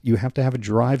other words, you have to have a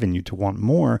drive in you to want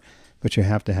more, but you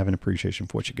have to have an appreciation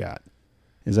for what you got.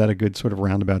 Is that a good sort of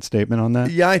roundabout statement on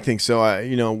that? Yeah, I think so.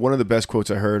 One of the best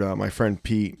quotes I heard, my friend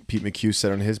Pete McHugh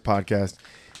said on his podcast,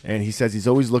 and he says he's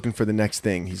always looking for the next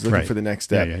thing. He's looking for the next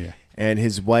step. Yeah. And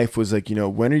his wife was like,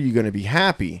 when are you going to be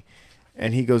happy?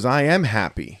 And he goes, I am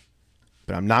happy,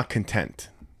 but I'm not content.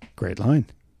 Great line.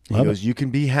 He goes, you can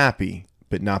be happy,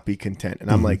 but not be content. And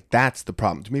I'm like, that's the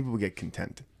problem. Too many people get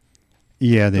content.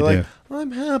 Yeah, they do. Like,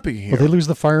 I'm happy here. Well, they lose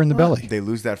the fire in the belly. They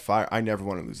lose that fire. I never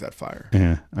want to lose that fire.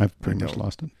 Yeah, I've pretty much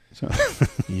lost it. So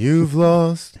You've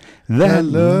lost that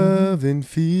love and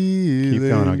feeling. keep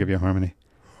going. I'll give you a harmony.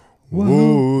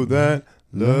 Whoa, that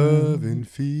love and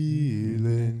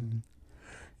feeling.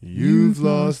 You've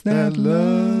lost that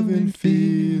love and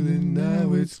feeling.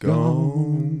 Now it's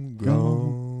gone,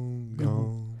 gone,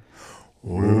 gone.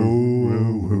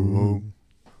 Oh,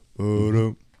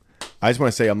 I just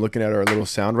want to say, I'm looking at our little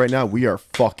sound right now. We are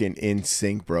fucking in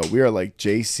sync, bro. We are like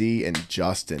JC and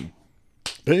Justin.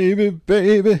 Baby,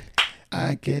 baby,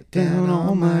 I get down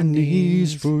on my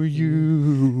knees for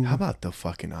you. How about the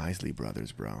fucking Isley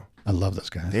Brothers, bro? I love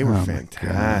those guys. They were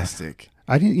fantastic.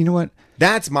 I didn't, you know what?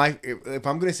 That's my, if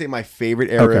I'm going to say my favorite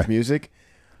era of music,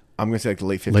 I'm going to say like the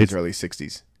late 50s, early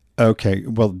 60s. Okay,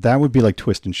 well, that would be like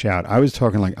Twist and Shout. I was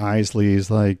talking like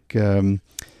Isley's, like,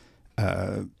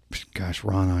 gosh,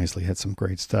 Ron Isley had some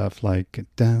great stuff, like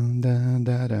down, down,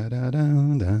 da, da, da,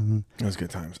 down, down. Those good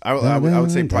times. I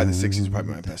would say probably the 60s is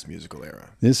probably my best musical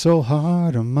era. This old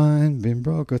heart of mine been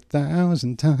broke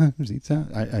 1,000 times.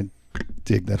 I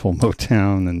dig that whole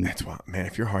Motown. And that's why, man,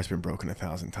 if your heart's been broken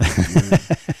 1,000 times,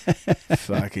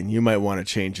 fucking, you might want to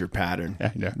change your pattern.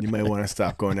 I know. You might want to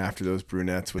stop going after those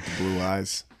brunettes with the blue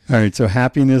eyes. All right, so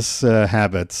happiness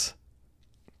habits.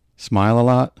 Smile a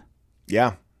lot.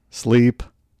 Yeah. Sleep.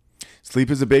 Sleep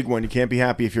is a big one. You can't be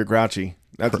happy if you're grouchy.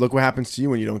 Look what happens to you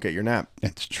when you don't get your nap.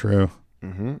 It's true.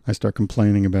 Mm-hmm. I start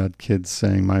complaining about kids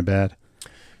saying my bad.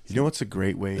 You know what's a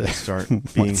great way to start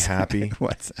being happy?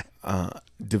 What's that?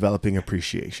 Developing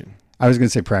appreciation. I was going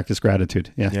to say practice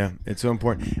gratitude. Yeah. Yeah, it's so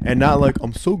important. And not like,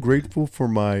 I'm so grateful for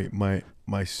my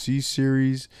C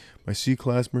series, my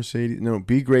C-Class Mercedes. No,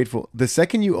 be grateful. The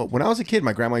second when I was a kid,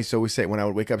 my grandma used to always say, when I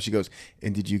would wake up, she goes,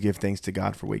 and did you give thanks to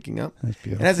God for waking up? That's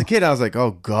beautiful. And as a kid, I was like,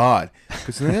 oh, God.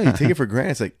 Because you take it for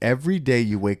granted. It's like every day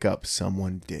you wake up,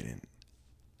 someone didn't.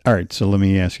 All right, so let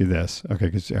me ask you this. Okay,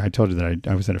 because I told you that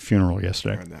I was at a funeral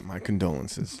yesterday. I heard that. My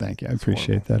condolences. Thank you. I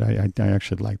appreciate that. I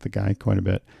actually like the guy quite a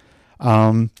bit.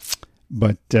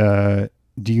 But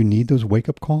do you need those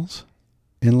wake-up calls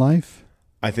in life?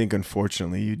 I think,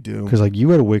 unfortunately, you do. Because, like, you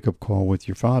had a wake-up call with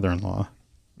your father-in-law.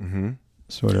 Mm-hmm.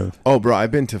 Sort of. Oh, bro,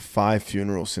 I've been to 5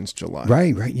 funerals since July.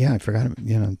 Right. Yeah, I forgot.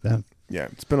 That. Yeah,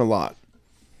 it's been a lot.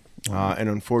 And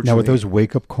unfortunately... Now, were those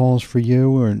wake-up calls for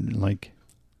you, or, like...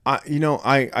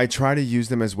 I try to use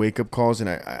them as wake-up calls, and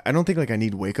I don't think, like, I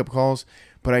need wake-up calls,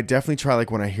 but I definitely try, like,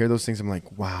 when I hear those things, I'm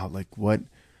like, wow, like, what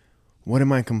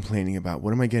am I complaining about?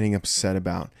 What am I getting upset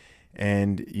about?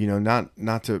 And,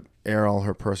 not to air all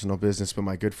her personal business, but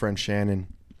my good friend Shannon,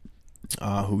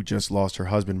 who just lost her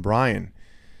husband, Brian,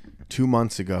 2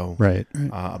 months ago, right.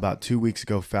 About 2 weeks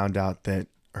ago, found out that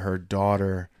her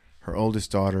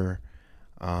oldest daughter,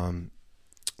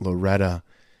 Loretta,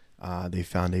 they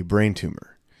found a brain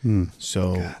tumor.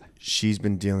 So God. She's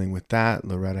been dealing with that.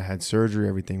 Loretta had surgery.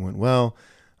 Everything went well.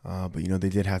 But, they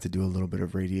did have to do a little bit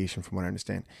of radiation from what I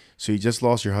understand. So you just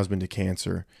lost your husband to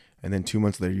cancer. And then 2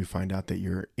 months later, you find out that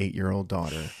your 8-year-old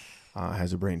daughter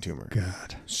has a brain tumor.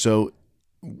 God. So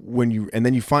you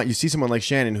see someone like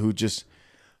Shannon who just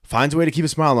finds a way to keep a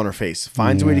smile on her face,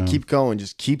 finds a way to keep going,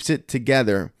 just keeps it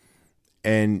together.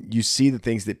 And you see the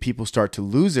things that people start to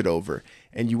lose it over.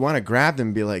 And you want to grab them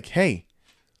and be like, hey,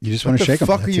 you just want to shake them.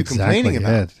 What the fuck are you complaining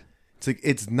about? It. It's like,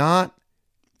 it's not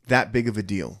that big of a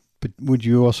deal. But would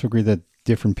you also agree that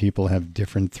different people have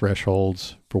different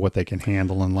thresholds for what they can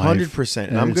handle in life? 100%.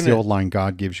 And it's the old line,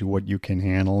 God gives you what you can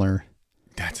handle, or...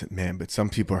 That's it, man. But some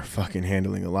people are fucking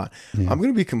handling a lot. Yeah. I'm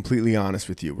going to be completely honest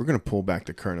with you. We're going to pull back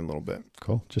the curtain a little bit.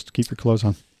 Cool. Just keep your clothes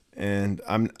on. And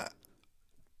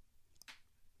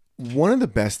one of the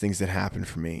best things that happened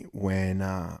for me when,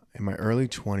 in my early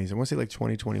 20s, I want to say like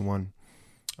 2021,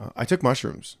 I took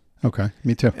mushrooms. Okay,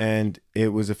 me too. And it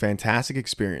was a fantastic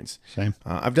experience. Same.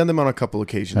 I've done them on a couple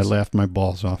occasions. I laughed my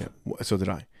balls off. Yeah, so did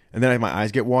I. And then my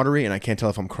eyes get watery, and I can't tell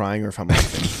if I'm crying or if I'm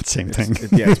laughing. Same thing.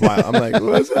 It's wild. I'm like,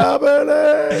 what's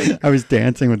happening? I was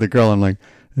dancing with the girl. I'm like,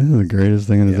 this is the greatest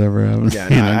thing that's ever happened.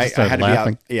 Yeah, I had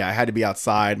laughing. To be out. Yeah, I had to be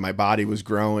outside. My body was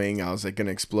growing. I was like going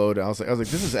to explode. I was like,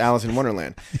 this is Alice in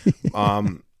Wonderland.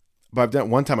 But I've done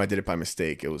one time. I did it by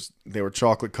mistake. They were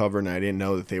chocolate covered, and I didn't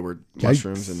know that they were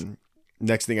mushrooms. And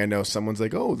next thing I know, someone's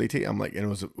like, "Oh, they take." I'm like, and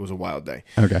it was a wild day.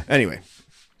 Okay. Anyway,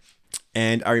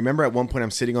 and I remember at one point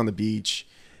I'm sitting on the beach,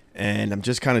 and I'm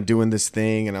just kind of doing this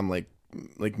thing, and I'm like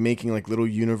making like little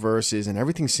universes, and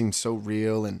everything seems so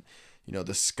real, and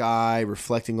the sky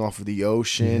reflecting off of the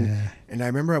ocean. Yeah. And I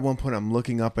remember at one point I'm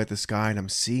looking up at the sky and I'm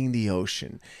seeing the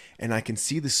ocean, and I can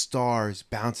see the stars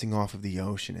bouncing off of the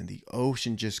ocean, and the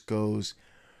ocean just goes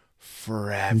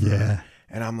forever. Yeah.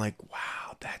 And I'm like,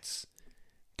 wow, that's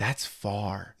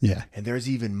far. Yeah. And there's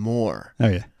even more. Oh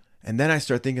yeah. And then I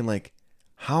start thinking like,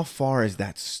 how far is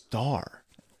that star?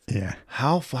 Yeah.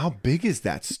 How big is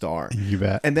that star? You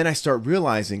bet. And then I start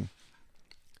realizing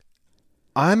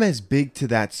I'm as big to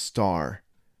that star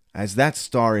as that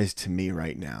star is to me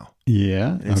right now.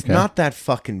 Yeah. And it's not that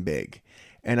fucking big.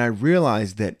 And I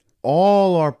realized that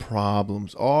all our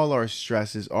problems, all our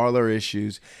stresses, all our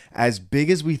issues, as big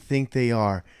as we think they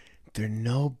are, they're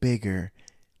no bigger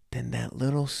than that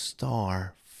little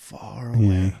star far away.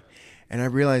 Yeah. And I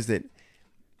realized that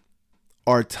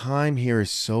our time here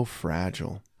is so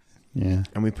fragile. Yeah.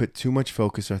 And we put too much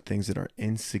focus on things that are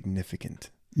insignificant.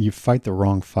 You fight the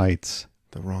wrong fights.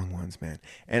 The wrong ones, man.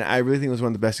 And I really think it was one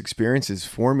of the best experiences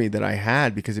for me that I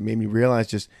had, because it made me realize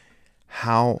just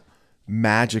how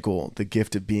magical the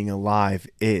gift of being alive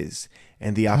is,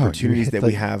 and the opportunities that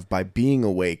we have by being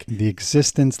awake. The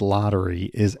existence lottery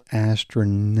is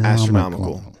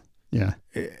astronomical. Yeah.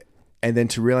 And then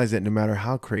to realize that no matter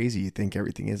how crazy you think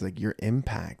everything is, like your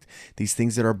impact, these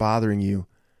things that are bothering you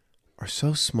are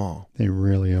so small. They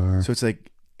really are. So it's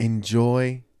like,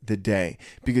 enjoy the day,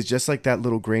 because just like that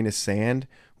little grain of sand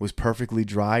was perfectly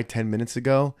dry 10 minutes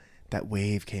ago, that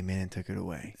wave came in and took it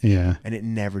away. Yeah. And it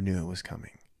never knew it was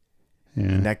coming. Yeah.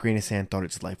 And that grain of sand thought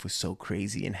its life was so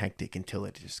crazy and hectic until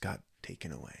it just got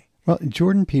taken away. Well,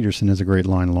 Jordan Peterson has a great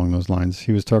line along those lines.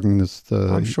 He was talking this.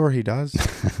 I'm sure he does.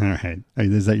 All right.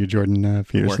 Is that your Jordan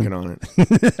Peterson? Working on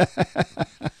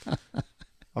it.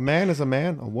 A man is a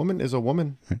man. A woman is a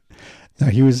woman. No,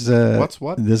 he was. What's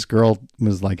what? This girl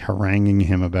was like haranguing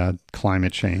him about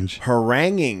climate change.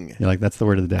 Haranguing. You're like, that's the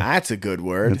word of the day. That's a good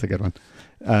word. That's a good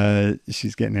one.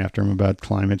 She's getting after him about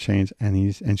climate change,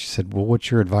 and she said, "Well, what's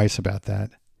your advice about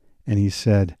that?" And he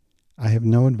said, "I have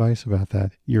no advice about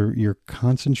that. You're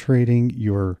concentrating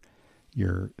your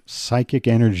psychic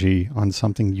energy on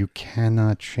something you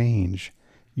cannot change.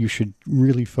 You should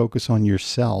really focus on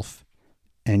yourself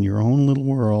and your own little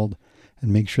world,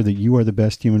 and make sure that you are the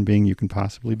best human being you can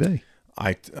possibly be."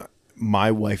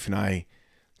 My wife and I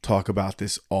talk about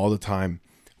this all the time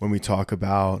when we talk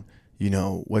about,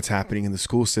 what's happening in the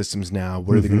school systems now.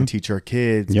 What are they going to teach our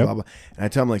kids? Yep. Blah, blah. And I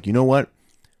tell them, like, you know what?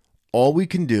 All we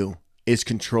can do is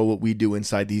control what we do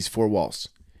inside these four walls.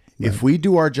 Right. If we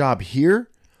do our job here,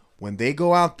 when they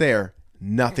go out there,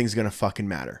 nothing's going to fucking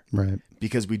matter. Right.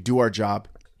 Because we do our job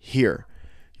here.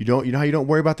 You know how you don't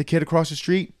worry about the kid across the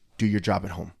street? Do your job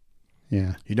at home.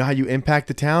 Yeah. You know how you impact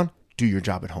the town? Do your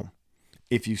job at home.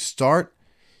 If you start,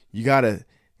 you got to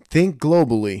think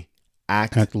globally,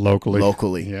 act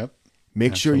locally. Yep.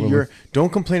 Make Absolutely. sure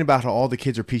don't complain about how all the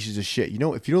kids are pieces of shit.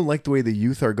 If you don't like the way the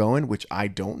youth are going, which I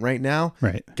don't right now,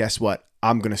 right. Guess what?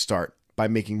 I'm going to start by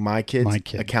making my kids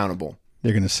accountable.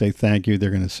 They're going to say thank you.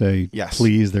 They're going to say yes.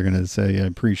 Please. They're going to say I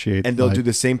appreciate. And they'll do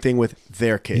the same thing with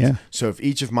their kids. Yeah. So if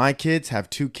each of my kids have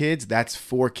 2 kids, that's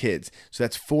 4 kids. So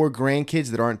that's 4 grandkids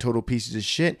that aren't total pieces of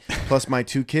shit. Plus my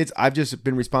 2 kids. I've just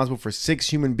been responsible for 6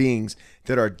 human beings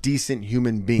that are decent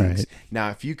human beings. Right.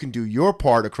 Now, if you can do your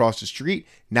part across the street,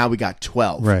 now we got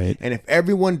 12. Right. And if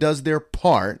everyone does their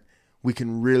part, we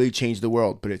can really change the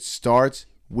world. But it starts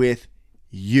with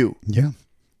you. Yeah.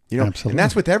 Absolutely. And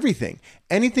that's with everything.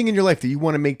 Anything in your life that you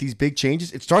want to make these big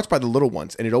changes, it starts by the little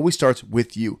ones, and it always starts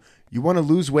with you. You want to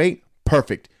lose weight?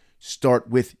 Perfect. Start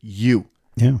with you.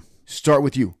 Yeah. Start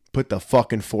with you. Put the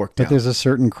fucking fork down. But there's a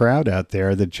certain crowd out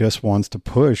there that just wants to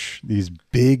push these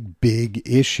big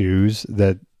issues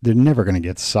that they're never going to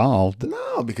get solved.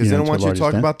 No, because they don't want you to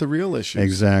talk about the real issues.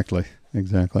 Exactly.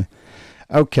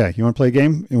 Okay, you want to play a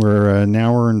game? We're an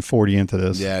hour and 40 into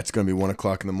this. Yeah, it's going to be 1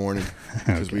 o'clock in the morning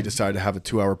because we decided to have a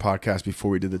 2-hour podcast before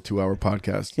we did the 2-hour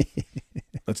podcast.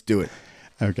 Let's do it.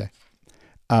 Okay.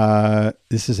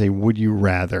 This is a would you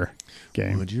rather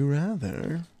game. Would you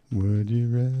rather? Would you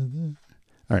rather?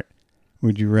 All right.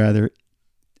 Would you rather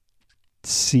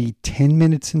see 10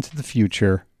 minutes into the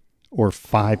future or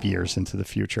 5 years into the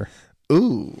future?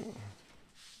 Ooh.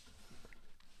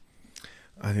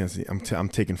 I think I'm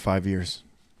taking 5 years.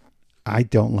 I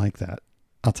don't like that.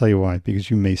 I'll tell you why. Because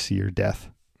you may see your death.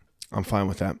 I'm fine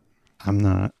with that. I'm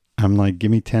not. I'm like, give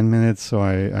me 10 minutes so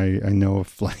I know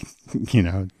if, like,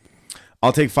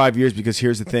 I'll take 5 years because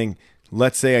here's the thing.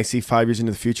 Let's say I see 5 years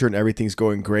into the future and everything's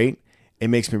going great. It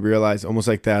makes me realize, almost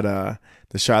like that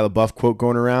the Shia LaBeouf quote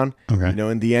going around. Okay.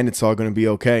 In the end, it's all going to be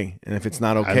okay. And if it's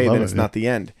not okay, then it's not the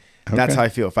end. Okay. That's how I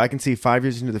feel. If I can see 5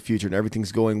 years into the future and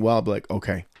everything's going well, I'll be like,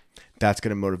 okay. That's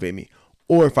going to motivate me.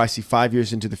 Or if I see 5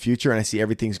 years into the future and I see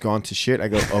everything's gone to shit, I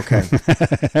go, okay,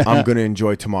 I'm going to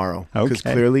enjoy tomorrow. Because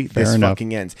clearly this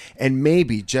fucking ends. And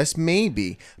maybe, just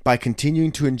maybe, by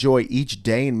continuing to enjoy each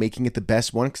day and making it the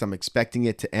best one, because I'm expecting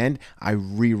it to end, I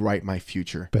rewrite my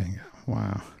future. Bingo.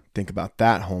 Wow. Think about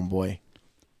that, homeboy.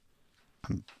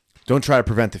 Don't try to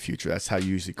prevent the future. That's how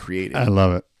you usually create it. I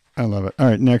love it. I love it. All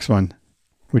right, next one.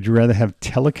 Would you rather have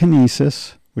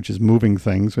telekinesis, which is moving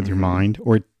things with your mind,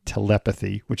 or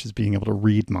telepathy, which is being able to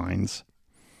read minds?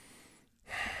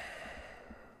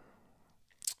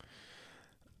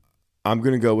 I'm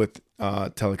going to go with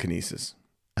telekinesis.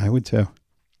 I would too.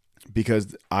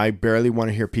 Because I barely want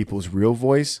to hear people's real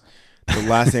voice. The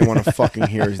last thing I want to fucking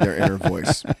hear is their inner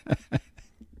voice.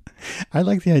 I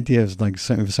like the idea of like,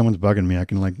 if someone's bugging me, I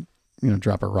can like,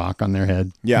 drop a rock on their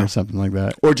head or something like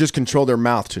that. Or just control their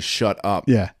mouth to shut up.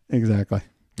 Yeah, exactly.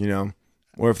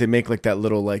 Or if they make like that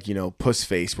little like, puss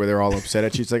face where they're all upset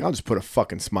at you, it's like, I'll just put a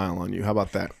fucking smile on you. How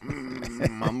about that?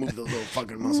 I'll move those little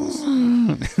fucking muscles.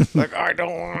 Like, I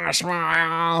don't want to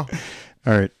smile.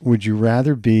 All right. Would you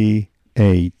rather be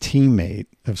a teammate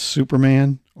of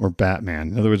Superman or Batman?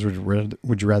 In other words,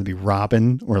 would you rather be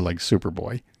Robin or like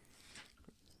Superboy?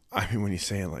 I mean, when you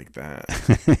say it like that.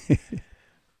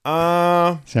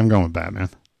 See, I'm going with Batman.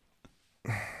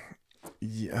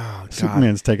 Yeah, oh,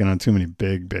 Superman's taking on too many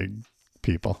big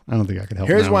people. I don't think I could help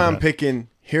him. Here's why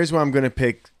I'm going to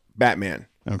pick Batman.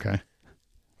 Okay.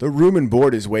 The room and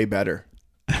board is way better.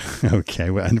 Okay,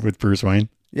 with Bruce Wayne.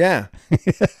 Yeah.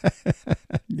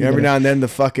 Every now and then the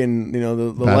fucking,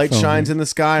 the light shines in the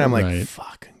sky and I'm like,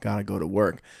 fuck, gotta go to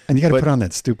work. And you got to put on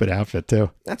that stupid outfit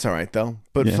too. That's all right though.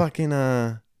 But fucking,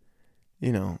 what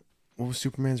was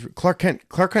Superman's? Clark Kent.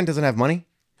 Clark Kent doesn't have money.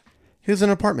 He lives in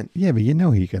an apartment. Yeah, but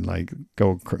he can like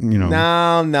go,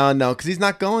 No, because he's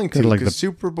not going to. Like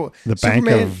the Bank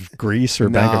of Greece or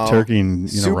Bank of Turkey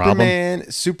and, rob him.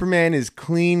 Superman is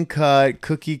clean cut,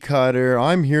 cookie cutter.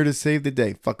 I'm here to save the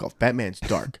day. Fuck off. Batman's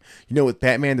dark. With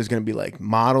Batman, there's going to be like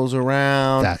models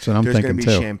around. That's what I'm thinking too. There's going to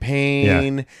be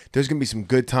champagne. Yeah. There's going to be some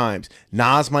good times.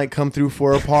 Nas might come through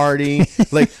for a party.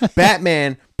 Like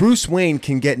Batman, Bruce Wayne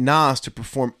can get Nas to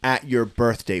perform at your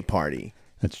birthday party.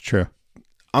 That's true.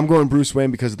 I'm going Bruce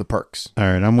Wayne because of the perks. All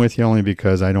right, I'm with you only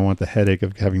because I don't want the headache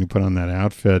of having to put on that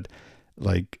outfit,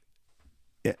 like,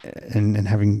 and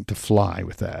having to fly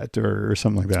with that or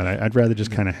something like that. I'd rather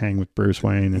just kind of hang with Bruce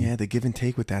Wayne. And, the give and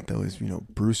take with that though is,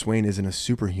 Bruce Wayne isn't a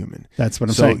superhuman. That's what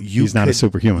I'm saying. He's not a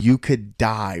superhuman. You could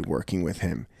die working with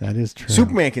him. That is true.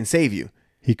 Superman can save you.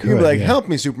 He could. You'd be like, help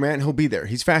me, Superman. He'll be there.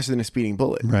 He's faster than a speeding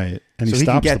bullet. Right, and so he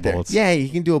stops the bullets. Yeah, he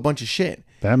can do a bunch of shit.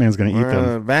 Batman's going to eat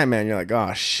them. Batman, you're like,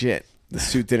 oh shit. The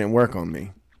suit didn't work on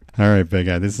me. All right, big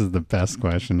guy. This is the best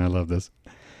question. I love this.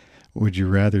 Would you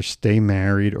rather stay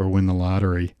married or win the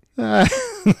lottery? I'm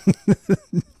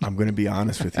going to be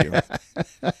honest with you.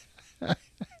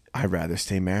 I'd rather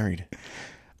stay married.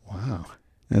 Wow.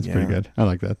 That's pretty good. I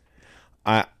like that.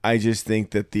 I just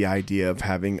think that the idea of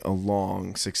having a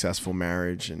long, successful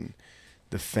marriage and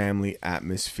the family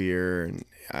atmosphere, and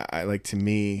to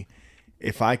me,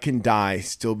 if I can die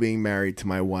still being married to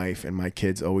my wife and my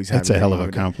kids always having... That's a hell of an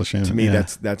accomplishment. To me,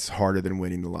 that's harder than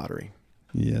winning the lottery.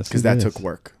 Yes, because that took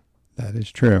work. That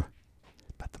is true.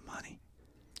 But the money.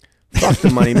 Fuck the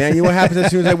money, man. You know what happens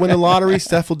as soon as I win the lottery?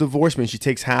 Steph will divorce me and she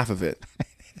takes half of it.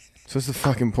 So what's the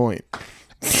fucking point?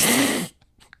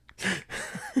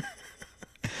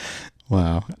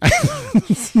 Wow.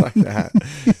 Fuck that.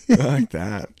 Fuck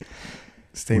that.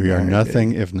 Stay we married, are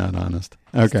nothing baby. If not honest.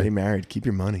 Okay. Stay married. Keep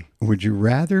your money. Would you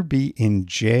rather be in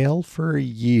jail for a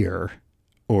year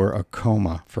or a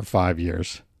coma for 5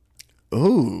 years?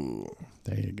 Ooh.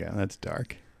 There you go. That's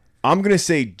dark. I'm going to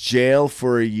say jail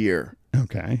for a year.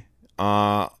 Okay.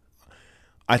 I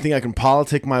think I can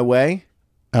politic my way.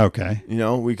 Okay.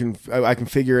 I can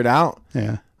figure it out.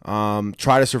 Yeah.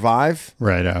 Try to survive.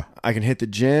 Right. I can hit the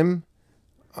gym.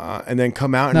 And then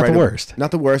come out and not the worst.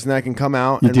 Not the worst, and then I can come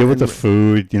out. You deal with the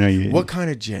food, what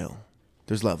kind of jail?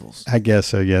 There's levels. I guess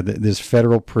so. Yeah, there's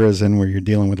federal prison where you're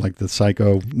dealing with like the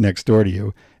psycho next door to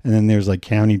you, and then there's like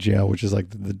county jail, which is like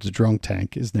the drunk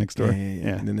tank is next door.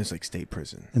 Yeah. And then there's like state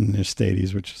prison. And then there's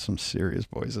stadies, which is some serious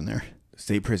boys in there.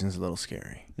 State prison's a little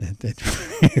scary.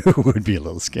 It would be a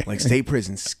little scary. Like state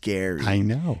prison's scary. I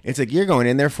know. It's like you're going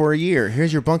in there for a year.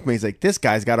 Here's your bunkmate. He's like, this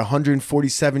guy's got a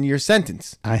 147-year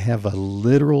sentence. I have a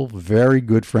literal very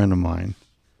good friend of mine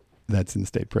that's in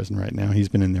state prison right now. He's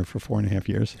been in there for 4.5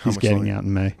 years. He's getting out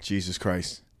in May. Jesus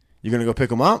Christ. You gonna go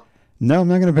pick him up? No, I'm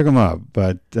not gonna pick him up.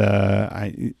 But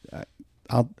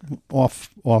I'll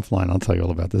offline. I'll tell you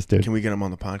all about this dude. Can we get him on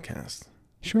the podcast?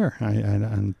 Sure.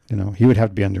 I he would have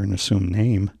to be under an assumed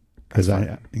name because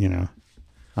I'll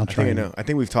try. I know. I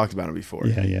think we've talked about him before.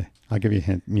 Yeah. I'll give you a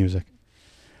hint. Music.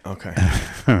 Okay.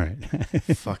 All right.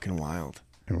 Fucking wild.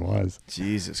 It was.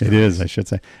 Jesus Christ. It is, I should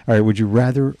say. All right. Would you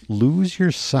rather lose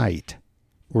your sight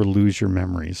or lose your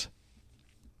memories?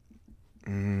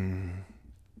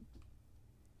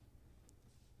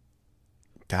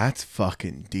 That's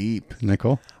fucking deep.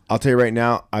 Nicole? I'll tell you right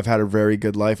now, I've had a very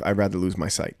good life. I'd rather lose my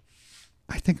sight.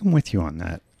 I think I'm with you on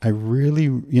that. I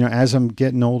really, as I'm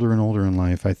getting older and older in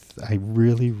life, I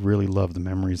really, really love the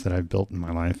memories that I've built in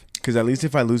my life. Because at least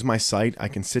if I lose my sight, I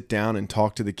can sit down and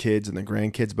talk to the kids and the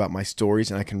grandkids about my stories,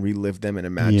 and I can relive them and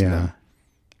imagine them.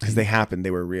 Because they happened.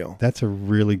 They were real. That's a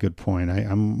really good point.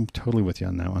 I'm totally with you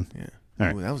on that one. Yeah. All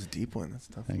right. Ooh, that was a deep one. That's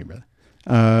tough. Thank you,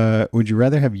 brother. Would you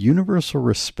rather have universal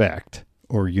respect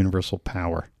or universal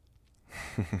power?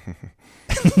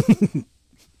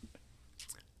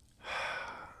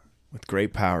 With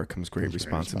great power comes great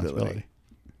responsibility.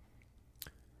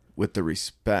 With the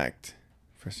respect,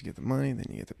 first you get the money, then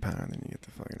you get the power, then you get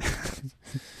the fucking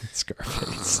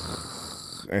Scarface.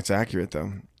 It's accurate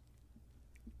though.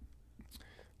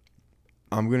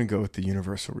 I'm gonna go with the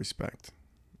universal respect.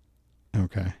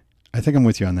 Okay. I think I'm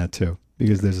with you on that too,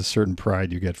 because there's a certain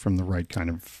pride you get from the right kind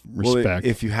of respect. Well,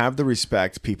 if you have the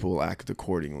respect, people will act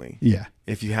accordingly. Yeah.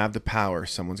 If you have the power,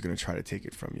 someone's gonna try to take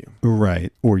it from you.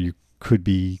 Right. Or you could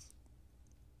be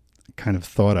kind of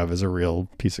thought of as a real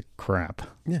piece of crap.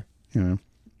 Yeah. All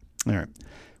right.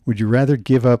 Would you rather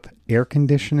give up air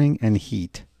conditioning and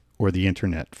heat or the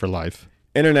internet for life?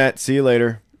 Internet, see you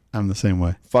later. I'm the same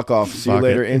way. Fuck off. See you Fuck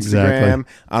later. it. Instagram.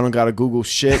 Exactly. I don't got to Google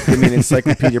shit. Give me an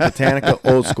Encyclopedia Britannica.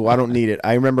 Old school. I don't need it.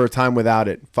 I remember a time without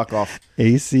it. Fuck off.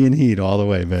 AC and heat all the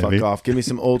way, baby. Fuck off. Give me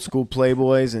some old school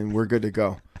Playboys and we're good to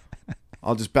go.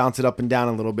 I'll just bounce it up and down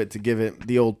a little bit to give it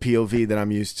the old POV that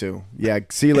I'm used to. Yeah.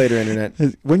 See you later, internet.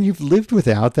 When you've lived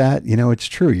without that, it's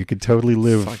true. You could totally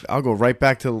live. Fuck, I'll go right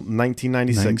back to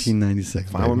 1996.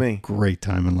 1996. Fine with me. Great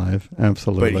time in life.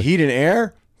 Absolutely. But heat and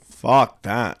air? Fuck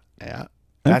that. Yeah.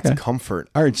 That's Okay. comfort.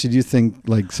 All right. So do you think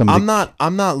like somebody...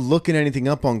 I'm not looking anything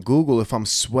up on Google if I'm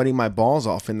sweating my balls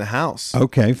off in the house.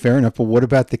 Okay, fair enough. But what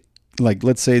about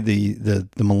let's say the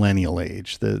millennial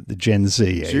age, the Gen Z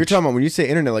age? So you're talking about when you say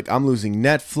internet, like I'm losing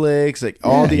Netflix, like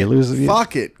all you lose,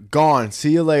 fuck it, gone.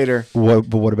 See you later. But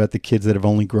what about the kids that have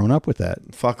only grown up with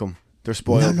that? Fuck them. They're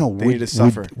spoiled. No. They need to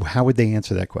suffer. How would they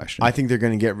answer that question? I think they're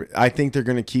going to I think they're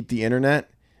going to keep the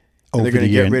internet. And Over they're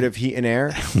going to the get rid of heat and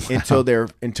air until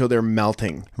they're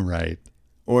melting. Right.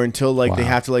 Or until they Wow.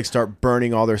 have to start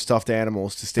burning all their stuffed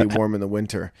animals to stay warm in the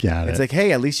winter. Got it. It's like,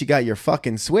 hey, at least you got your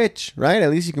fucking Switch, right? At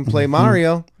least you can play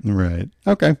Mario. Right.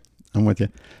 Okay. I'm with you.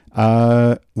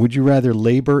 Would you rather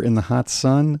labor in the hot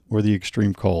sun or the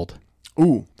extreme cold?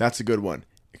 Ooh, that's a good one.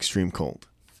 Extreme cold.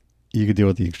 You could deal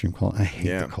with the extreme cold. I hate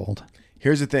Yeah. the cold.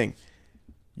 Here's the thing.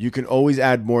 You can always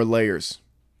add more layers.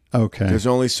 Okay. There's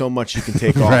only so much you can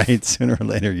take off. Right. Sooner or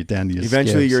later, you're down to your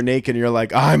Eventually, skivs. you're naked and you're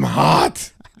like, I'm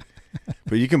hot.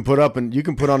 But you can put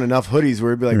on enough hoodies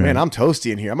where you'd be like, Right. man, I'm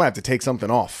toasty in here. I might have to take something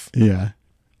off. Yeah.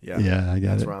 Yeah. Yeah, I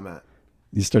got That's it. where I'm at.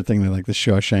 You start thinking like the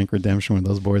Shawshank Redemption when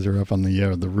those boys are up on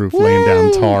the roof laying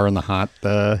down tar in the hot.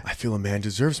 I feel a man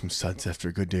deserves some suds after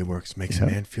a good day works. Makes a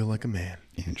man feel like a man.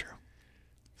 Andrew.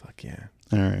 Fuck yeah.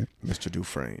 All right. Mr.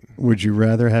 Dufresne. Would you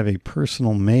rather have a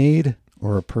personal maid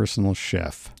or a personal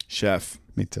chef? Chef.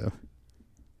 Me too.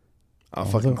 I'll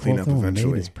fucking clean up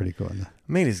eventually. Maid is pretty cool.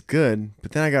 Maid is good,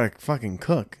 but then I gotta fucking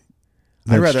cook.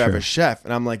 I'd That's rather have true. a chef.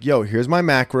 And I'm like, yo, here's my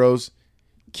macros.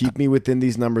 Keep me within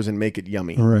these numbers and make it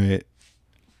yummy. Right.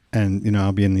 And,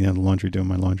 I'll be in the laundry doing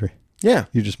my laundry. Yeah.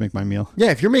 You just make my meal.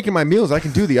 Yeah, if you're making my meals, I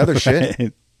can do the other shit.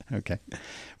 Right. Okay.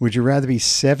 Would you rather be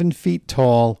 7 feet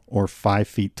tall or 5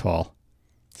 feet tall?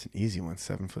 It's an easy one,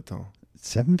 7 foot tall.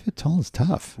 7 foot tall is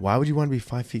tough. Why would you want to be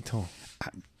 5 feet tall?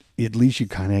 At least you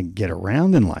kind of get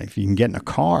around in life. You can get in a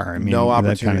car. I mean, No that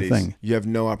opportunities. kind of thing. You have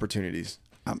no opportunities.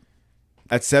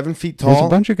 At 7 feet There's a tall,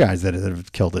 bunch of guys that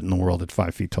have killed it in the world at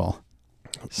 5 feet tall.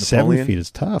 Napoleon? 7 feet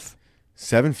is tough.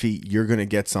 7 feet, you're going to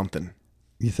get something.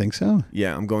 You think so?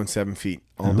 Yeah, I'm going 7 feet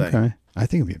all day. Okay. I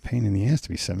think it'd be a pain in the ass to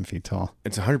be 7 feet tall.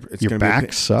 It's 100. It's Your gonna back be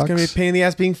a, sucks. It's going to be a pain in the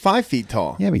ass being 5 feet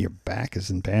tall. Yeah, but your back is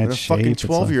in bad And a shape. fucking It's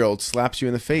 12-year-old slaps you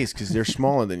in the face because they're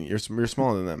smaller than you. You're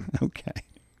smaller than them. Okay.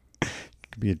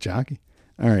 Could be a jockey.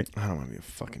 All right. I don't want to be a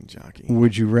fucking jockey.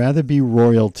 Would you rather be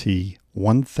royalty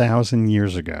 1,000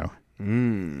 years ago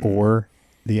or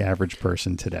the average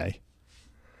person today?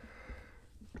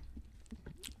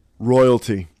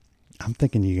 Royalty. I'm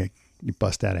thinking you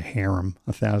bust out a harem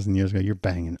 1,000 years ago. You're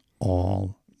banging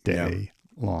all day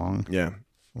long. Yeah.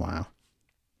 Wow.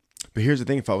 But here's the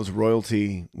thing. If I was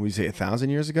royalty, would you say 1,000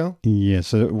 years ago? Yeah.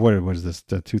 So what was this?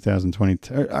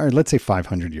 2020? All right. Let's say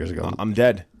 500 years ago. I'm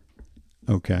dead.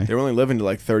 Okay. They were only living to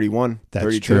like 31, That's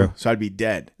 32. true. So I'd be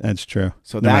dead. That's true.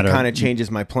 So No that matter- kind of changes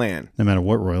my plan. No matter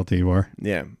what royalty you are.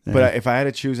 Yeah. Yeah. But if I had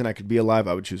to choose and I could be alive,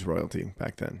 I would choose royalty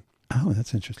back then. Oh,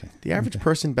 that's interesting. The average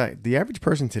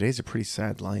person today is a pretty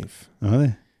sad life. Are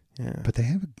they? Yeah. But they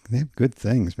have good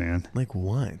things, man. Like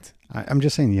what? I'm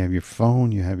just saying, you have your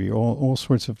phone, you have your all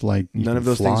sorts of like. You None can of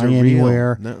those fly things are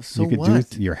anywhere. real. No, so you could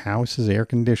what? your house is air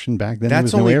conditioned. Back then, there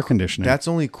was no air conditioning. That's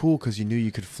only cool because you knew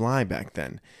you could fly back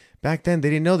then. Back then, they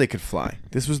didn't know they could fly.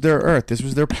 This was their Earth. This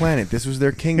was their planet. This was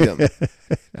their kingdom.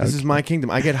 This is my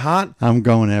kingdom. I get hot. I'm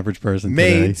going average person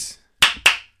Maids,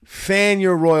 fan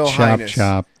your royal highness.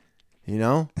 Chop. You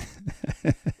know?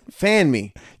 Fan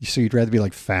me. So you'd rather be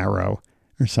like Pharaoh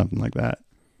or something like that.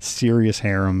 Serious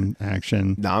harem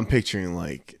action. No, I'm picturing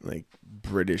like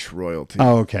British royalty.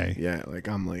 Oh, okay. Yeah, like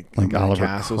I'm like Oliver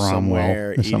castle Cromwell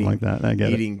somewhere, or something like that. I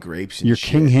get eating it. grapes and You're shit.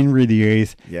 King Henry VIII.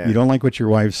 Yeah. You don't like what your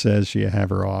wife says, so you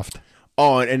have her offed.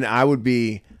 Oh, and I would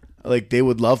be like, they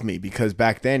would love me because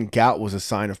back then gout was a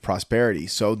sign of prosperity.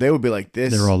 So they would be like,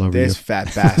 this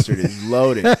fat bastard is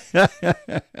loaded.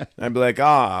 I'd be like,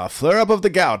 flare up of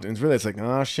the gout. And it's like,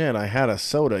 oh shit, I had a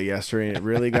soda yesterday and it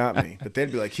really got me. But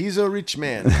they'd be like, he's a rich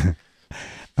man.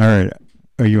 All right.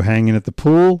 Are you hanging at the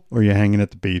pool or are you hanging at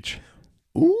the beach?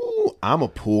 Ooh, I'm a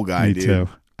pool guy, Me dude. too.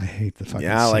 I hate the fucking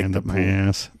I like sand the up my pool.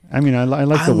 ass. I mean, I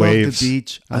like the waves. The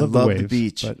beach. I love the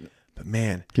beach. But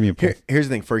man, give me a pool. Here's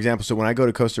the thing. For example, so when I go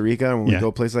to Costa Rica and when we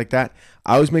go places like that,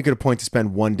 I always make it a point to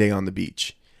spend one day on the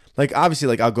beach. Like obviously,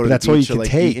 like I'll go to the beach or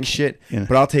like eat and shit,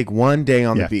 but I'll take one day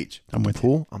on the beach. I'm with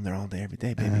pool. I'm there all day, every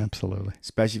day, baby. Absolutely.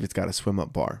 Especially if it's got a swim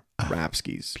up bar, rap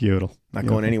skis. Beautiful. Not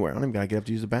going anywhere. I don't even gotta get up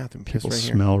to use the bathroom. Piss People right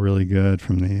here. smell really good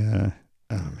from the.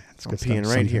 Oh man, it's good peeing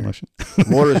stuff. right here.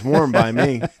 Water's warm by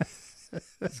me.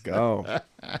 Let's go.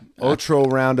 Otro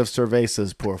round of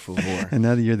cervezas, por favor. And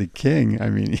now that you're the king, I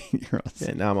mean, you're also...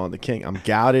 Yeah, now I'm on the king. I'm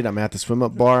gouted. I'm at the swim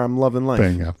up bar. I'm loving life.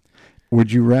 Bingo.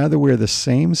 Would you rather wear the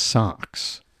same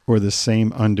socks or the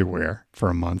same underwear for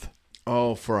a month?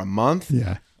 Oh, for a month?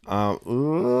 Yeah.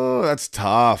 Ooh, that's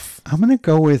tough. I'm going to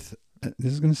go with,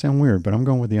 this is going to sound weird, but I'm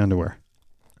going with the underwear.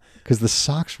 Because the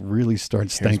socks really start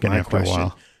stinking after a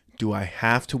while. Do I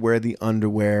have to wear the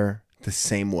underwear the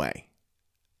same way?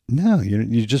 No,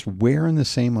 you're just wearing the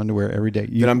same underwear every day.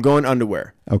 Then I'm going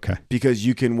underwear. Okay. Because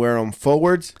you can wear them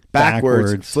forwards,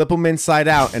 backwards, flip them inside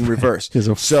out, and reverse. There's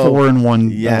a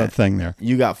 4-in-1 thing there.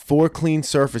 You got 4 clean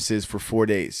surfaces for 4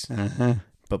 days. Uh-huh.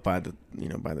 But by the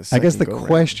second I guess the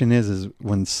question is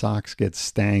when socks get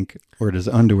stank or does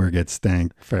underwear get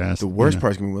stank fast? The worst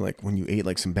part is going to be like when you ate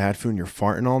like some bad food and you're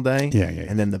farting all day. Yeah.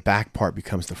 And then the back part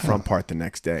becomes the front part the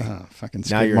next day. Fucking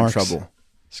now you're marks. in trouble.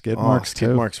 Skid marks too.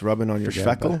 Skid marks rubbing on your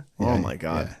speckle. Oh my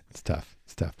God. Yeah, it's tough.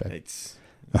 It's tough, babe.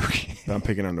 Okay. But I'm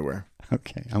picking underwear.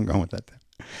 Okay. I'm going with that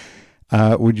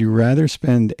then. Would you rather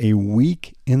spend a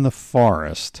week in the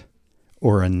forest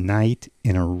or a night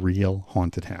in a real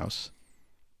haunted house?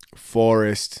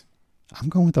 Forest. I'm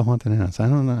going with the haunted house. I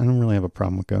don't know. I don't really have a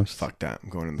problem with ghosts. Fuck that. I'm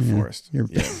going in the forest.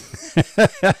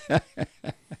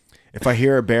 If I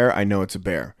hear a bear, I know it's a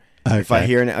bear. Okay. If I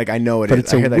hear I know it but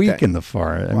is. It's a week in the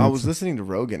forest. I was listening to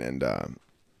Rogan and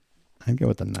I'd go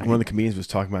with the night. One of the comedians was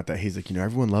talking about that. He's like,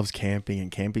 everyone loves camping and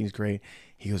camping's great.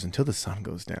 He goes, until the sun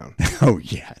goes down. Oh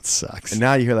yeah, it sucks. And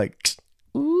now you hear like,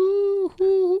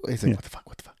 ooh. He's like, what the fuck?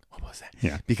 What was that?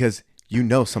 Yeah. Because you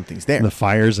know something's there. The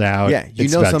fire's out. Yeah,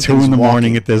 it's about 2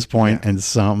 a.m. at this point, and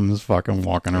something's fucking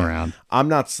walking around. I'm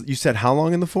not. You said how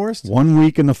long in the forest? 1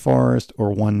 week in the forest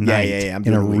or one night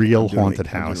in a real haunted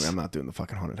house. I'm not doing the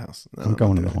fucking haunted house. No, I'm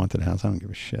going to the haunted house. I don't give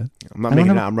a shit. I'm not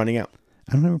making it out. I'm running out.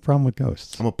 I don't have a problem with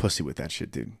ghosts. I'm a pussy with that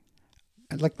shit, dude.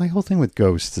 Like my whole thing with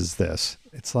ghosts is this.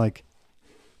 It's like,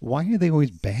 why are they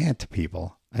always bad to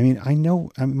people? I mean,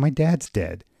 my dad's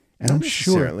dead, and not I'm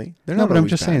sure. They're not but I'm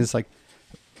just bad. saying, it's like.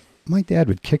 My dad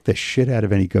would kick the shit out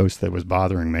of any ghost that was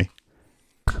bothering me.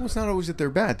 Well, it's not always that they're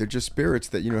bad. They're just spirits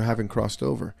that, haven't crossed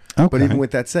over. Okay. But even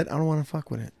with that said, I don't want to fuck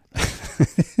with it.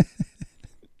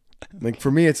 Like,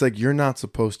 for me, it's like, you're not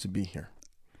supposed to be here.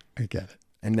 I get it.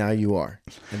 And now you are.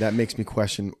 And that makes me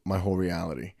question my whole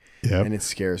reality. Yep. And it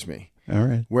scares me. All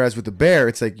right. Whereas with the bear,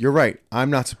 it's like, you're right.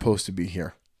 I'm not supposed to be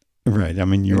here. Right.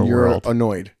 I'm in your you're world.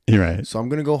 Annoyed. You're right. So I'm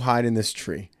going to go hide in this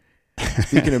tree.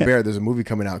 Speaking of bear, there's a movie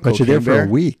coming out. But you're there for a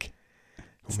week.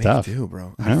 It's tough. Do,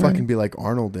 bro. I'd fucking be like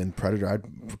Arnold in Predator.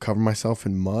 I'd cover myself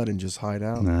in mud and just hide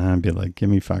out. Nah, I'd be like, give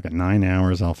me fucking 9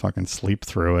 hours. I'll fucking sleep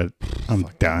through it. I'm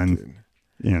done.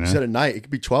 You said at night. It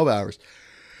could be 12 hours.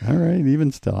 All right.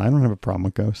 Even still, I don't have a problem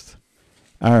with ghosts.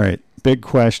 All right. Big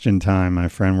question time, my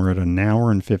friend. We're at 1 hour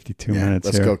and 52 minutes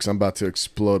let's here. go because I'm about to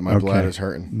explode. My bladder's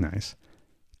hurting. Nice.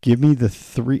 Give me the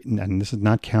 3, and this is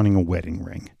not counting a wedding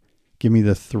ring. Give me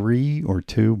the 3 or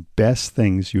 2 best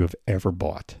things you have ever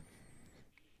bought.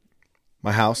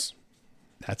 My house.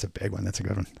 That's a big one. That's a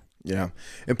good one. Yeah.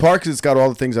 In part because it's got all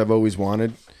the things I've always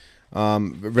wanted.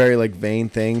 Very like vain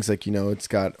things. Like, you know, it's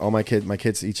got all my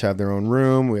kids each have their own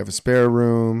room. We have a spare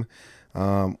room.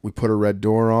 We put a red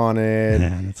door on it.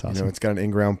 Yeah, that's awesome. You know, it's got an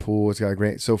in-ground pool. It's got a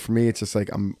great. So for me, it's just like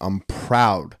I'm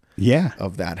proud. Yeah,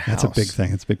 Of that house. That's a big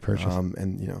thing. It's a big purchase.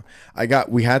 And you know,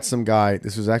 we had some guy.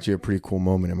 This was actually a pretty cool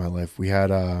moment in my life. We had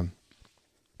a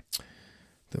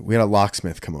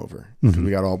locksmith come over. Mm-hmm.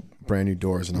 We got all brand new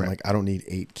doors, and I'm like, I don't need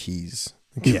 8 keys.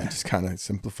 Can we just kind of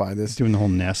simplify this? Doing the whole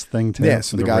Nest thing too. Yeah.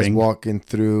 So the guy's ring. walking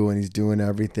through, and he's doing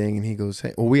everything, and he goes,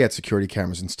 "Hey, well, we had security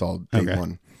cameras installed, big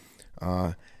one."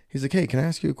 He's like, "Hey, can I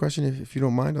ask you a question if you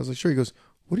don't mind?" I was like, "Sure." He goes,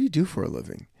 "What do you do for a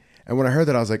living?" And when I heard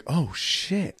that, I was like, "Oh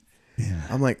shit." Yeah.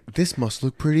 I'm like, this must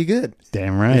look pretty good.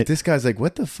 Damn right. Like, this guy's like,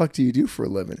 what the fuck do you do for a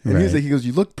living? And Right. he's like, he goes,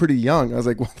 you look pretty young. I was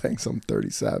like, well, thanks. I'm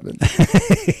 37.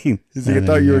 He's like, I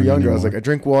thought you were younger. I was like, I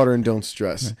drink water and don't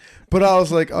stress. Right. But I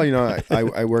was like, oh, you know,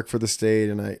 I work for the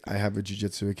state, and I have a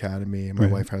jiu-jitsu academy, and my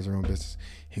wife has her own business.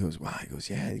 He goes, wow. He goes,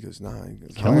 yeah. He goes, nah. He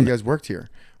goes, how long have you guys worked here?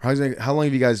 How long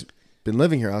have you guys been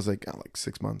living here? I was like, like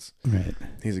 6 months. Right.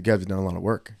 He's like, you guys have done a lot of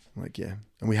work. I'm like, yeah.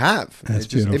 And we have. That's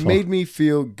beautiful. It made me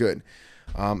feel good.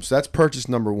 So that's purchase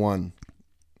number 1.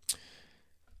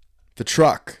 The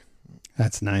truck.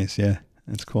 That's nice. Yeah.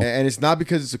 That's cool. And it's not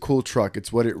because it's a cool truck.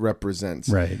 It's what it represents.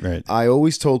 Right. Right. I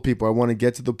always told people I want to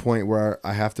get to the point where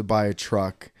I have to buy a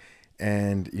truck,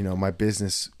 and, you know, my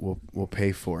business will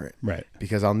pay for it. Right.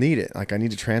 Because I'll need it. Like, I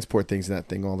need to transport things in that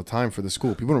thing all the time for the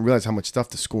school. People don't realize how much stuff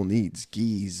the school needs.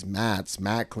 Skis, mats,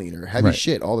 mat cleaner, heavy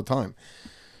shit all the time.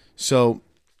 So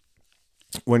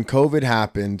when COVID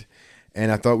happened, and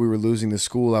I thought we were losing the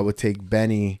school, I would take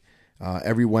Benny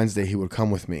every Wednesday. He would come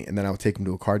with me, and then I would take him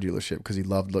to a car dealership because he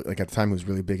loved, like, at the time he was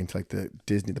really big into like the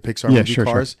Pixar movie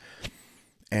cars. Sure.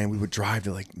 And we would drive to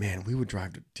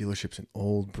dealerships in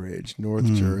Old Bridge, North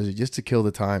Jersey, just to kill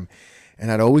the time. And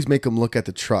I'd always make him look at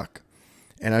the truck,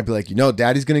 and I'd be like, you know,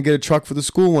 Daddy's gonna get a truck for the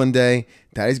school one day.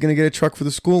 Daddy's gonna get a truck for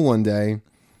the school one day.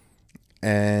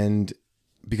 And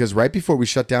because right before we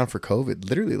shut down for COVID,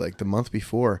 literally like the month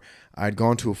before, I'd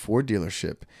gone to a Ford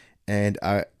dealership, and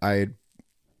I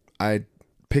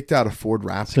picked out a Ford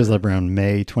Raptor. So it was like around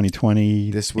May 2020.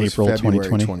 This was April February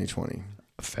 2020.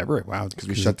 February. Wow. Because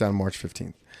we shut down March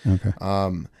 15th. Okay.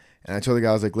 And I told the guy,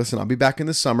 I was like, listen, I'll be back in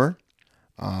the summer,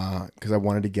 because I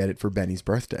wanted to get it for Benny's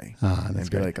birthday. That's and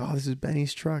be great. like, oh, this is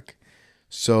Benny's truck.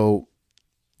 So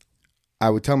I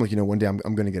would tell him, like, you know, one day I'm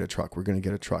going to get a truck. We're going to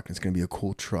get a truck, and it's going to be a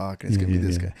cool truck, and it's going to be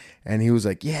this guy. And he was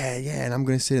like, yeah, and I'm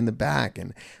going to sit in the back.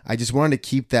 And I just wanted to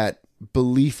keep that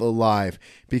belief alive,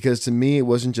 because to me, it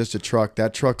wasn't just a truck.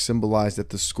 That truck symbolized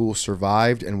that the school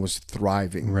survived and was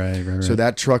thriving. Right. So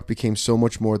that truck became so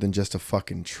much more than just a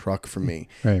fucking truck for me.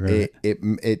 Right.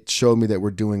 It showed me that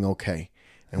we're doing okay,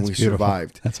 and we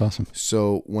survived. That's awesome.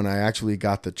 So when I actually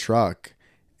got the truck,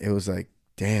 it was like,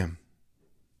 damn,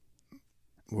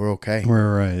 we're okay.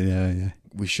 We're right. Yeah.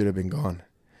 We should have been gone.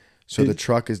 So the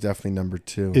truck is definitely number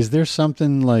 2. Is there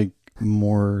something like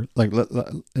more like?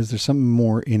 Is there something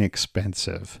more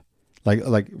inexpensive?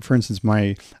 Like for instance,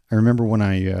 I remember when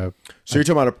I. So you're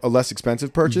talking about a less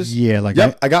expensive purchase? Yeah. Like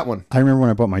I got one. I remember when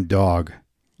I bought my dog.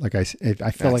 Like I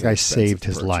felt like I saved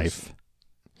his life.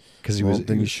 Because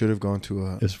then you should have gone to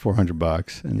a. It was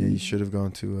 $400, and you should have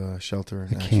gone to a shelter.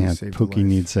 And I can't. Pookie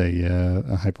needs a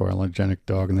hypoallergenic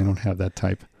dog, and they don't have that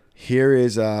type. Here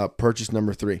is purchase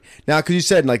number 3. Now, because you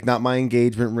said like not my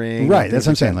engagement ring, right? That's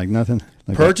what I'm saying. Like nothing.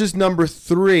 Like purchase number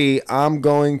 3. I'm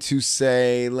going to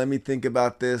say, let me think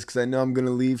about this, because I know I'm going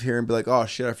to leave here and be like, oh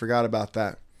shit, I forgot about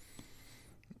that.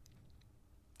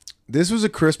 This was a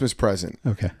Christmas present.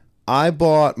 Okay. My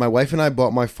wife and I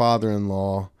bought my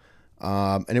father-in-law.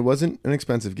 And it wasn't an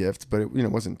expensive gift, but it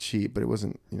wasn't cheap, but it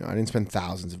wasn't, I didn't spend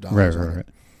thousands of dollars on it.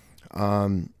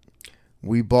 Right.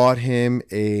 We bought him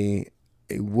a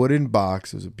wooden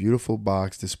box. It was a beautiful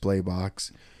box, display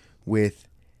box, with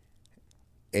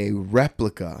a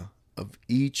replica of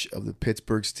each of the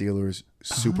Pittsburgh Steelers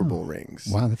Super Bowl rings.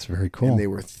 Wow, that's very cool. And they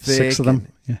were thick. 6 of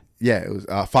them? Yeah, it was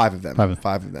 5 of them.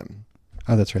 5 of them.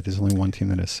 Oh, that's right. There's only one team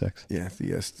that has 6. Yeah,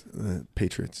 the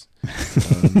Patriots.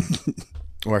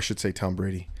 Or I should say Tom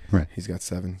Brady. Right. He's got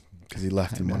 7 because he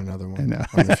left and won another one. I know.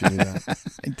 I don't know if you knew that.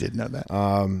 I did know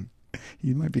that.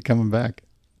 He might be coming back.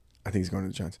 I think he's going to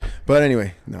the Giants. But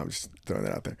anyway, no, I'm just throwing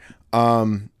that out there.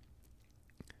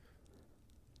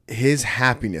 His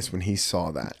happiness when he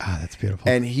saw that. That's beautiful.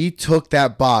 And he took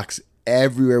that box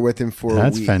everywhere with him for a week.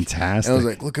 That's fantastic. And I was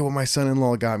like, look at what my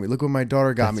son-in-law got me. Look what my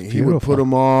daughter got me. Beautiful. He would put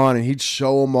them on and he'd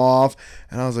show them off.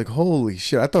 And I was like, holy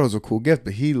shit. I thought it was a cool gift,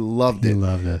 but he loved it. He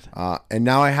loved it. And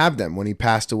now I have them. When he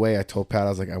passed away, I told Pat, I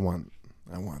was like, I want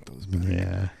those back.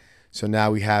 Yeah. So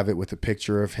now we have it with a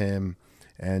picture of him.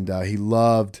 And he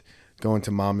loved going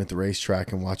to Mom at the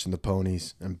racetrack and watching the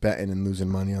ponies and betting and losing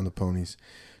money on the ponies.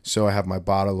 So I have my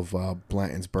bottle of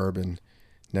Blanton's bourbon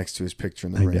next to his picture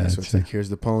in the race. So it's like, here's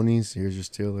the ponies, here's your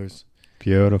Steelers.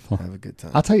 Beautiful. Have a good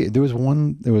time. I'll tell you, there was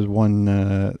one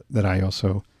that I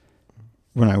also,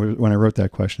 when I wrote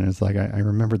that question, it's like I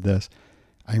remembered this.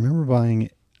 I remember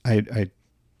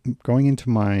going into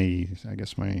my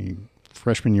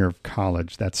freshman year of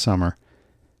college that summer.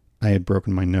 I had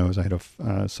broken my nose. I had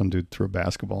some dude threw a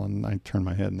basketball and I turned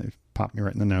my head and they popped me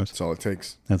right in the nose. That's all it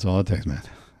takes. That's all it takes, man.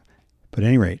 But at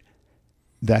any rate,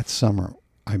 that summer,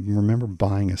 I remember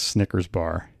buying a Snickers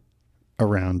bar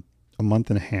around a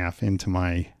month and a half into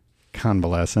my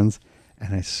convalescence,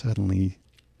 and I suddenly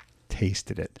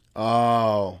tasted it.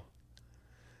 Oh.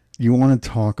 You want to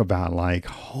talk about like,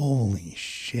 holy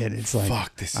shit. It's like,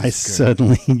 fuck, this is I good.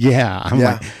 Suddenly,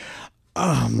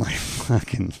 I'm like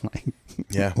fucking like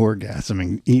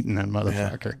orgasming, eating that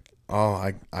motherfucker. Yeah. Oh,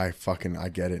 I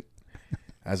get it.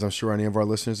 As I'm sure any of our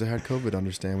listeners that had COVID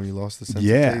understand when you lost the sense of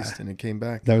taste and it came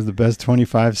back. That was the best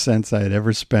 25 cents I had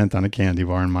ever spent on a candy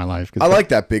bar in my life. I like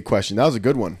that big question. That was a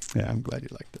good one. Yeah, I'm glad you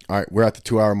liked it. All right, we're at the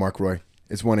 2-hour mark, Roy.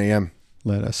 It's 1 a.m.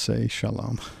 Let us say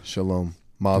shalom. Shalom.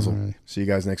 Mazel. Right. See you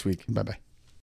guys next week. Bye-bye.